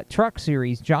 Truck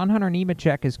Series, John Hunter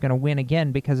Nemechek is going to win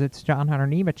again because it's John Hunter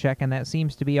Nemechek, and that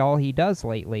seems to be all he does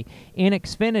lately. In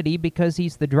Xfinity, because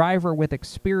he's the driver with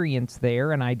experience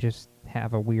there, and I just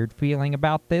have a weird feeling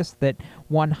about this, that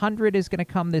 100 is going to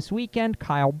come this weekend,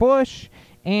 Kyle Busch.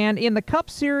 And in the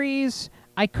Cup Series,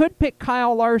 I could pick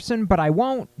Kyle Larson, but I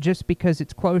won't, just because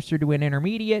it's closer to an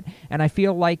intermediate, and I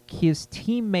feel like his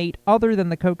teammate, other than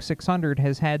the Coke 600,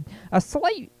 has had a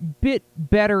slight bit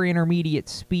better intermediate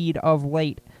speed of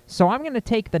late. So I'm going to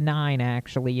take the 9,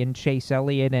 actually, in Chase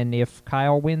Elliott, and if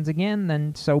Kyle wins again,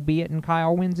 then so be it, and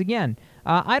Kyle wins again.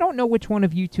 I don't know which one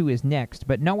of you two is next,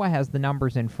 but Noah has the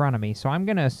numbers in front of me, so I'm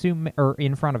going to assume, or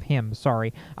in front of him,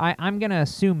 sorry. I'm going to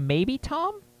assume maybe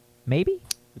Tom? Maybe?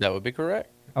 That would be correct.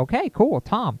 Okay, cool.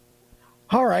 Tom.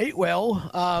 All right.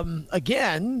 Well,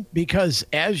 again, because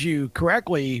as you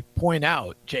correctly point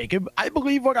out, Jacob, I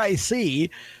believe what I see.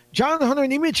 John Hunter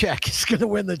Nemechek is going to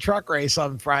win the truck race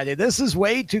on Friday. This is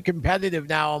way too competitive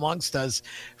now amongst us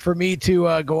for me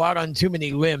to go out on too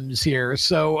many limbs here.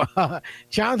 So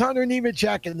John Hunter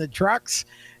Nemechek in the trucks,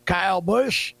 Kyle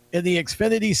Busch in the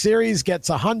Xfinity Series gets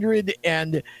 100,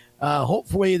 and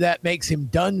hopefully that makes him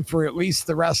done for at least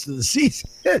the rest of the season.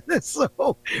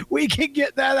 So we can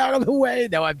get that out of the way.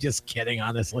 No, I'm just kidding,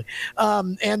 honestly.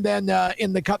 And then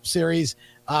in the Cup Series,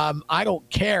 I don't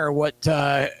care what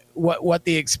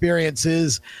the experience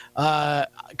is.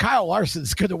 Kyle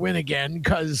Larson's going to win again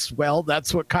because, well,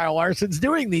 that's what Kyle Larson's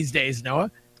doing these days,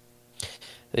 Noah.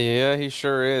 Yeah, he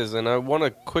sure is. And I want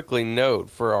to quickly note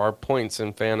for our points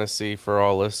in fantasy for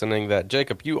all listening that,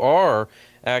 Jacob, you are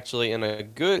actually in a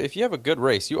good, if you have a good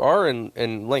race, you are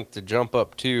in length to jump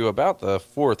up to about the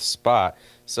 4th spot.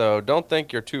 So don't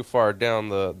think you're too far down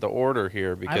the order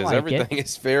here, because everything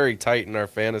is very tight in our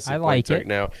fantasy points right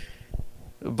now.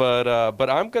 But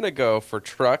I'm going to go for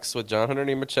trucks with John Hunter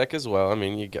Nemechek as well. I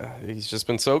mean, he's just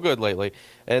been so good lately.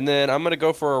 And then I'm going to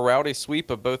go for a rowdy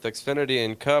sweep of both Xfinity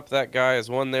and Cup. That guy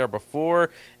has won there before,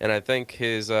 and I think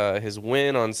his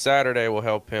win on Saturday will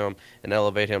help him and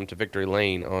elevate him to victory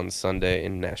lane on Sunday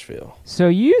in Nashville. So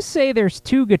you say there's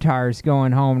 2 guitars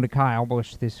going home to Kyle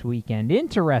Busch this weekend.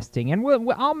 Interesting. And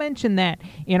I'll mention that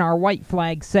in our white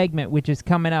flag segment, which is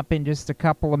coming up in just a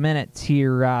couple of minutes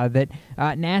here, that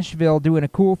Nashville doing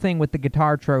a cool thing with the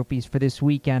guitar trophies for this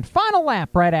weekend. Final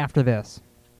lap right after this.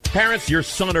 Parents, your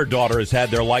son or daughter has had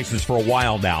their license for a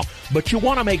while now, but you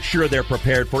want to make sure they're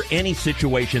prepared for any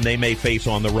situation they may face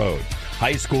on the road.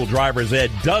 High school driver's ed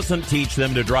doesn't teach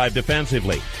them to drive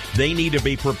defensively. They need to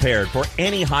be prepared for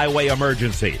any highway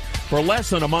emergency. For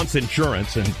less than a month's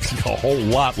insurance, and a whole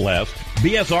lot less,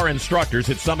 BSR instructors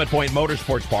at Summit Point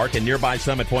Motorsports Park in nearby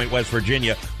Summit Point, West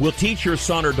Virginia, will teach your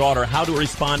son or daughter how to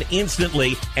respond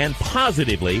instantly and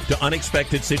positively to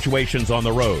unexpected situations on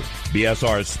the road.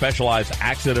 BSR's specialized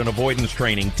accident avoidance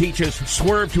training teaches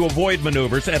swerve to avoid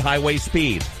maneuvers at highway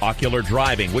speeds, ocular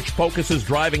driving, which focuses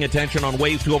driving attention on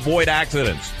ways to avoid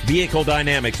accidents, vehicle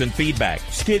dynamics and feedback,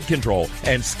 skid control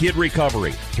and skid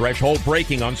recovery, threshold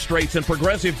braking on straights and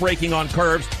progressive braking on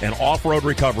curves, and off-road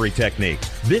recovery techniques.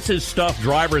 This is stuff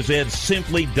driver's ed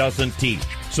simply doesn't teach.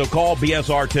 So call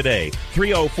BSR today,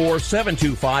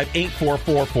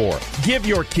 304-725-8444. Give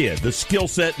your kid the skill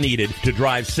set needed to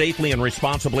drive safely and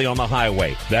responsibly on the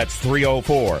highway. That's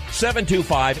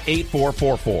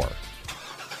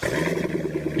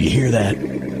 304-725-8444. You hear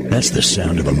that? That's the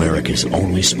sound of America's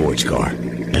only sports car.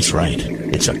 That's right.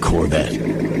 It's a Corvette.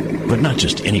 But not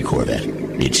just any Corvette.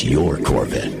 It's your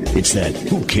Corvette. It's that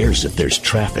who cares if there's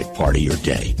traffic part of your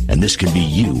day. And this can be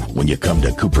you when you come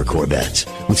to Cooper Corvettes.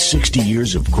 With 60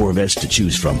 years of Corvettes to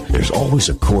choose from, there's always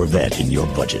a Corvette in your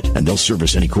budget. And they'll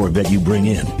service any Corvette you bring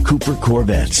in. Cooper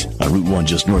Corvettes on Route 1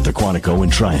 just north of Quantico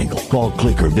and Triangle. Call,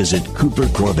 click, or visit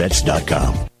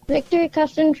CooperCorvettes.com. Victory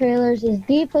Custom Trailers is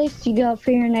the place to go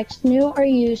for your next new or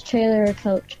used trailer or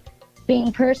coach.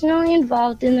 Being personally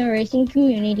involved in the racing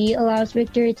community allows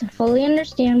Victory to fully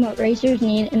understand what racers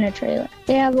need in a trailer.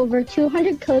 They have over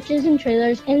 200 coaches and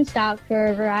trailers in stock for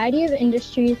a variety of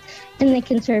industries, and they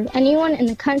can serve anyone in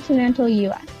the continental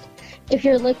U.S. If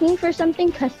you're looking for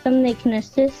something custom, they can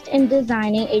assist in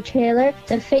designing a trailer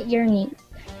that fit your needs.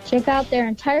 Check out their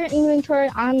entire inventory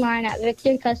online at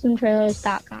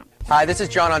victorycustomtrailers.com. Hi, this is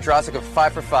John Ondrasik of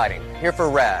Five for Fighting, here for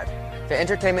RAD, the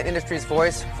entertainment industry's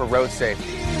voice for road safety.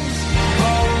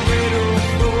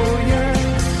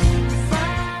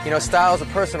 You know, style is a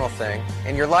personal thing,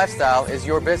 and your lifestyle is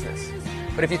your business.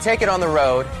 But if you take it on the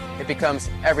road, it becomes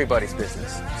everybody's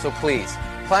business. So please,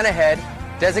 plan ahead,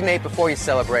 designate before you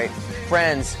celebrate.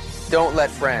 Friends, don't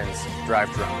let friends drive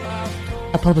drunk.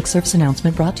 A public service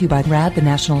announcement brought to you by RAD, the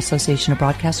National Association of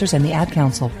Broadcasters, and the Ad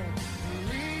Council.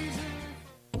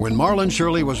 When Marlon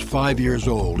Shirley was 5 years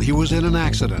old, he was in an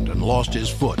accident and lost his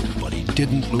foot, but he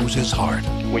didn't lose his heart.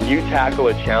 When you tackle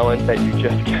a challenge that you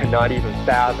just cannot even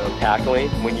fathom tackling,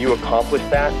 when you accomplish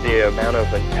that, the amount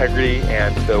of integrity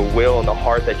and the will and the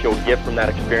heart that you'll get from that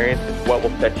experience is what will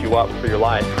set you up for your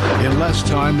life. In less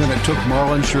time than it took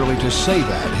Marlon Shirley to say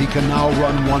that, he can now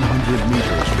run 100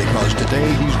 meters because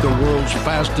today he's the world's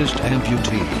fastest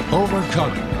amputee.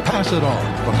 Overcome it. Pass it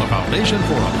on from the Foundation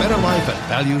for a Better Life at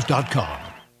Values.com.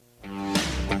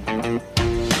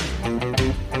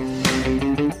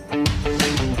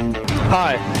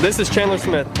 Hi, this is Chandler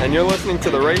Smith, and you're listening to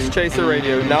the Race Chaser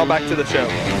Radio. Now back to the show.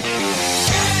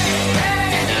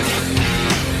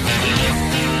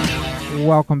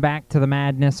 Welcome back to the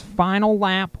Madness. Final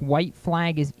lap. White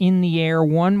flag is in the air.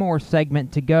 One more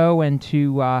segment to go, and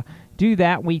to do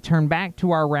that, we turn back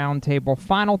to our roundtable.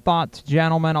 Final thoughts,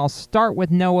 gentlemen. I'll start with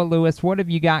Noah Lewis. What have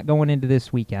you got going into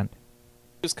this weekend?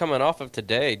 Just coming off of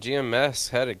today,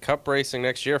 GMS headed Cup racing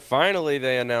next year. Finally,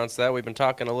 they announced that. We've been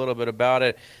talking a little bit about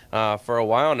it for a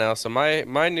while now. So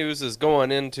my news is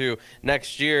going into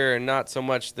next year and not so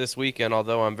much this weekend,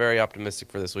 although I'm very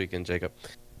optimistic for this weekend, Jacob.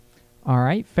 All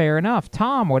right, fair enough.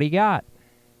 Tom, what do you got?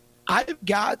 I've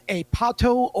got a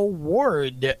Pato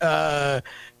Award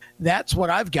that's what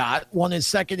I've got. Won his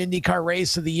second IndyCar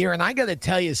race of the year. And I got to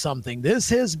tell you something. This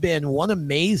has been one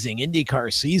amazing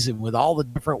IndyCar season with all the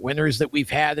different winners that we've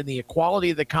had and the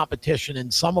equality of the competition,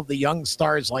 and some of the young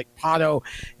stars like Pato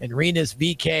and Rinus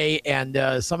VK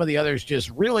and some of the others just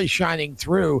really shining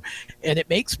through. And it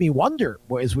makes me wonder,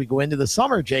 as we go into the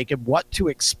summer, Jacob, what to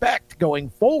expect going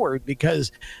forward,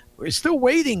 because we're still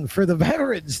waiting for the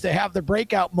veterans to have the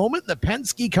breakout moment. The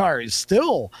Penske cars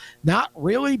still not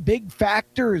really big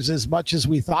factors as much as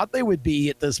we thought they would be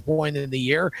at this point in the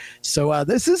year. So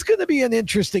this is going to be an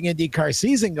interesting IndyCar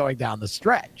season going down the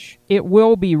stretch. It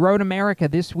will be. Road America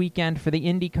this weekend for the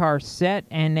IndyCar set,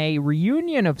 and a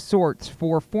reunion of sorts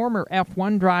for former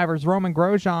F1 drivers Roman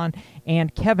Grosjean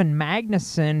and Kevin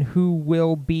Magnussen, who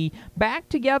will be back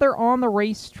together on the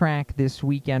racetrack this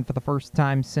weekend for the first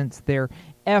time since their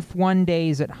F1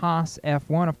 days at Haas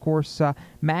F1. Of course,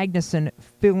 Magnussen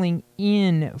filling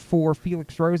in for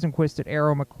Felix Rosenqvist at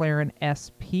Arrow McLaren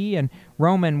SP, and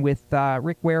Roman with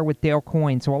Rick Ware with Dale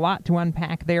Coyne. So a lot to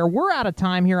unpack there. We're out of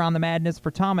time here on The Madness.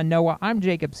 For Tom and Noah, I'm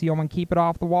Jacob Seelman. Keep it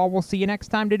off the wall. We'll see you next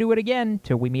time to do it again.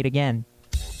 Till we meet again.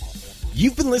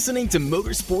 You've been listening to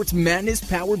Motorsports Madness,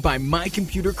 powered by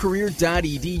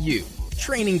mycomputercareer.edu.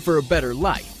 Training for a better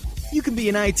life. You can be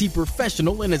an IT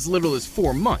professional in as little as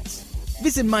 4 months.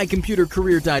 Visit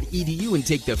mycomputercareer.edu and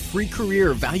take the free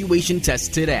career evaluation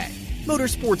test today.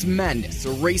 Motorsports Madness,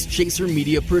 a Race Chaser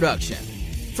Media production.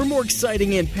 For more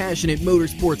exciting and passionate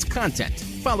motorsports content,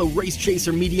 follow Race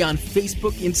Chaser Media on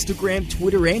Facebook, Instagram,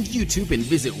 Twitter, and YouTube, and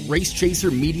visit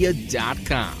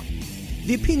racechasermedia.com.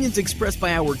 The opinions expressed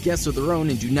by our guests are their own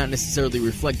and do not necessarily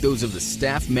reflect those of the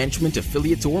staff, management,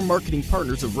 affiliates, or marketing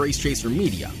partners of Race Chaser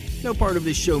Media. No part of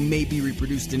this show may be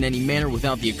reproduced in any manner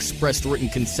without the expressed written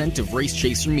consent of Race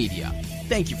Chaser Media.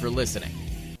 Thank you for listening.